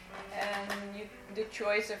musician, and the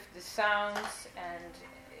choice of the sounds, and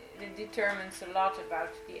it determines a lot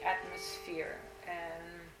about the atmosphere.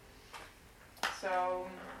 And so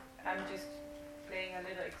I'm just playing a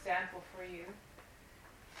little example for you.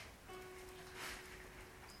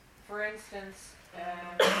 For instance,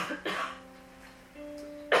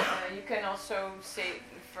 you can also say,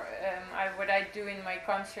 what I do in my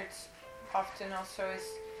concerts often also is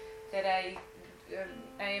that I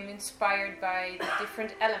am inspired by the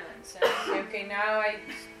different elements. And I say, okay, now I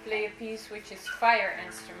play a piece which is fire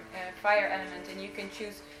element, and you can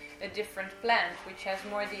choose a different plant which has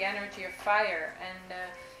more the energy of fire,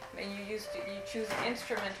 and you choose an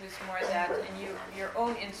instrument with more of that, and your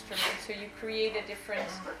own instrument, so you create a different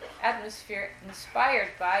atmosphere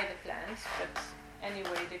inspired by the plants. But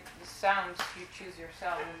anyway, the sounds you choose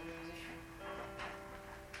yourself as a musician.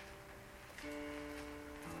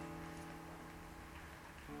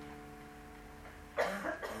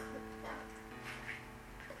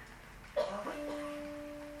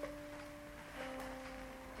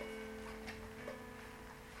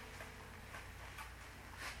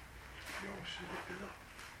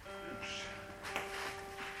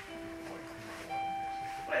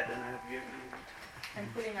 I'm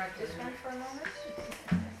putting out this one for a moment.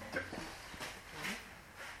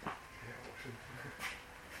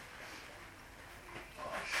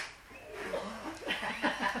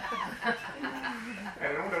 Er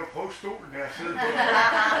der nogen, der vil prøve stolen her at sidde på?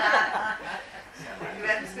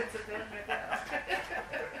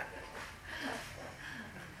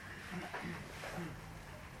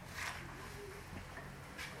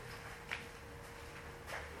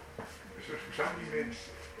 Hvis jeg skulle sammenligne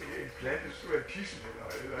med en plante, så er det tissen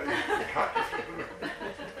eller en kaktus.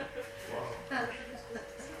 Wow.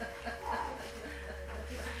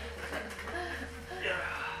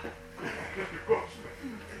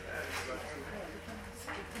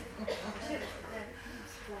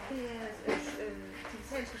 Det er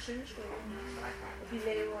digital på Sønderskolen, og vi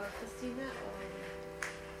laver Christina og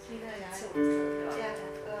Christina og jeg,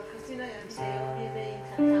 og Christina og jeg, vi er med i en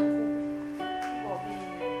kampangruppe, hvor vi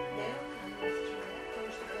laver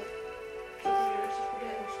kunstnerbrød. Så skulle det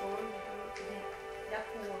have nogle skåle med det. Jeg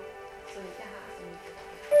bruger, så jeg har sådan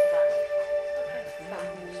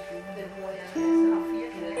den bruger jeg masser af 4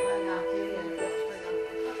 kanaler, og jeg har 4 kanaler.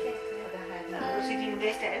 Okay. Og der har jeg den. Kan du se din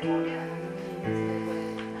næste album der?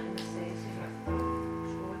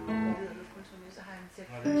 Så har jeg en sæt.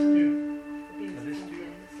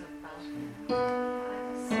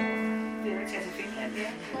 Det er at tage til Finland, ja.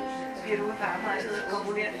 Så bliver du ude på Amager og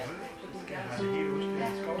komponere det.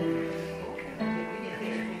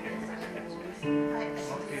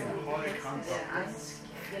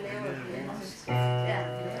 Jeg laver det. Ja,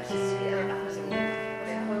 så siger jeg bare sådan. Og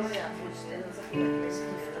der prøver jeg at få et sted, og så bliver jeg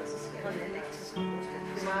skifter, og så skal jeg have en elektrisk modstand.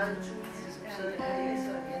 Det er meget intuitivt, så jeg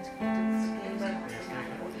læser og jeg skifter.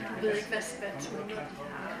 Jeg ved ikke, hvad toner de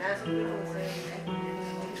har. Ja, så bliver det så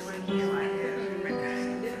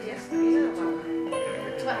jeg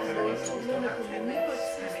tror, jeg har lavet tonerne på menu på et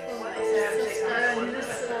tidspunkt, og så skrev jeg en lille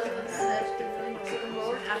sæt, så på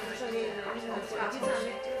måde har jeg sådan en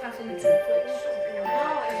fra for min telefon.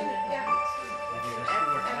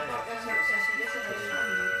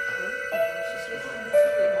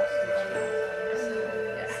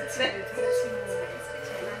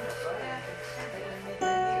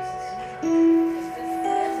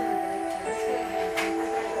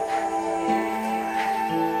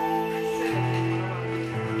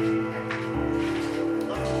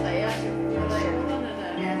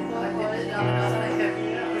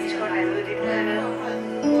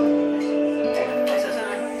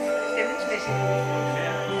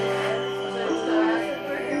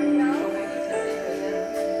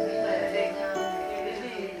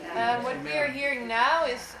 What we are hearing now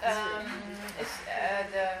is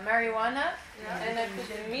the marijuana, and I put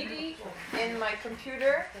the MIDI in my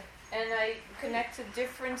computer, and I connected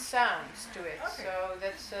different sounds to it. Okay. So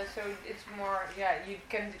that's so it's more you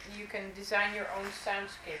can design your own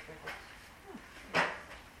soundscape with it.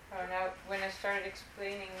 Oh, now when I started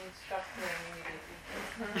explaining, it stopped playing immediately.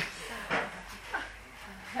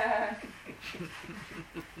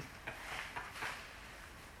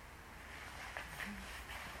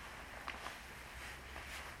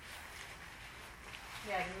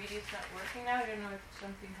 Yeah, the media's not working now. I don't know if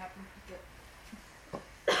something happened with it.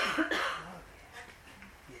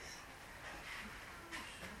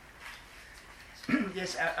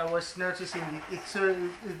 Yes, I was noticing it's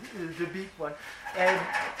the big one.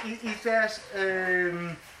 If there's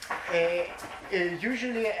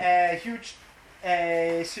usually a huge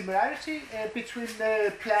similarity between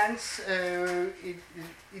the plants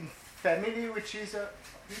in family, which is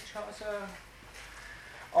each has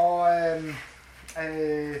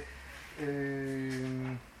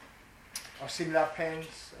or similar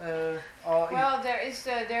plants, well, there is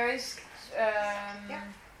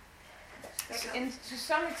to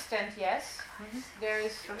some extent, yes. Mm-hmm. There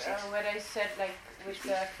is what I said, like with,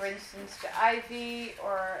 for instance, the ivy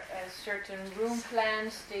or certain room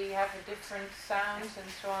plants. They have a different sounds and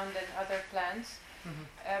so on than other plants. Mm-hmm.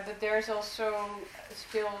 But there's also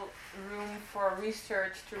still room for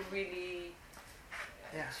research to really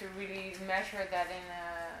measure that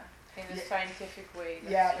in a scientific way.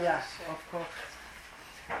 Of course.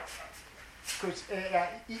 Because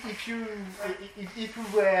if you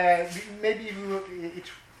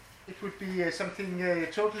it would be something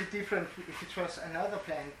totally different if it was another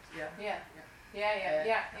plant.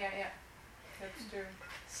 Yeah. That's true.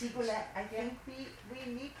 Zigola, I think we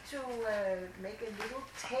need to make a little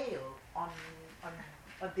tale on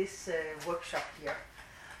this workshop here,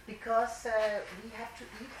 because we have to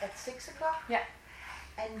eat at 6 o'clock. Yeah.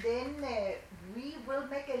 And then we will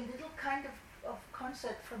make a little kind of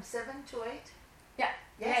concert from 7 to 8. Yeah.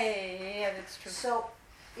 Yes. Yeah, that's true. So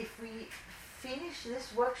if we finish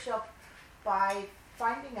this workshop by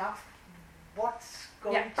finding out what's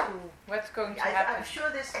going to happen. I'm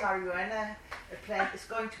sure this marijuana plant is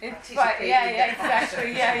going to participate. Exactly. Yeah,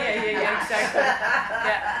 exactly. Yeah.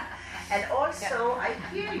 And also, I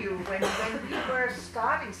hear you when we were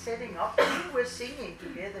setting up, we were singing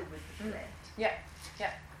together with the plant. Yeah.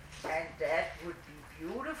 And that would be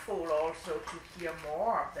beautiful also to hear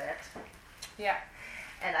more of that. Yeah.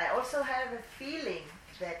 And I also have a feeling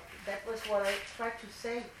that was what I tried to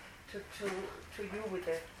say to you with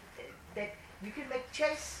that you can make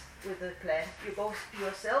chess with the plant. You go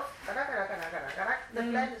yourself, the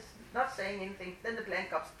plant is not saying anything, then the plant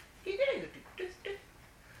comes.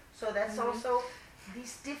 So that's also,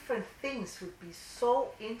 these different things would be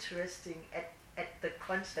so interesting at the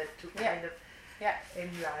concert to kind of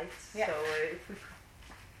enlight. So if we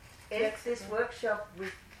could end this workshop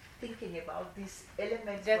with thinking about these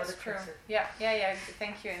elements That's for the true. concert. Yeah.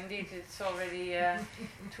 Thank you. Indeed, it's already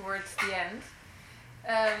towards the end.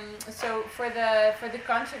 So for the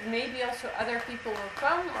concert, maybe also other people will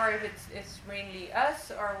come, or if it's mainly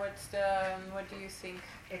us, or what do you think?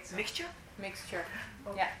 It's mixture. Mixture.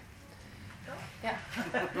 Oh. Yeah. Yeah.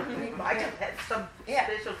 We might have had some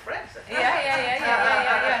special friends.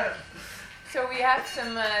 Yeah. So we have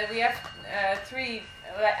some. We have three.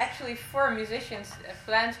 Actually, 4 musicians,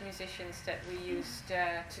 plant musicians that we used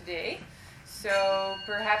today. So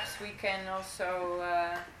perhaps we can also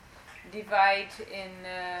divide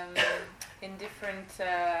in different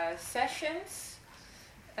sessions.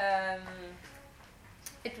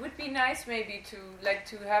 It would be nice maybe to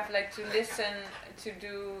listen to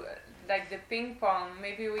do like the ping pong.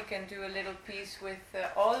 Maybe we can do a little piece with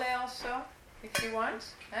Ole also, if you want.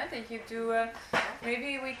 That you do.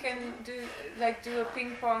 Maybe we can do a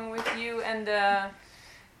ping pong with you and the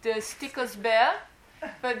Stikkelsbeer,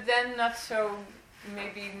 but then not so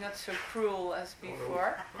cruel as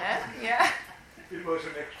before. Yeah. It was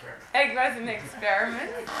an experiment. It was an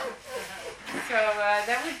experiment. So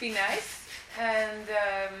that would be nice. And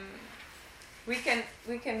we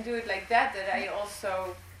can do it like that I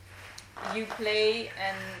also you play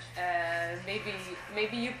and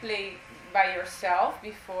maybe you play by yourself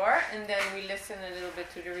before, and then we listen a little bit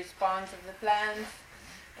to the response of the plants,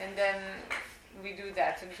 and then we do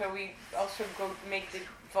that. And so we also make the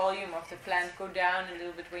volume of the plant go down a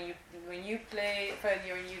little bit when you play,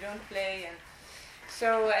 when you don't play, and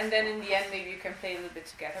so, and then in the end maybe you can play a little bit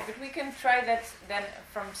together. But we can try that then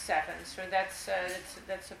from 7. So that's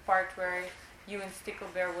a part where you and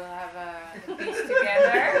Stikkelsbeer will have a piece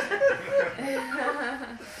together.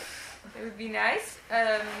 It would be nice.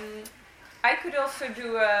 I could also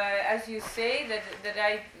do, as you say, that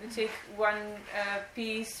I take one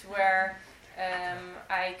piece where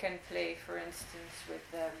I can play, for instance, with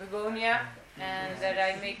begonia, and that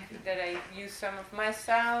I use some of my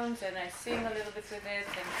sounds and I sing a little bit with it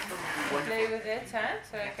and play with it.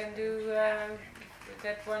 So I can do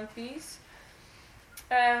that one piece,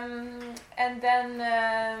 and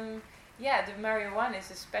then. The marijuana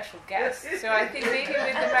is a special guest, so I think maybe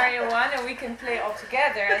with the marijuana we can play all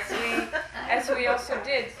together, as we also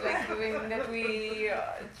did, that we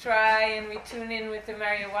try and we tune in with the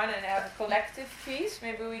marijuana and have a collective piece.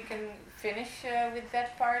 Maybe we can finish with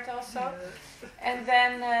that part also, and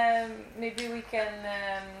then maybe we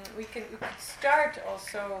could start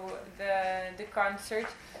also the concert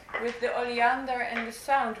with the oleander and the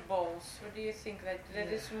sound bowls. What do you think?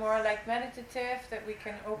 That is more like meditative, that we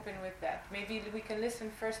can open with that. Maybe we can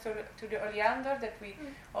listen first to the oleander, that we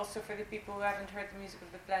also, for the people who haven't heard the music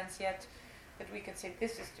of the plants yet, that we can say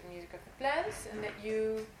this is the music of the plants,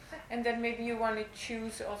 and then maybe you want to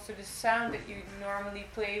choose also the sound that you normally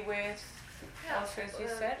play with, also as you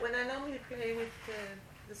said. When I normally play with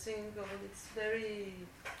the singing bowl, it's very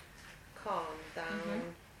calm down,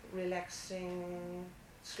 relaxing,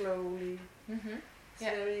 slowly. It's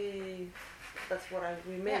very. That's what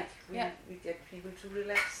we make. We get people to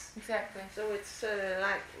relax. Exactly. So it's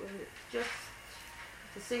like just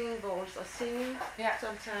the singing bowls are singing.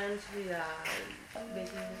 Sometimes we are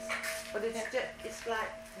making this, but it's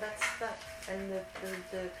like that's that, and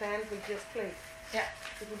the band will just play.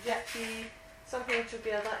 It will just be something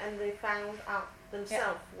together, and they found out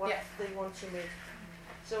themselves what they want to make.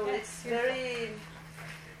 So it's very.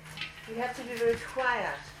 We have to be very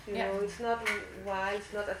quiet, you know. It's not wild,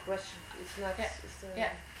 it's not aggressive, it's not. It's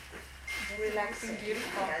relaxing.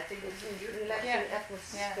 Beautiful. I think it's a relaxing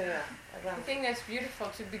atmosphere around. I think that's beautiful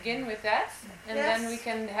to begin with that, and then we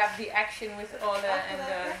can have the action with Ole and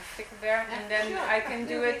the Stikkelsbeer, and then I can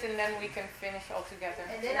do it, and then we can finish all together.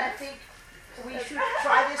 And then I think we should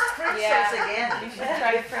try this princess again. We should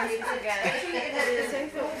try the princess again. Actually, it has been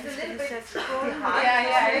moved a little bit behind.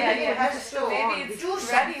 Maybe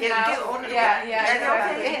it's ready now.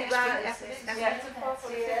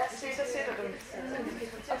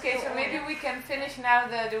 Okay, so maybe we can finish now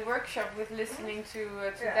the workshop with listening to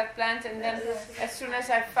that plant, and then as soon as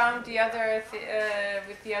I found the other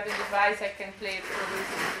with the other device, I can play it for you.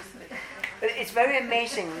 But it's very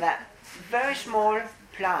amazing that very small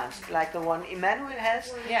plants, like the one Emmanuel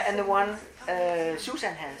has and the one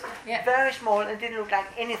Susan has, very small and didn't look like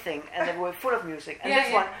anything, and they were full of music. And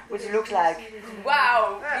this one, which looks like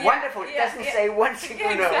wonderful, doesn't say one single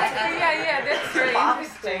note. Exactly. That's very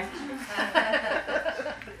interesting.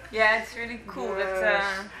 It's really cool.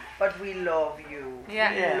 But we love you. We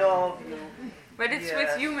love you. But it's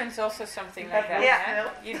with humans also something like that.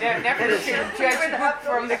 You never should judge a book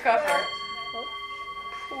from the cover.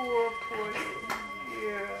 Poor.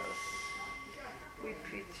 Yes. We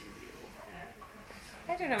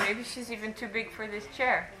I don't know, maybe she's even too big for this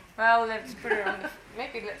chair. Well, let's put her on the...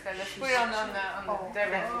 Maybe let's put it on the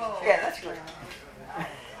direction. Yeah, that's good.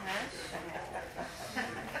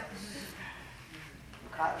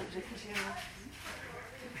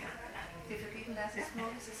 Det er fordi, den er så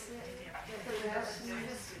smuk, så ser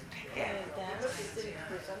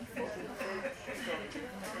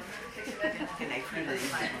Den er ikke flyttet ind.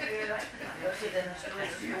 Der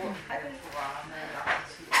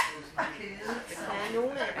er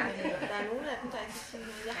nogle af dem, der ikke kan sige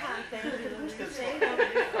noget. Jeg har en band, der skal tale om,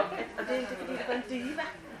 og det er fordi, det var en diva.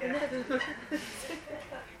 Den er det.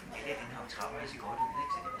 It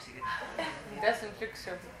doesn't look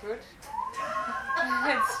so good.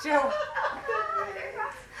 It's still...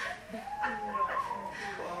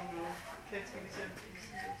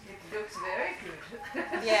 It looks very good.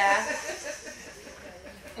 Yeah.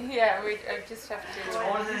 Yeah, I just have to... It's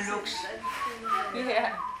all the looks.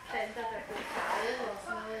 Yeah.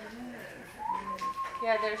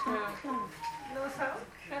 Yeah, there's no sound. No sound?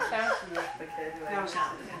 No sound. No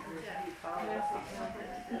sound.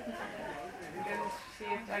 Let's see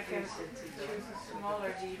if I can choose a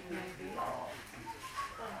smaller deep, maybe.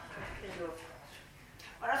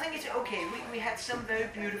 But I think it's okay. We had some very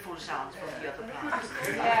beautiful sounds from the other plants.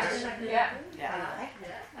 Yeah.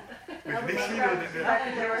 Vi kan ikke sige noget af det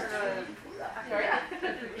der. Sorry?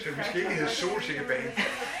 Så vi skal ikke hedde solsikkebane. Vi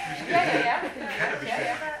skal hedde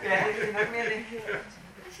cannabisbane.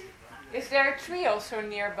 Is there a tree also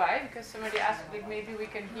nearby? Because somebody asked if maybe we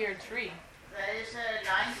can hear a tree. There is a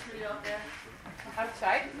lime tree up there.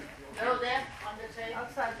 Outside? Oh, there on the table.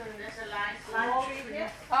 Outside there's a lime tree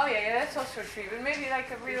here. Oh yeah, that's also a tree, but maybe like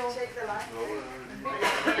a real... Take the line.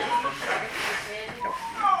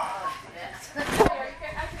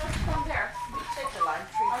 I can also come there. Take the line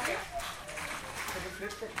tree. Okay.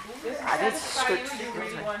 That's good. You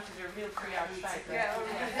really wanted a real tree outside. Yeah.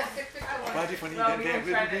 Hvad er det for en den der?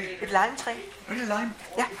 Ved du det? Et limetræ. Er det lime?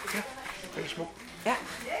 Ja. Den er smuk. Ja.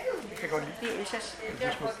 Det kan jeg godt lide. Det er Elsas. Det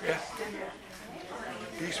er smukt, ja.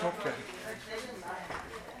 Det er smukt, ja.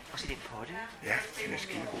 Og så lidt potte. Ja, den er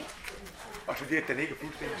skidegod. Og så det, at den ikke er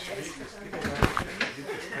fuldstændig smidt.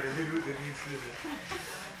 Det kan det lidt ud, den ene side der.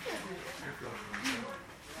 Det er flot.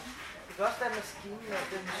 Det kan også være maskinen, og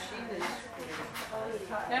den maskine is...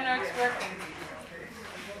 No, it's working.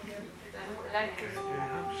 Like this.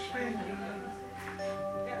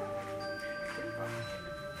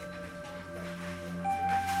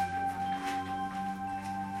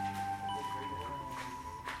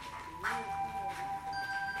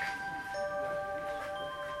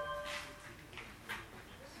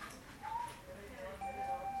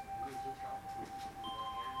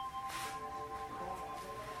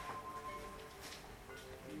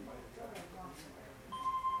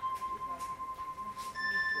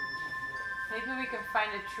 Maybe we can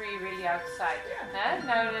find a tree really outside.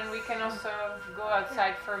 Now then we can also go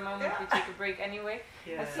outside for a moment. We take a break anyway.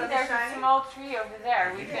 I see there's a small tree over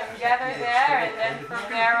there. We can gather there and then from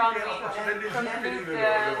there on we complete the...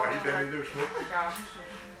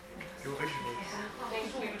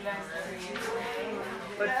 Thank you, Leslie.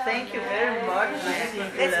 But thank you very much.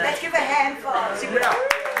 Let's give a hand for Zigola.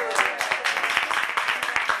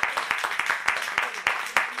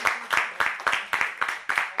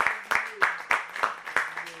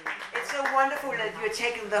 Wonderful that you're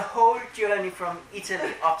taking the whole journey from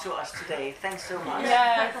Italy up to us today. Thanks so much.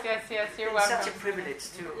 Yes, you're welcome. It's such a privilege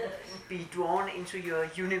to be drawn into your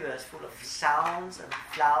universe full of sounds and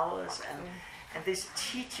flowers and this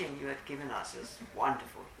teaching you have given us is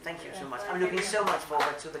wonderful. Thank you so much. I'm looking so much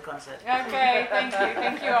forward to the concert. Okay, thank you.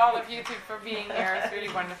 Thank you all of you too for being here. It's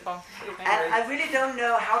really wonderful. And I really don't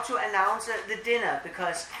know how to announce the dinner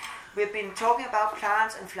because we've been talking about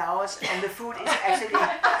plants and flowers, and the food is actually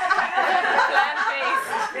plant-based.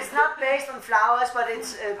 It's not based on flowers, but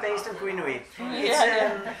it's based on greenery. It's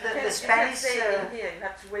the Spanish. Here, you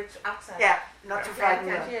have to wait outside. Yeah, not to frighten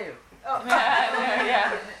you.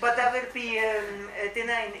 Yeah. But there will be a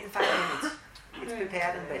dinner in 5 minutes. It's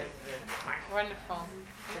prepared and ready. Wonderful.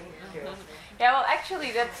 Yeah, well,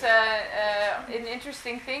 actually, that's an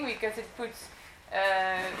interesting thing because it puts.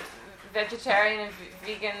 Vegetarian and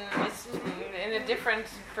vegan is in a different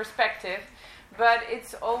perspective, but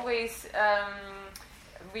it's always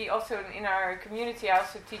we also in our community I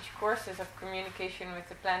also teach courses of communication with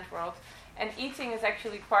the plant world, And eating is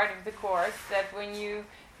actually part of the course, that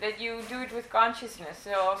you do it with consciousness.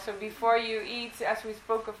 So also before you eat, as we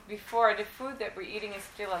spoke of before, the food that we're eating is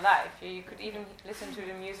still alive. You could even listen to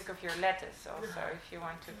the music of your lettuce also if you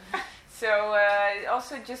want to. So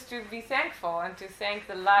also just to be thankful and to thank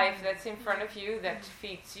the life that's in front of you that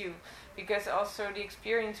feeds you. Because also the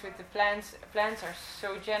experience with the plants are so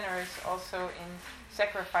generous also in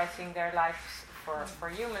sacrificing their lives for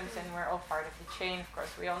humans, and we're all part of the chain, of course,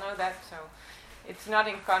 we all know that, so it's not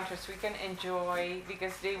in contrast. We can enjoy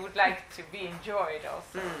because they would like to be enjoyed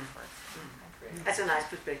also. That's a nice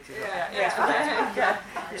perspective. Yeah.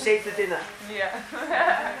 You save the dinner. Yeah.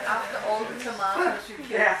 After all the tomatoes you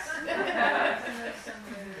get.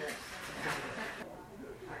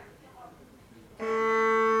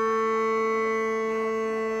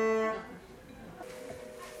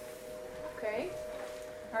 Okay.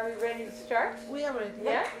 Are we ready to start? We are ready.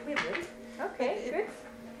 Yeah? We're ready. Okay, good.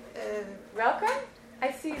 Welcome.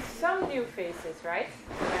 I see some new faces, right?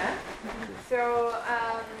 Yeah. So,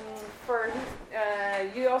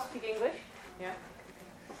 you all speak English? Yeah.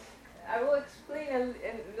 I will explain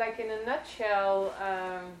in a nutshell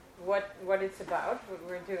what it's about, what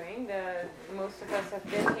we're doing. Most of us have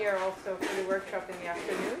been here also for the workshop in the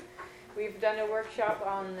afternoon. We've done a workshop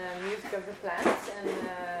on music of the plants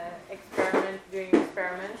and doing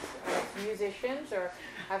experiments with musicians or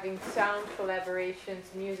having sound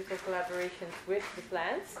collaborations, musical collaborations with the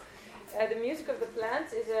plants. The music of the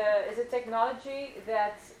plants is a technology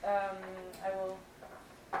that I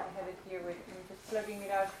have it here with me. I'm just plugging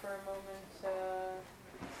it out for a moment.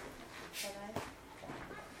 Can I?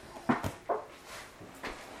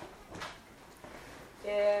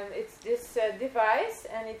 It's this device,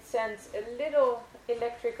 and it sends a little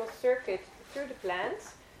electrical circuit through the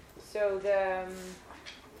plants. So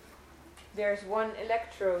there's one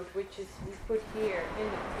electrode which is put here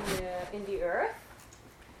in the earth,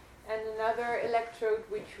 and another electrode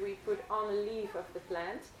which we put on a leaf of the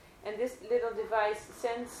plant. And this little device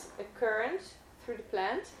sends a current through the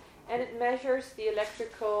plant, and it measures the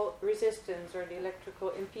electrical resistance or the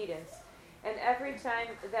electrical impedance. And every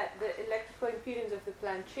time that the electrical impedance of the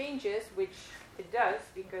plant changes, which it does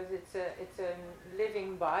because it's a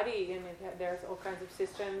living body, and there's all kinds of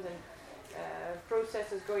systems and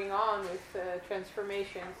processes going on with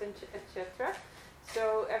transformations and etc.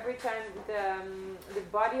 So every time the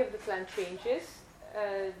body of the plant changes,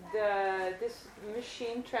 this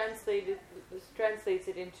machine translates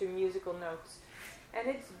it into musical notes. And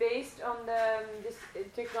it's based on this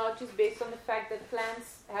technology is based on the fact that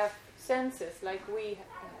plants have senses like we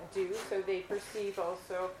do, so they perceive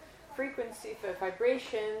also frequency for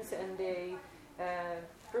vibrations, and they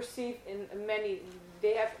perceive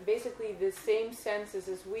they have basically the same senses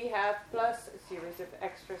as we have, plus a series of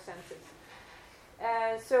extra senses.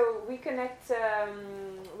 So we connect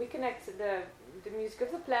the music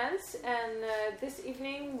of the plants, and this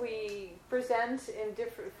evening we present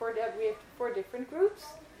we have 4 different groups.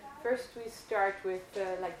 First we start with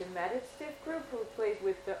the meditative group, who plays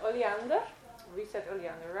with the oleander. We said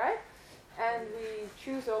oleander, right? And we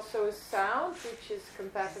choose also a sound which is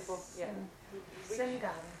compatible. Zen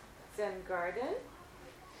Garden. Zen Garden.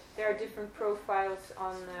 There are different profiles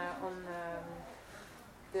on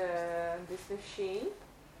this machine.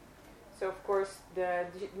 So of course the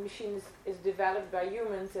machine is developed by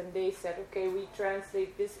humans, and they said, okay, we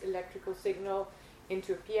translate this electrical signal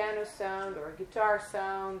into a piano sound or a guitar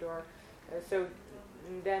sound, or so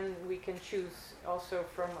then we can choose also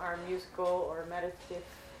from our musical or meditative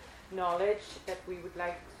knowledge that we would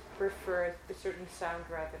prefer a certain sound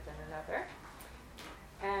rather than another.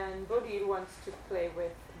 And Bodil wants to play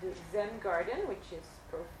with the Zen Garden, which is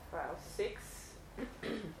profile 6.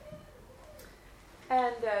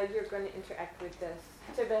 And you're going to interact with the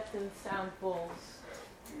Tibetan sound bowls.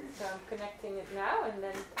 So I'm connecting it now, and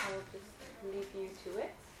then I will just leave you to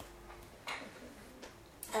it.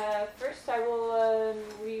 First, I will.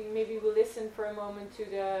 We will listen for a moment to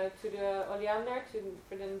the oleander,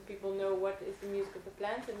 for then people know what is the music of the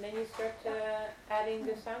plant, and then you start adding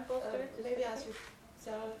the sound bowls to it.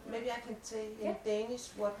 Maybe I can say in Danish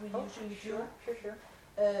what we usually do. Sure.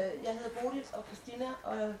 Jeg hedder Bodil og Christina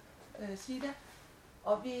og Sida,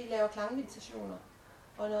 og vi laver klangmeditationer.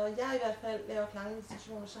 Og når jeg i hvert fald laver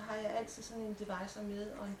klangmeditationer, så har jeg altid sådan en device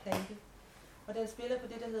med og en plante. Og den spiller på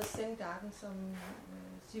det, der hedder Sådan Garden, som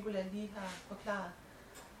Zigola lige har forklaret.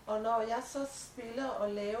 Og når jeg så spiller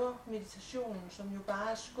og laver meditationen, som jo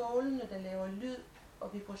bare er skålene, der laver lyd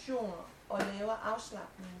og vibrationer og laver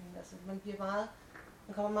afslapningen, altså man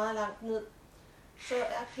kommer meget langt ned, så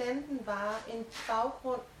er planten bare en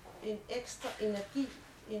baggrund, en ekstra energi,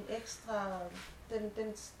 en ekstra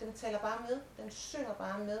den taler bare med, den synger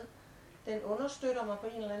bare med. Den understøtter mig på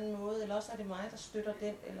en eller anden måde, eller også er det mig, der støtter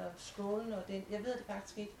den, eller skålen og den. Jeg ved det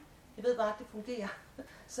faktisk ikke. Jeg ved bare, at det fungerer.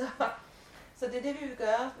 Så det er det, vi vil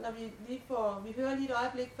gøre, når vi hører lige et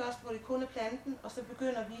øjeblik først, hvor det kun er planten, og så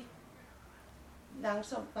begynder vi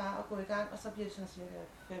langsomt bare at gå i gang, og så bliver det sådan cirka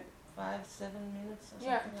 5-7 minutes. Or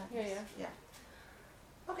something like this. Yeah.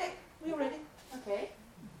 Okay, we're ready. Okay.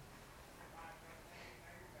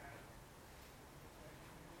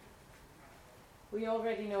 We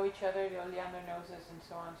already know each other, the Oleander knows us and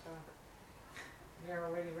so on, so we're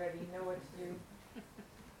already ready, know what to do.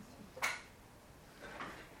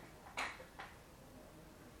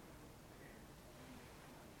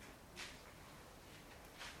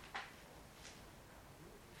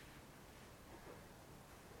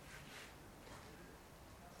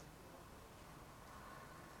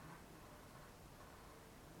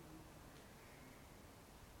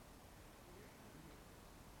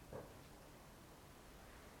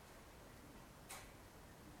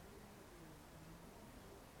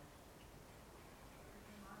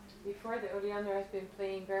 Before, the Oleander has been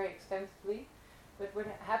playing very extensively, but what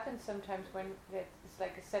happens sometimes when it's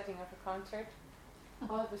like a setting of a concert,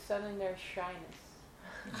 all of a sudden there's shyness.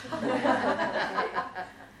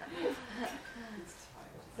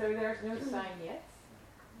 So there's no sign yet.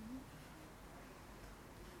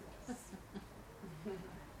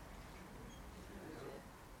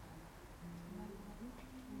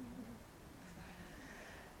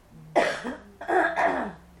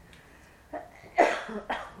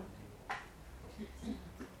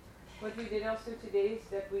 What we did also today is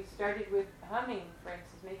that we started with humming, for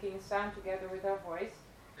instance, making a sound together with our voice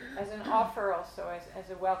as an offer also, as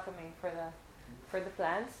a welcoming for the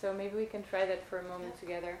plants. So maybe we can try that for a moment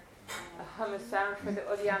together. Hum a sound for the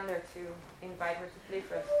Oleander to invite her to play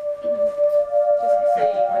for us. Just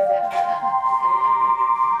saying what that.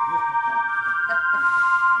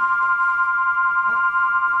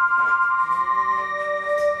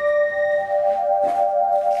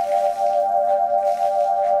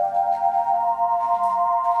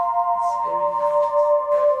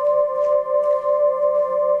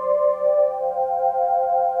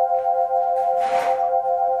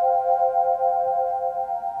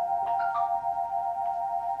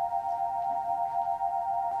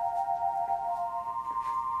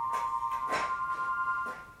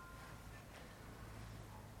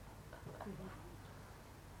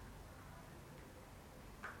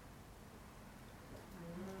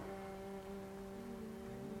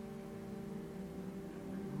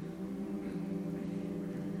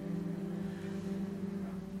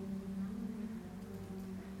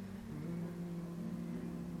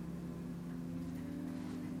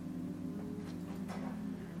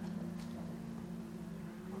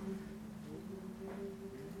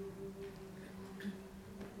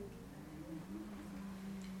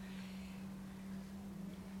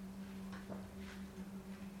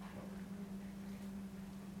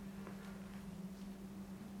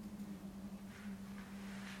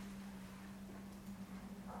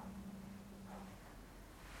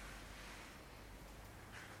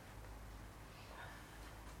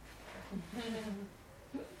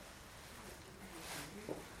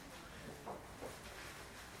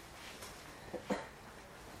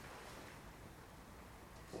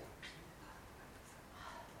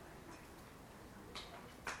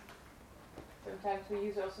 Sometimes we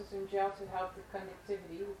use also some gel to help with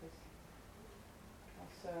conductivity, because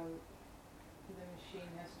also the machine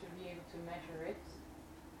has to be able to measure it.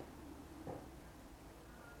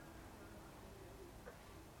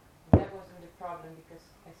 That wasn't the problem, because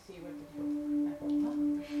I see what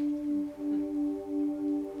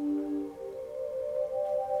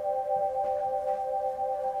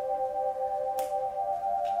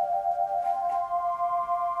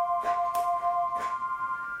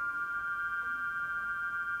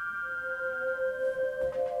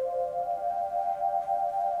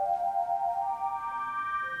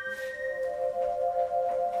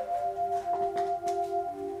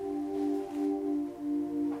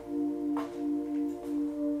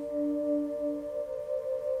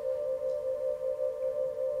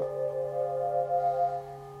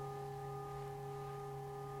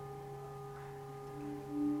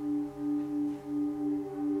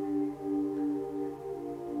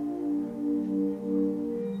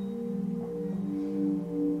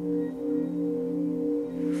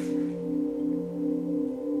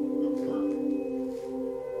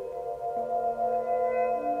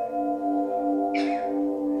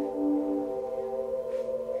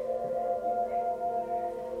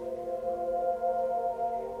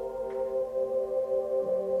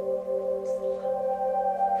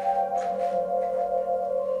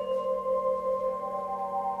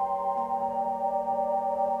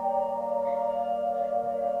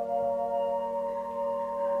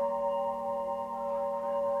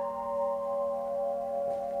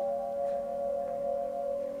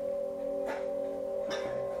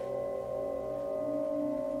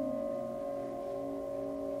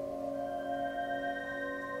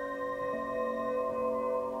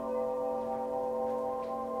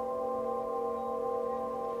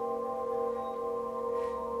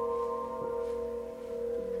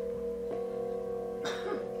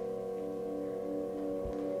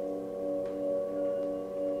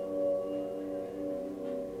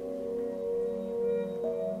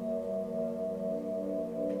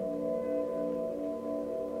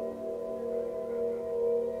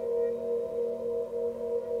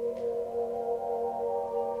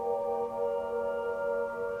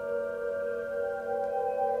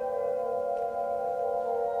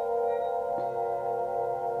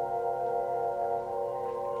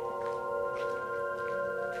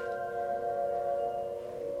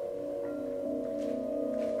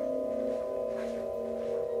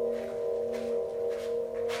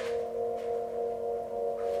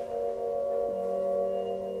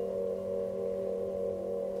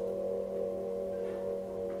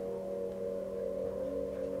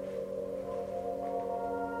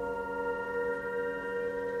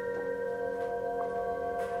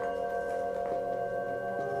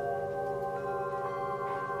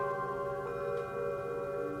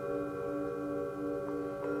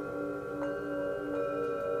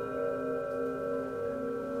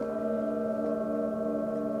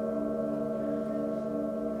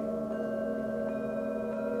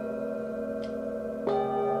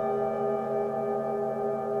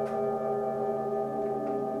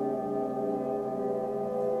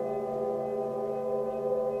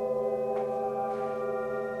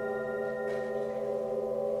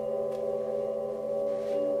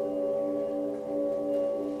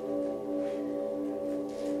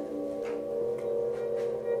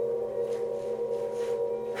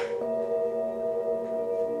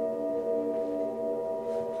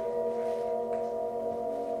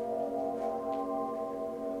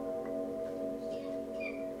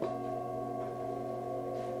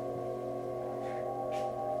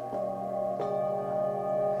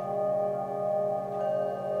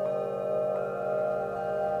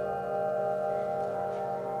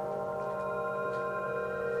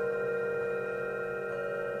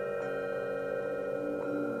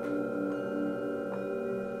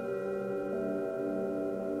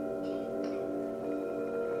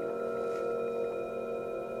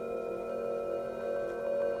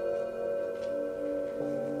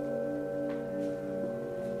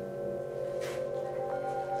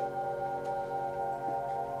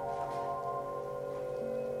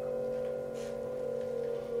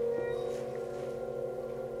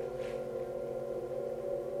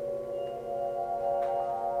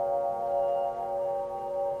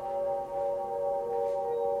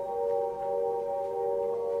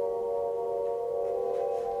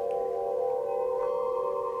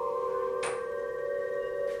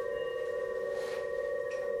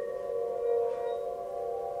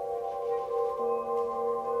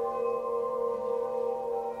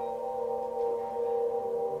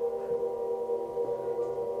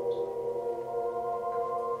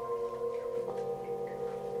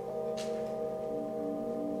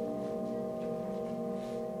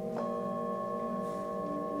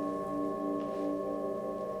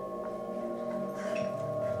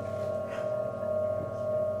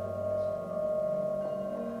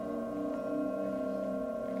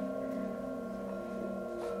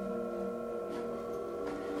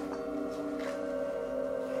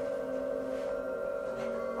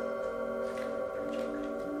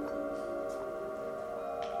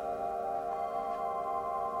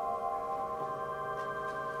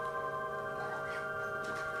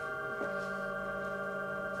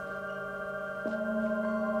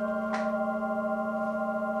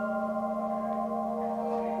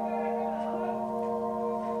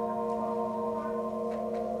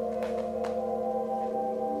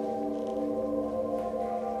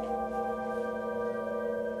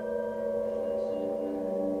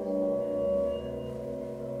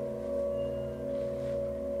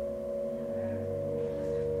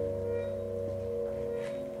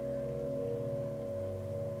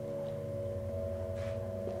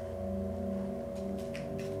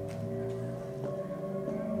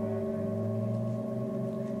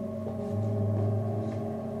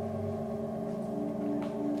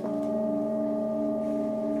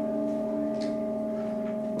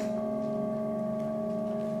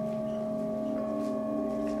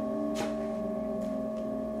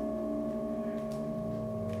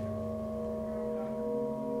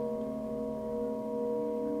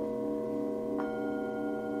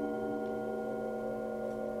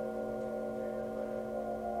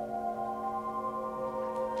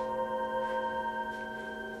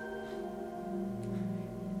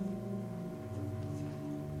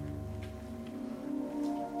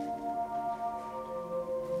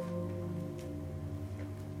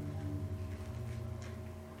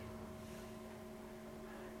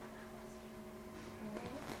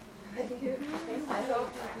Thank you. I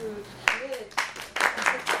hope you really.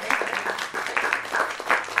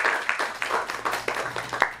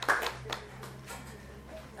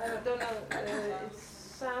 I don't know. It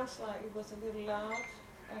sounds like it was a little loud,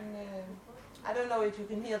 and I don't know if you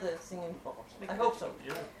can hear the singing part. I hope so.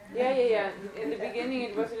 Yeah. In the beginning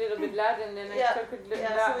it was a little bit loud, and then I took it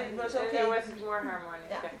loud, so it was and okay. there was more harmonic.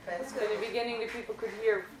 Yeah, that's So good. in the beginning the people could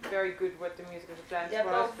hear very good what the music of the plants was,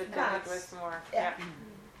 both but then it parts. was more. Yeah.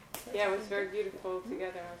 Yeah, it was very beautiful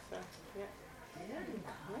together also. Yeah.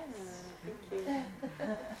 Thank you.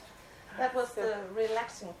 That was the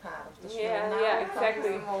relaxing part of the show. Yeah, Now yeah, it comes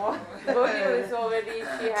exactly. more. Bodil is already,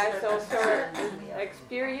 she has also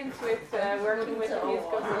experience with working with the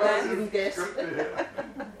music of the plants.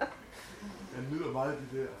 Jeg nyder meget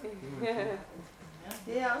de der.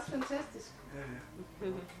 Det er også fantastisk.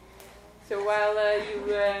 So while you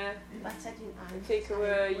take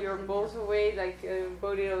your balls away, like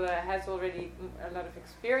Bodil has already a lot of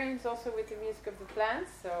experience also with the music of the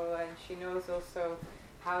plants, so and she knows also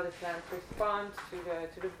how the plants respond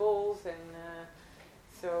to the balls, and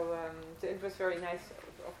so it was very nice,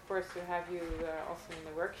 of course, to have you also in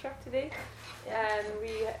the workshop today. And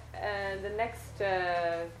we the next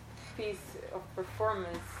piece of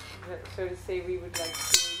performance, so to say, we would like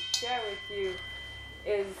to share with you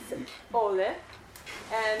is Ole,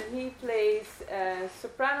 and he plays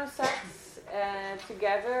soprano sax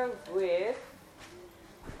together with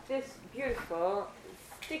this beautiful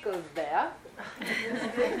Zigola.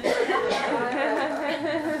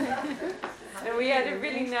 And we had a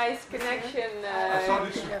really nice connection. I thought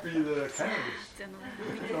it should be the candidates.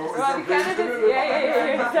 Well, the candidates,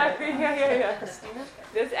 yeah, exactly, yeah.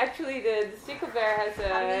 There's actually the Zigola has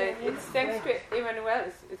it's thanks to Emmanuel,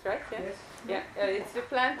 it's right, yeah? Yes. Yeah, it's the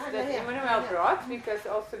plant that Emmanuel brought, because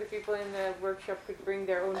also the people in the workshop could bring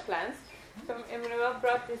their own plants. So Emmanuel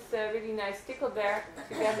brought this really nice Zigola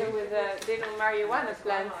together with a little marijuana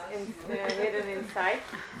plant hidden inside.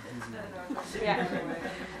 Yeah.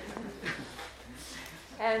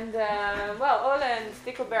 And well, Ole and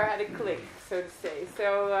Zigola had a click, so to say. So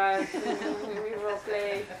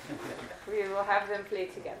we will have them play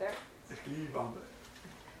together.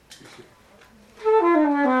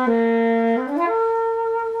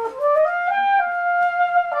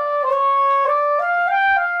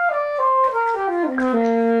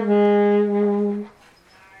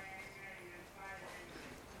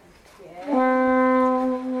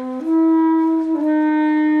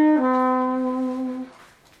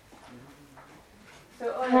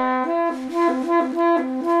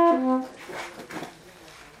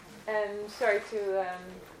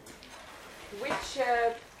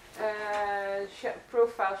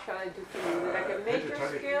 Profile shall I do for you? Like a major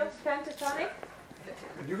scale, pentatonic?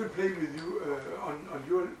 And you can play with you on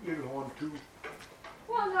your little horn too.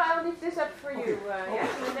 Well, no, I'll leave this up for you. Yeah,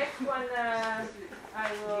 so the next one I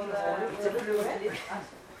will do it.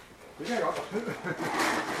 Det kan jeg godt.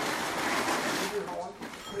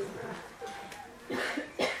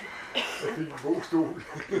 Jeg fik en god stol.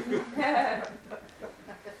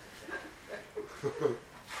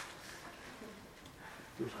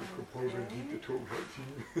 Du skulle prøve at give det 2,5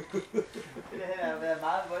 timer. Det har været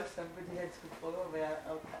meget voldsomt, fordi han skulle prøve at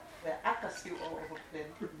være aggressiv over for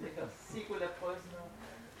planten. Og Zigola prøvede sådan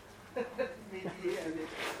noget. Mediere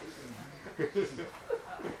lidt.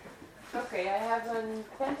 Okay, I have a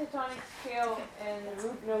pentatonic scale and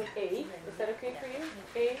root note A. Is that okay for you?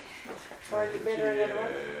 A? Or is it better than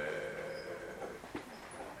one?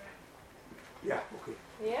 Yeah, okay.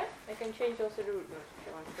 Yeah? I can change also the root note if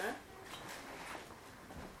you want to.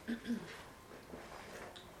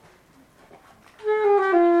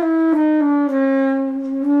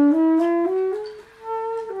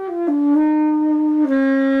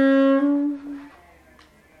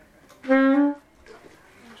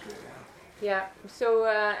 Yeah, so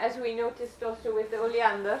as we noticed also with the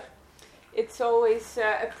oleander, it's always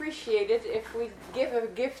appreciated if we give a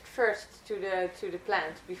gift first to the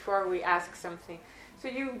plant before we ask something. So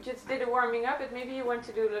you just did a warming up, but maybe you want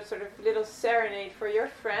to do a sort of little serenade for your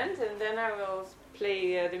friend, and then I will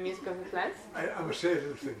play the music of the plants. I will say a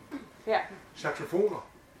little thing. Yeah.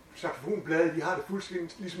 Saxofonblade, de har det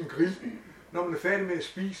fuldstændig ligesom en grill. Når man er færdig med at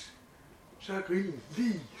spise, så er grillen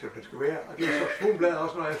lige som det skal være. Og det er saxofonbladet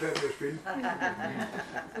også, når jeg er færdig med at spille.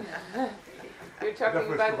 You're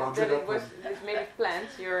talking about that it was made of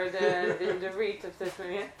plants. You're the reed of this one,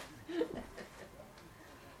 yeah?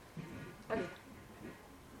 Okay.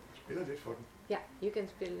 Spiller lidt for den. Yeah, you can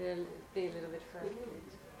play a little bit for it.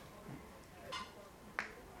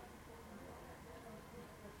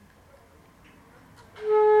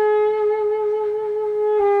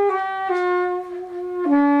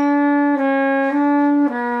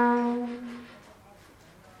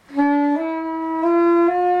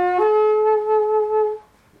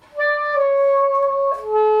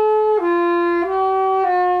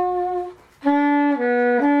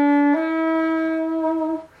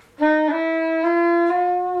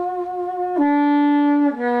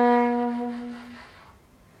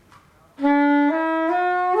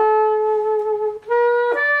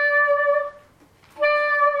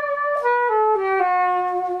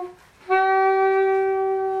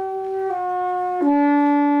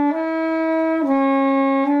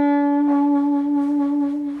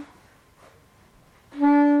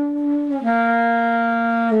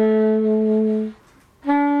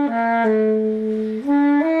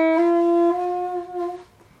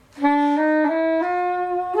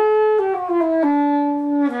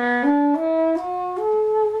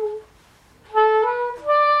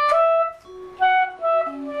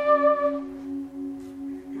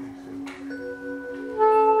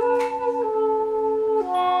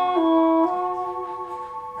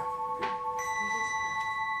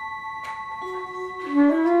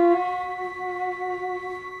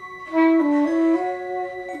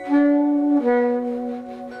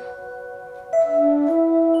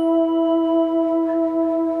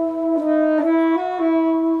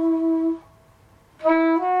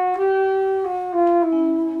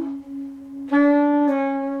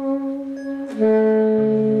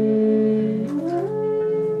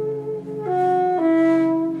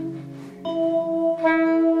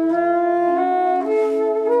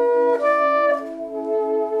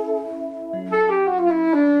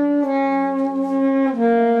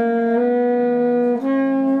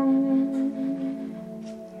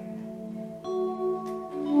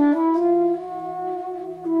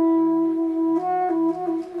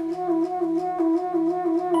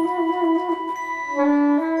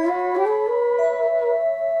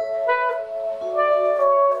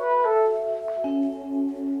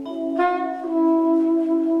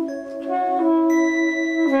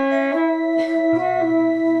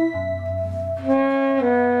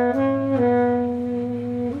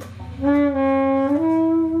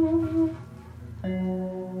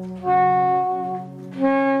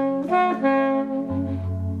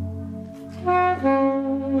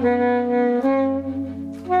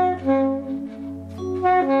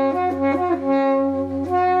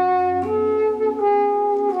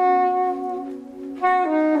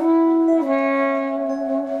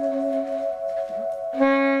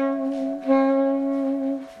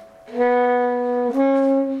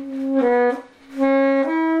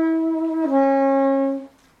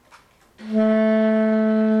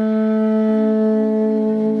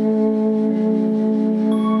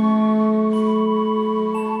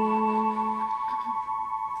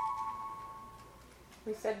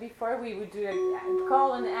 We would do a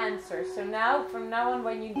call and answer. So now, from now on,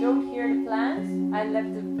 when you don't hear the plants, I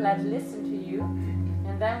let the plant listen to you,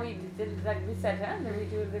 and then we did like we said, huh? Then we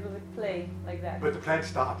do a little bit play like that. But the plants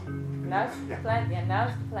start. Now it's the plant. Yeah, now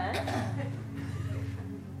it's the plant.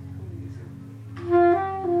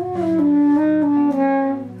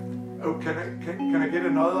 Oh, can I get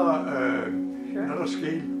another sure. Another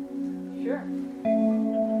scale? Sure.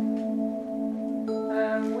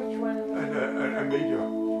 Which one? A major.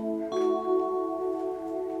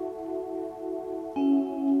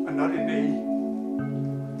 Not in A,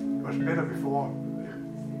 but was better before.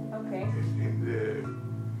 Okay. In the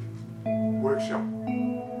workshop.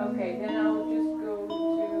 Okay, then I'll just go to.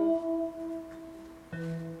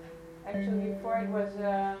 Actually, before it was.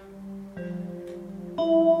 Now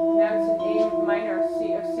it's an A minor C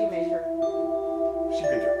major. C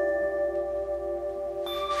major.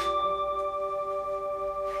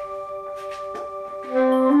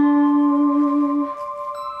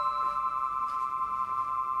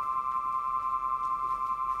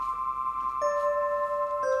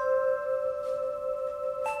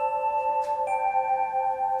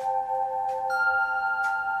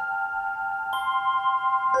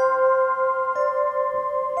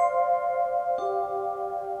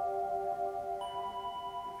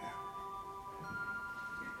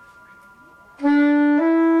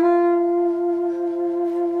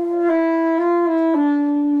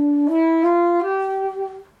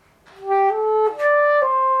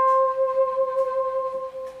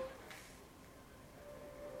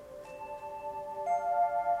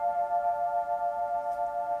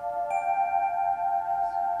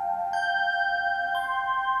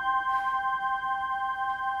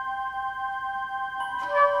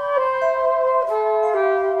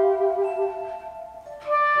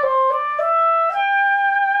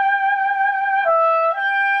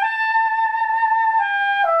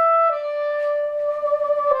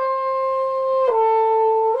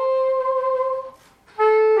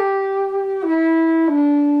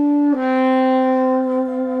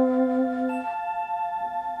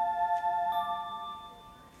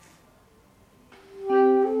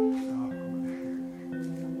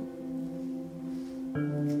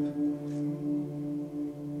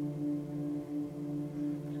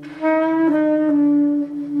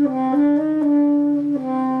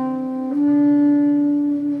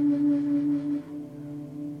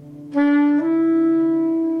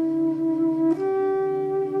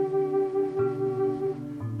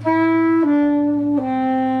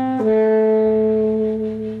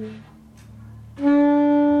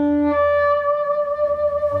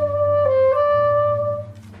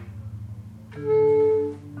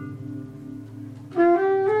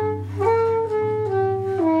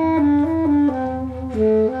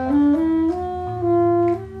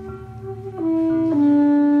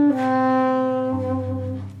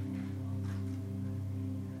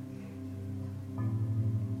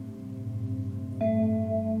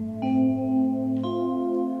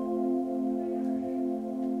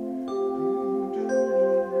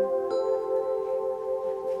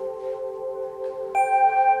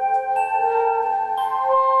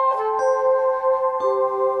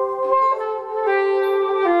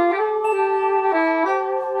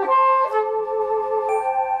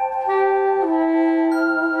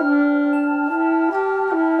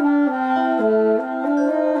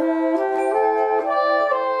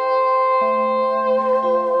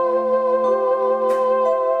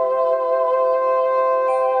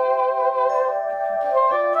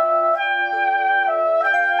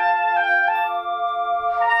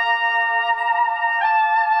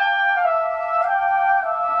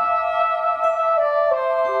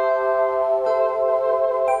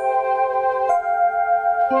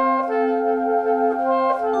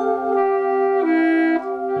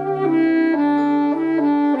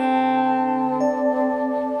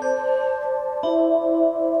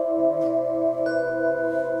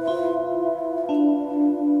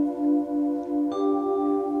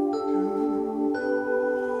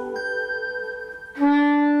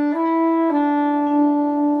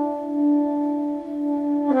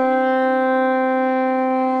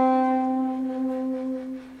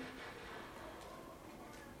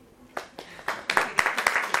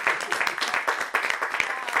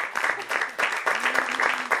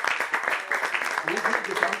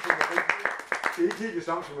 det er ikke helt det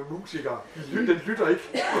samme som en musiker. Den lytter ikke.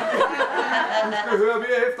 Du skal høre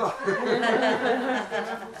mere efter.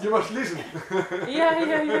 You must listen.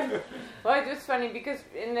 Yeah. Well, it was funny because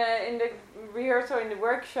in the rehearsal, in the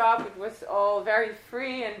workshop, it was all very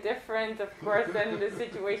free and different, of course, than the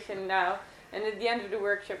situation now. And at the end of the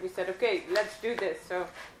workshop, we said, okay, let's do this. So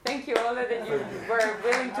thank you, Ola, that you were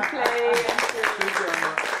willing to play. And to Thank you,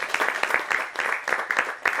 Anna.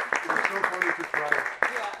 It was so funny to try.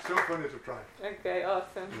 Yeah. So funny to try. Okay,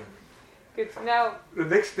 awesome. Yeah. Good. Now, the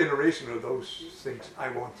next generation of those things I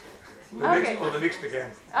want. The next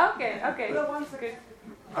again. Okay. Good.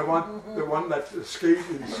 I want the one that the scale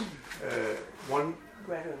is one.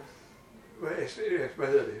 Gradual. Hvad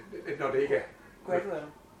hedder det? Når det ikke er. Gradual.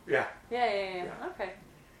 Yeah. Yeah. Okay.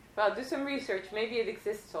 Well, do some research. Maybe it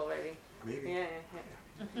exists already. Maybe. Yeah.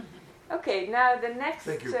 Okay. Now the next.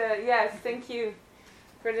 Thank you. Yes, thank you.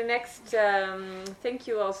 For the next, thank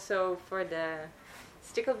you also for the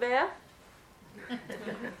stikkelbeer.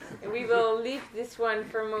 We will leave this one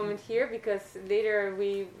for a moment here because later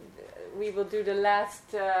we will do the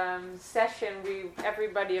last session.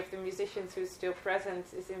 Everybody of the musicians who's still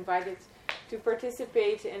present is invited to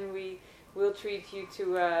participate, and we will treat you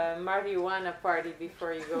to a marijuana party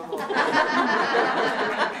before you go home.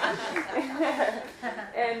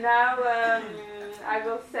 And now I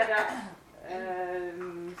will set up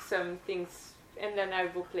some things, and then I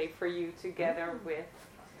will play for you together with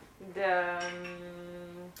the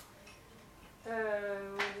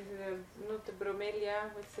not the bromelia.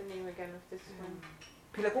 What's the name again of this one?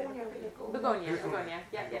 Begonia.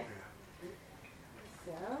 Yeah.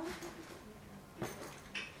 So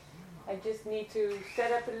I just need to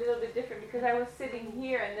set up a little bit different because I was sitting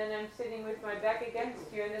here and then I'm sitting with my back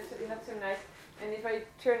against you, and that's not so nice. And if I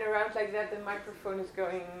turn around like that, the microphone is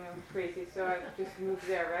going crazy. So I just move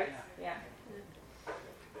there, right? Yeah.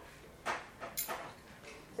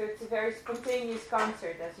 So it's a very spontaneous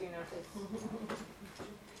concert, as you notice.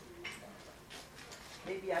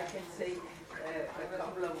 Maybe I can say a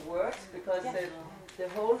couple of words, because the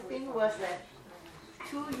whole thing was that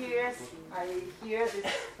 2 years I hear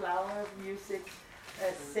this flower music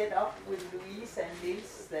set up with Louise and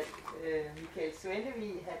Nils that Michael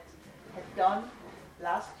Svendevi had done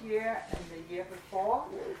last year and the year before,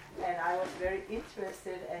 and I was very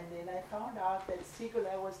interested, and then I found out that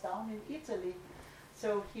Zigola was down in Italy.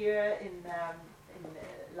 So here in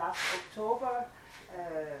last October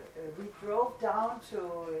we drove down to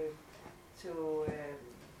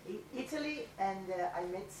Italy, and I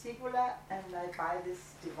met Zigola, and I buy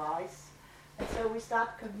this device, and so we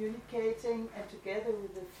start communicating, and together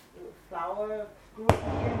with the flower group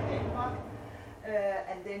here in Denmark,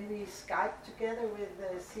 and then we Skype together with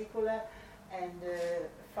Zigola, and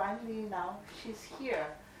finally now she's here.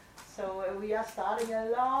 So we are starting a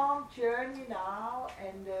long journey now,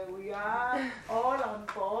 and we are all on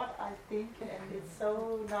board, I think, and it's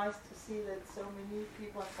so nice to see that so many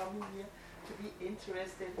people are coming here to be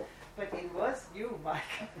interested. But it was you,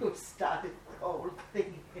 Mike, who started the whole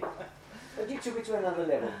thing. But you took it to another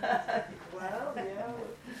level. Well, yeah.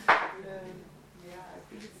 I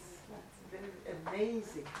think it's very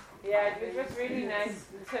amazing. Yeah, it was really nice.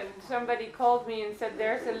 Somebody called me and said,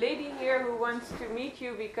 there's a lady here who wants to meet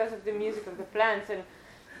you because of the music of the plants, and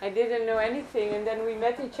I didn't know anything, and then we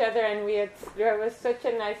met each other, and there was such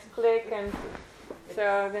a nice click, and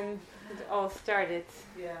so then it all started.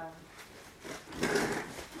 Yeah.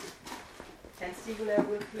 And Zigola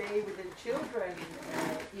will play with the children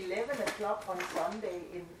 11 o'clock on Sunday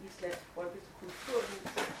in Islands Folkets Kulturhus.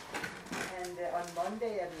 And on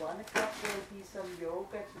Monday at 1 o'clock there will be some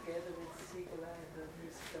yoga together with Zigola and the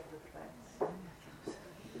music of the plants.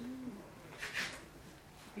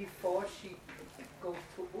 Before she goes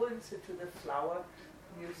to Odense to the flower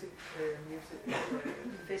music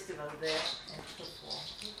festival there and perform.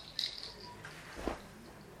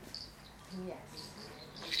 Yes.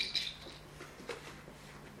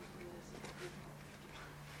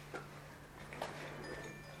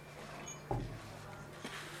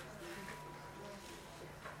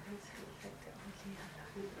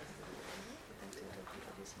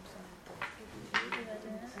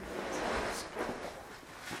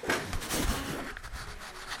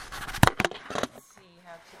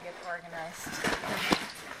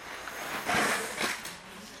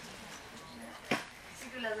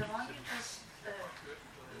 Zigola, the one you just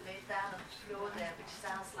laid down on the floor there, which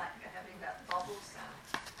sounds like having that bubble sound.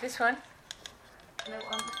 This one? No,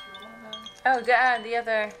 on the floor. No. Oh, the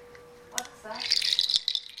other. What's that?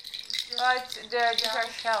 Oh, it's these are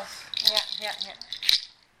shells. Yeah.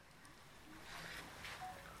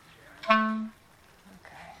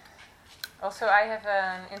 Okay. Also, I have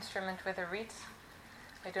an instrument with a reed.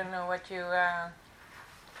 I don't know what you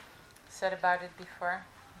said about it before.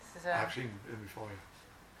 This is I've seen it before.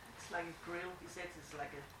 It's like a grill. He says it's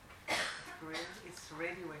like a grill. It's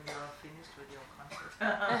ready when you are finished with your concert.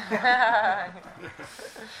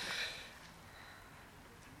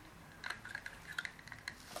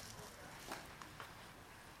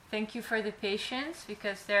 Thank you for the patience,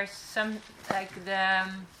 because there's some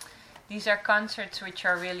these are concerts which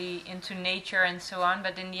are really into nature and so on,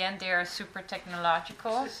 but in the end they are super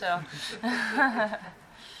technological, so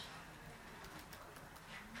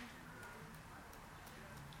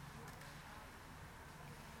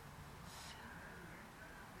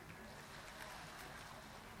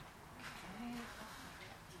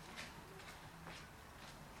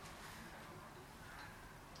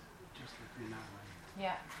Just let me know.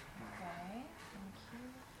 yeah. Okay, thank you.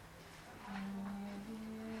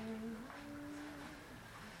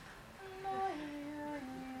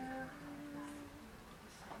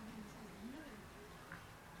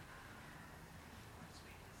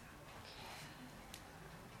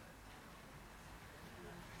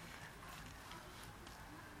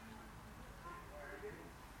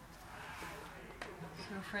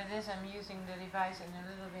 for this I'm using the device in a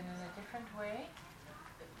little bit in a different way.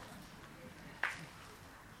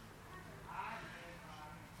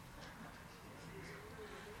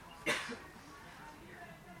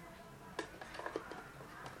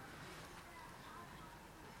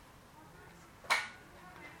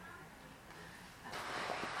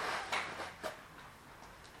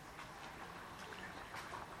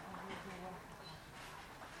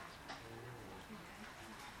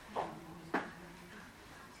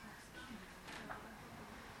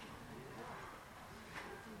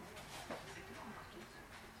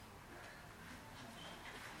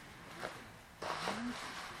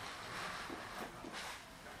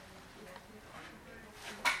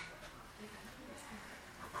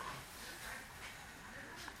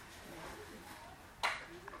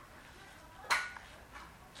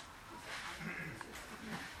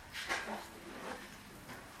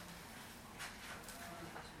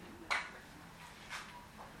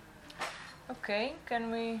 Okay,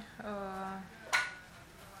 can we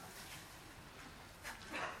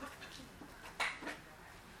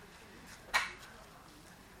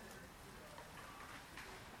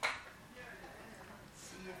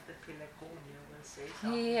see if the Pelagonia will say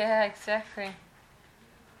something. Yeah, exactly.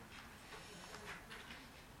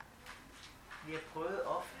 Vi har prøvet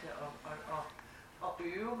ofte at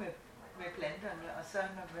øve med planterne, og så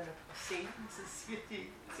når man er på scenen, så siger de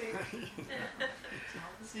ting.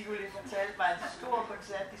 Zigola fortalte mig en stor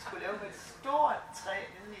koncert, de skulle lave med et stort træ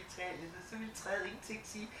nede i Italien, og så ville træet ingenting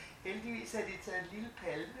sige. Heldigvis havde de taget en lille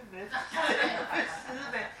palme med ved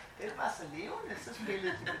siden af. Den var så levende, så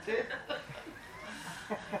spillede de med det.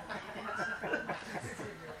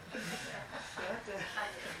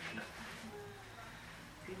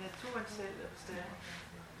 Det er naturen selv, der bestemmer.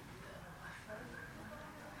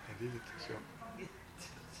 Ja, det er lidt sjovt.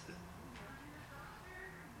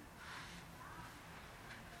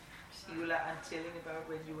 Zigola, I'm telling about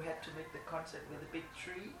when you had to make the concert with a big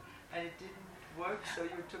tree and it didn't work, so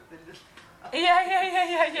you took the little...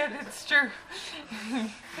 Yeah, that's true.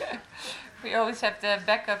 We always have the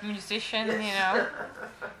backup musician, you know,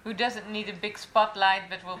 who doesn't need a big spotlight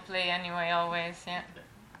but will play anyway always, yeah.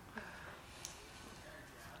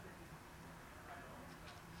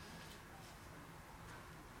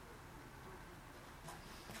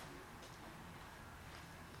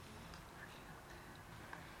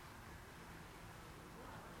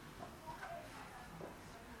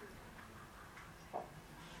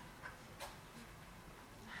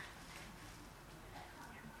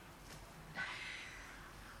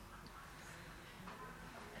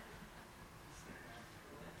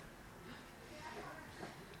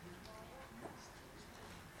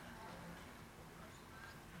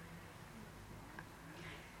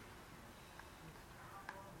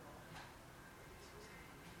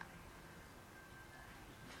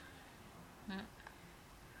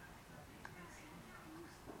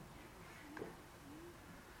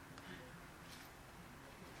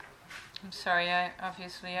 I'm sorry, I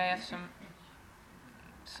have some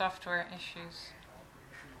software issues.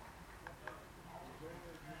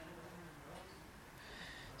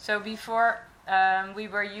 So before we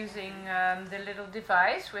were using the little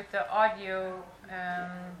device with the audio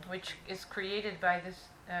which is created by this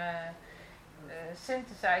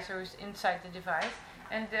synthesizers inside the device,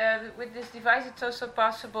 and with this device it's also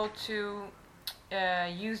possible to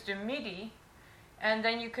use the MIDI, and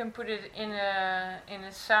then you can put it in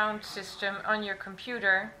a sound system on your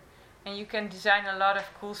computer, and you can design a lot of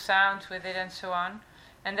cool sounds with it and so on.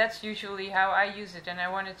 And that's usually how I use it, and I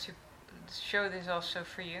wanted to show this also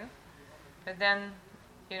for you. But then,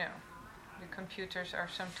 you know, the computers are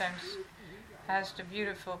sometimes has the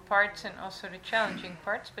beautiful parts and also the challenging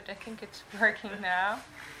parts, but I think it's working now.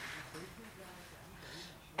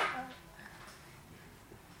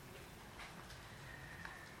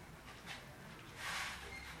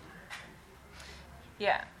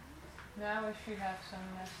 Yeah. Now we should have some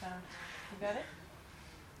sound. You got it?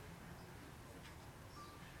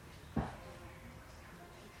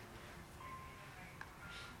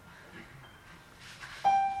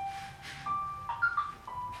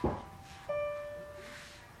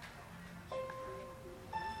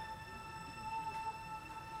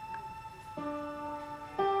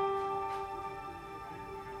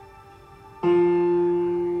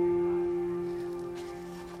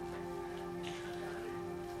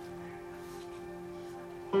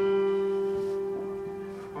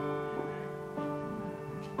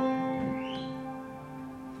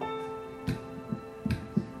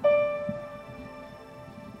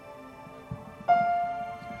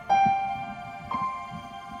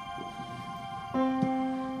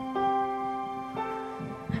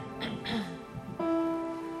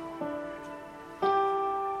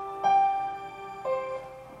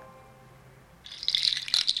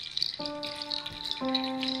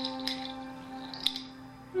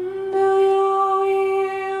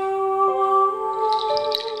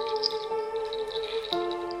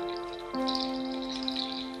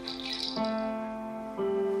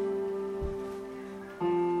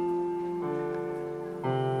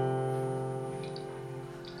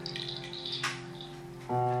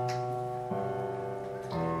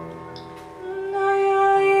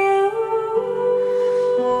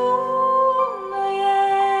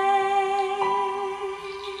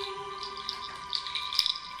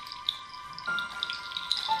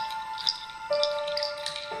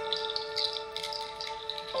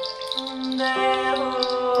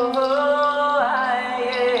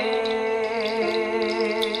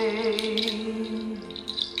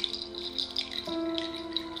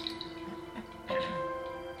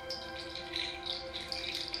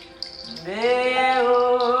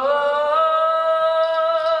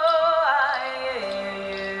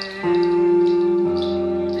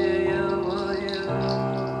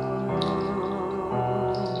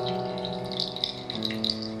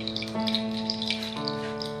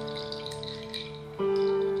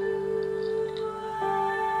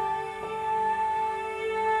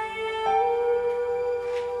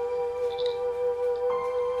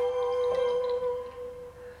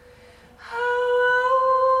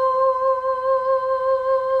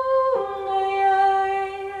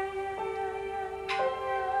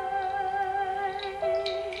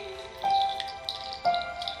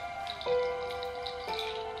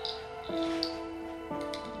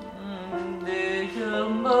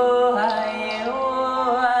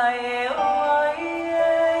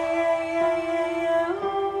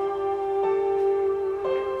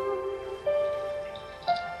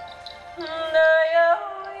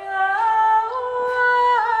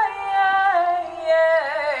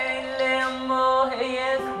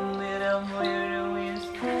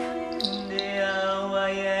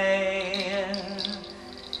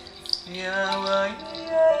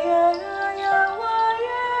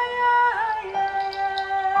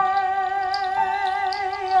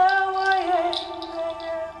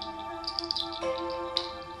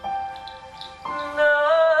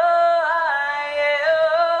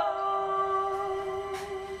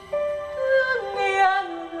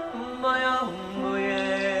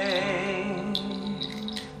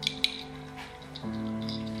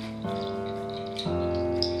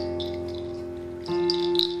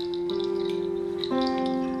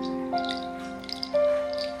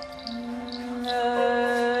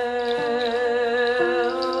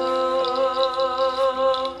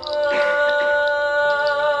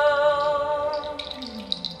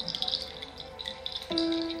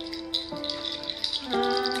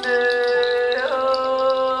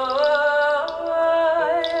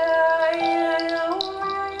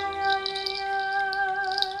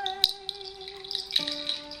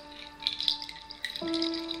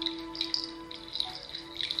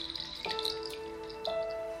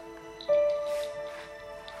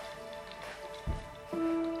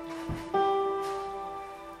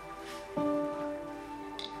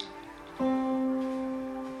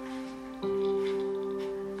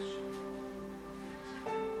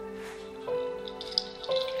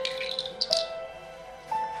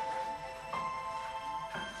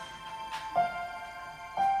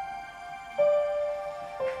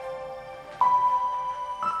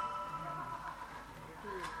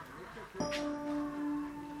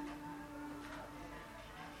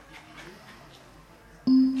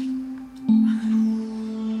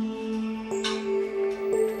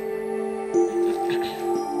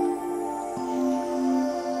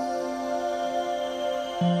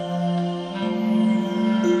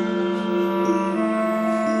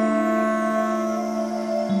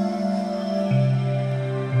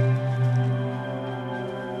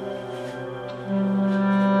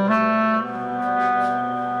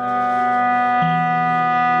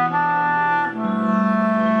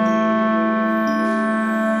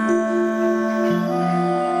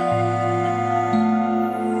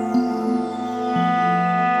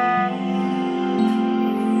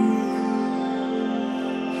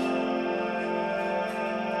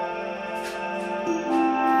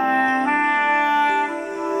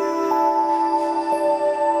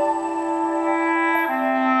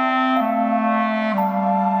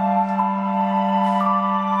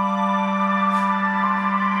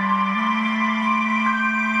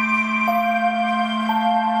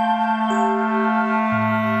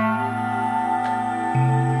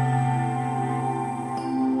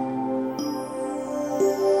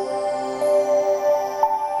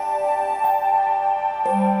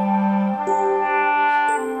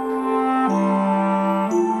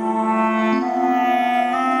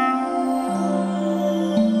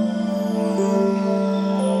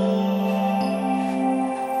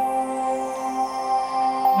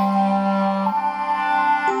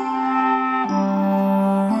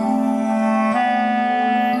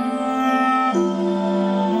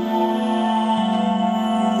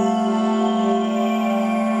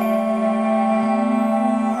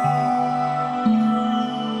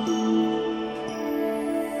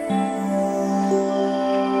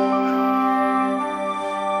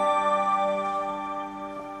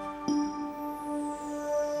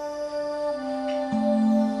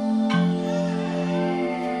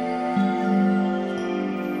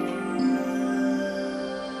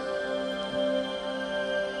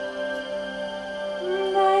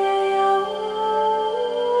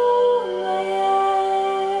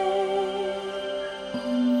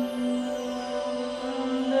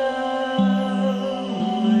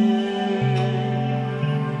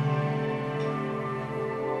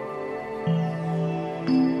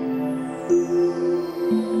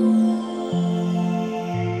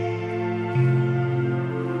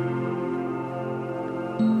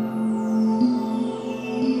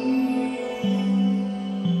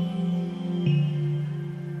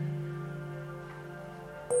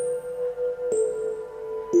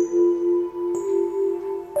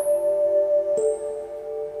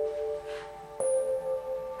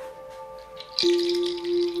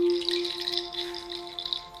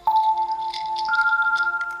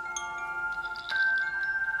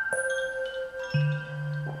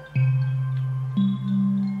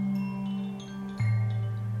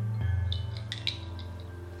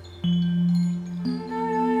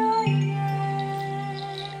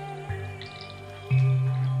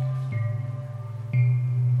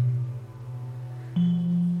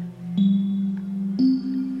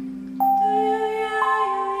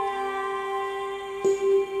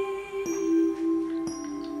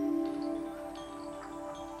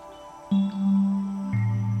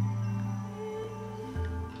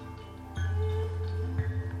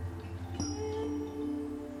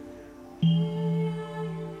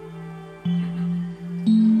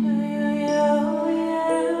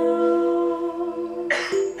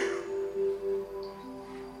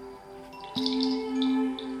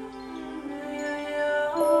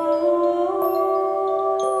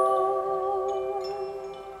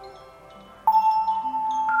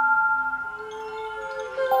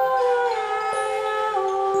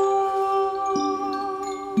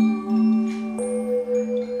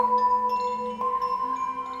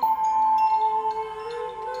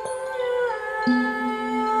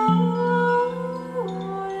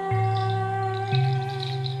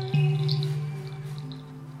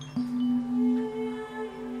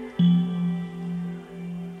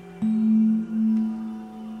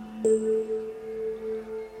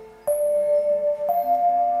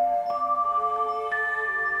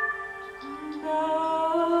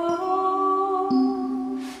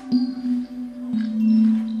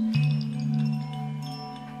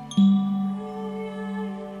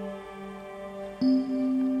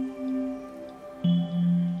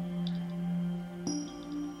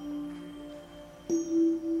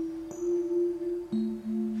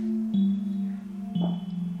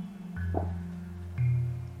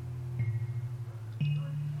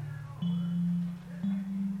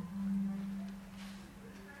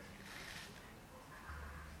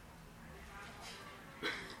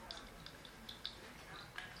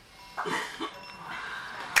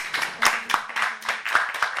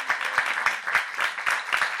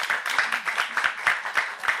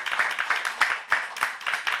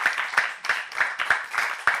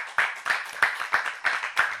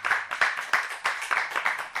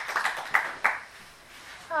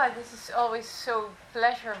 This is always so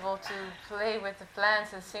pleasurable to play with the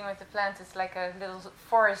plants and sing with the plants. It's like a little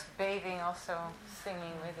forest bathing, also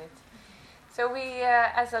singing with it. So we,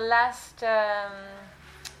 as a last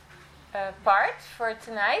part for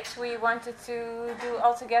tonight, we wanted to do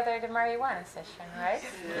all together the marijuana session, right?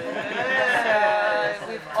 So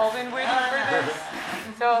we've all been waiting for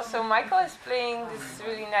this. So Michael is playing this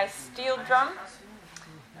really nice steel drum.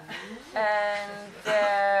 And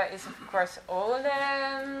there is, of course, Ole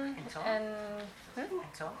and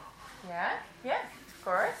yeah, of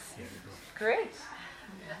course, great.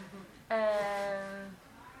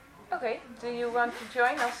 Okay, do you want to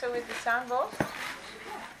join also with the sound bowls?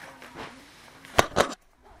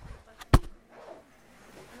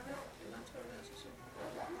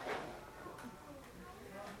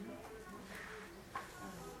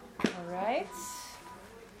 All right.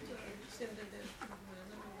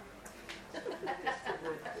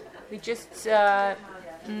 We just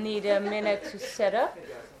need a minute to set up.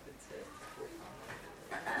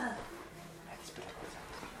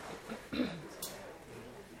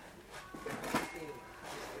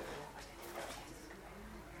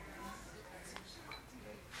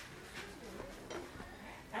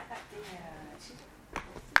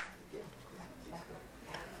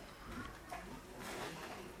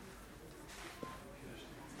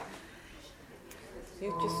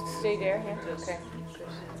 You just stay there, yeah? Okay.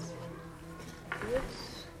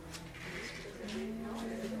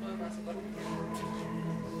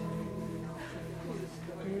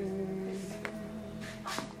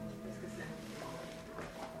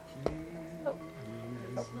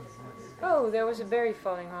 Oh, there was a berry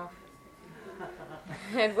falling off.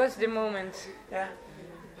 It was the moment. Yeah.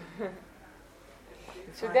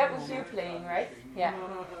 So that was you playing, right? Yeah.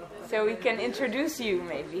 So we can introduce you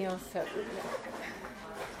maybe also.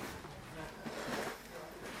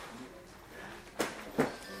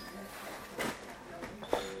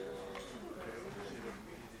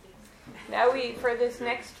 Now for this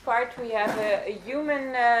next part, we have a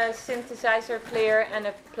human synthesizer player and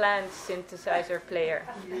a plant synthesizer player.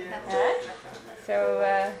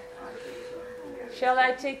 So, shall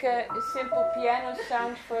I take a simple piano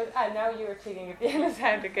sound for... now you're taking a piano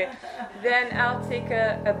sound, okay. Then I'll take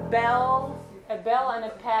a bell a bell and a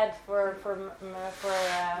pad for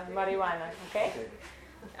marijuana. Okay.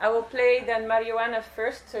 I will play then marijuana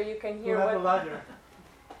first, so you can hear what. A ladder.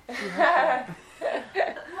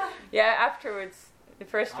 Yeah, afterwards.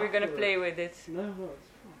 First we're gonna play with it. No.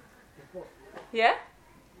 Yeah?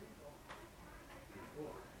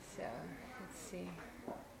 So, let's see.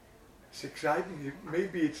 It's exciting.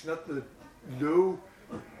 Maybe it's not the low.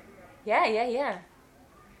 Yeah.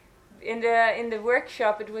 In the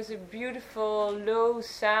workshop it was a beautiful low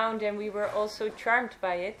sound and we were also charmed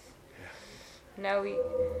by it. Yeah.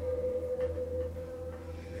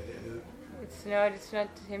 Now it's not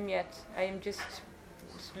him yet. I am just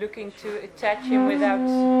looking to attach him without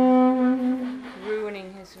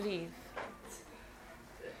ruining his leaf.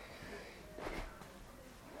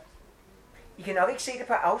 I kan nok ikke se det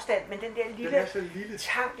på afstand, men den der lille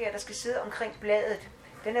tang der skal sidde omkring bladet,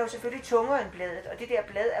 den er jo selvfølgelig tungere end bladet, og det der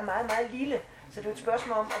blad er meget, meget lille. Så det er et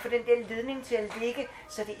spørgsmål om at få den der ledning til at ligge,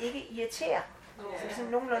 så det ikke irriterer. Så det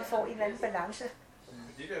sådan nogenlunde får en eller anden balance.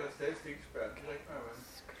 De der stadig stikkespærre, det er ikke noget.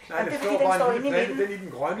 Nej, det står bare en lille plante, den i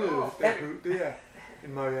den grønne, det er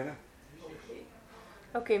en marijuana.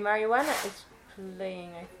 Okay, marijuana is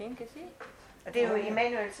playing, I think, is he? Og det er jo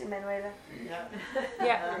Emanuela.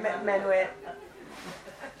 Ja. Manuel.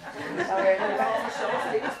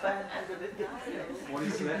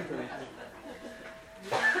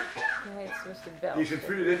 Det er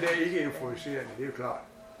selvfølgelig den der ikke euforiserende, det er jo klart.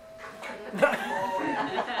 Det er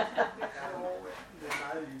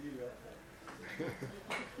meget lille i hvert fald.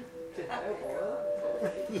 Det har jo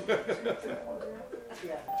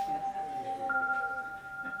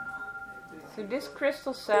So this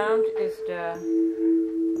crystal sound is the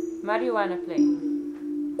marijuana playing.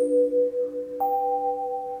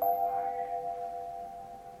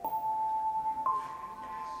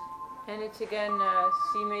 And it's again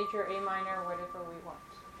C major, A minor, whatever we want.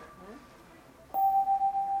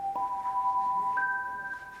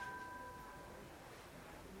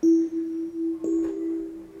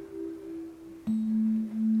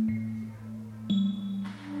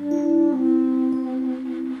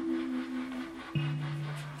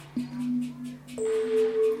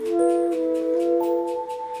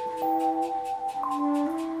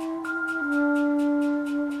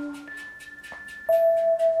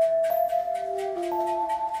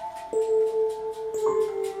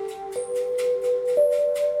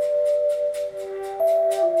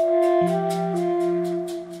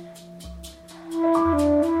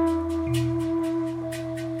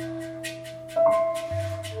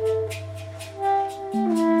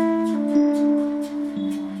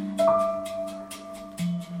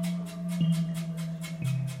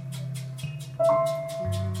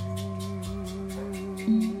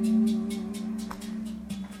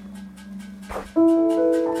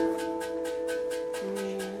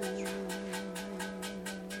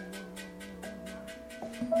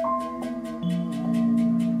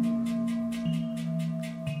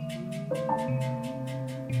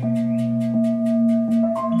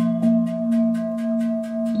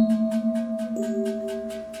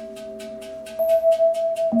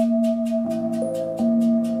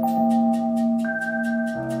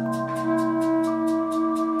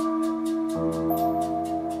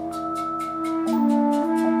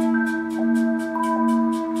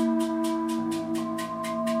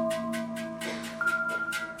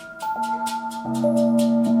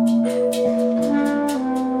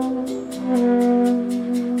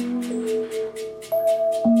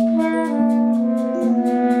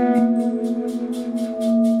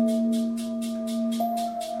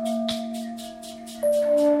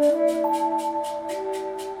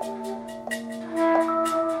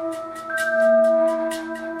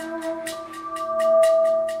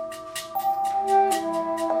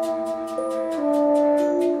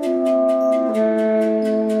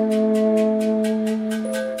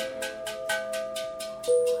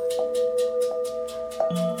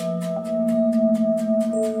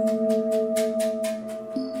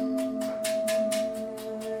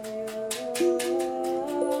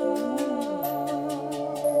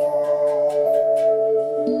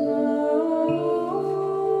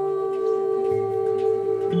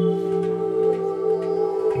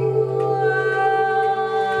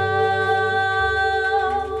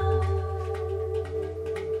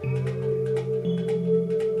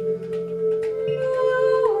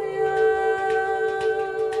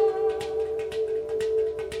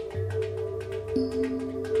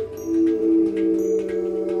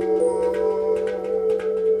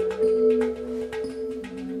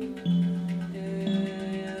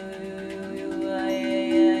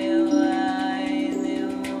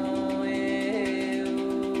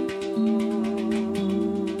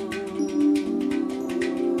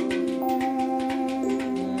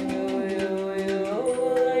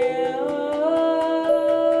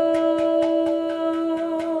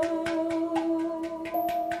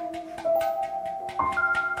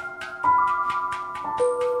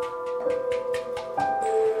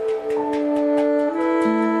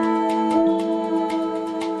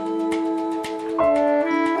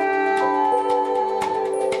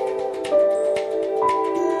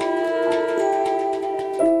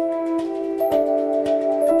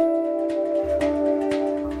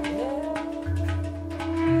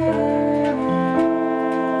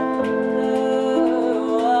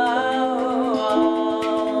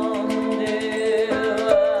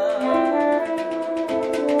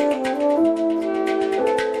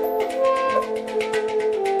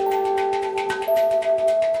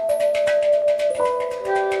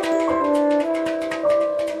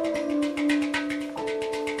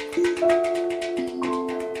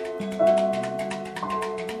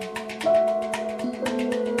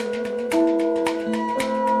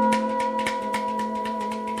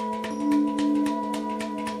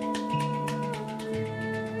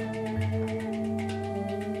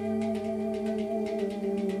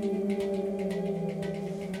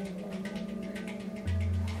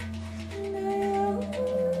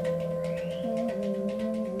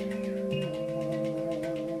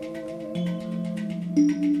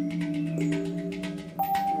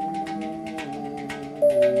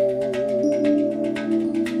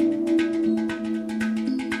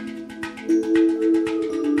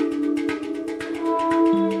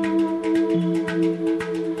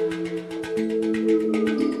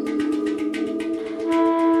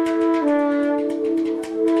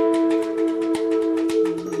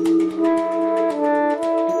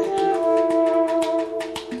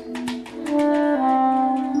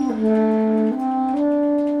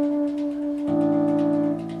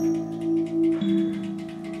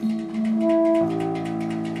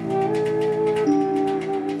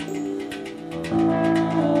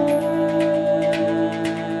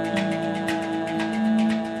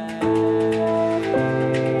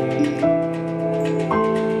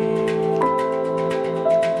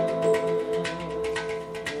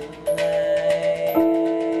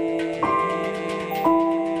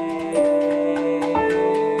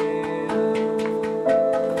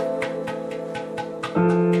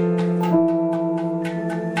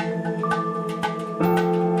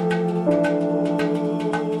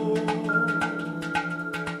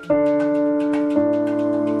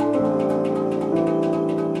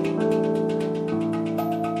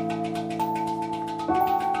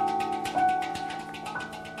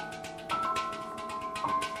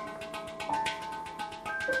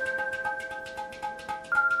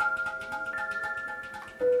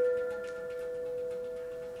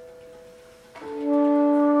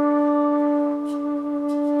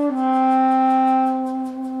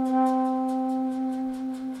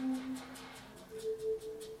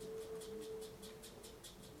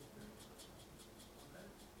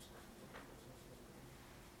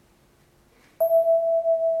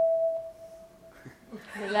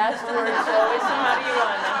 The last word is always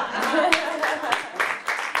marijuana.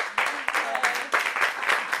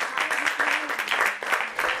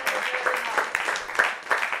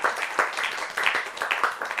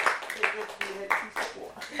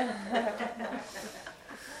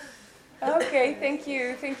 Okay, thank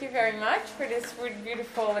you very much for this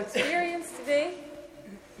beautiful experience today.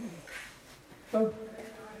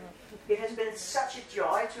 It has been such a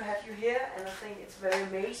joy to have you here, and I think it's very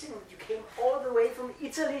amazing that you came all the way from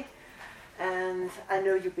Italy, and I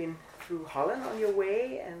know you've been through Holland on your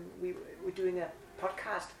way, and we're doing a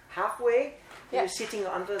podcast halfway. Yeah. You're sitting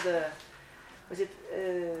under the,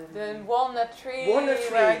 the walnut tree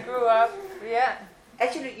where I grew up, yeah.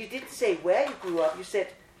 Actually, you didn't say where you grew up, you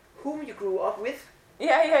said whom you grew up with.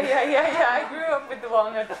 Yeah. I grew up with the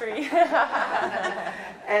walnut tree.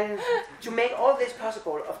 And to make all this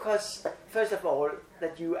possible, of course, first of all,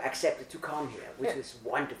 that you accepted to come here, which is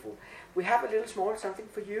wonderful. We have a little small something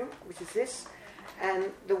for you, which is this.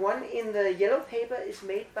 And the one in the yellow paper is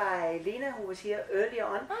made by Lena, who was here earlier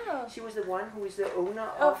on. Oh. She was the one who is the owner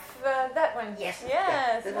of that one. Yes.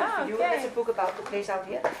 Yes. That one for you. There's a book about the place out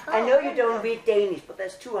here. I know you don't read Danish, but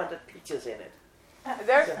there's 200 pictures in it.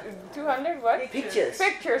 There's 200 what? Pictures.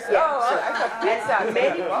 Pictures. Yeah, I got pizza. And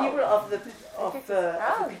many people of the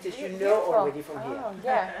pictures you know already from here. Oh,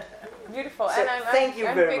 yeah. Beautiful. So and I'm very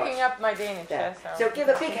picking much. up my Danish. Yeah. So give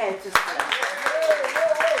a big hand to Sådan.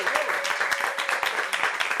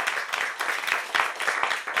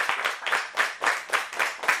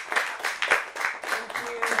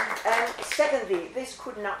 Secondly, this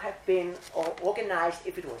could not have been organized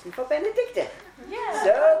if it wasn't for Benedicte. Yeah.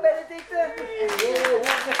 So, Benedicte.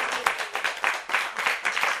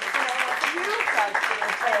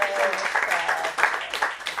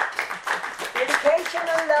 Dedication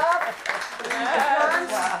and love.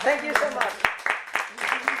 Yes. Thank you so much.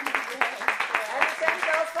 And thank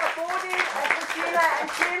you for Bodil and Christina and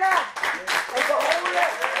Sheila and for Ole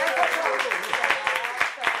and for Pioppo.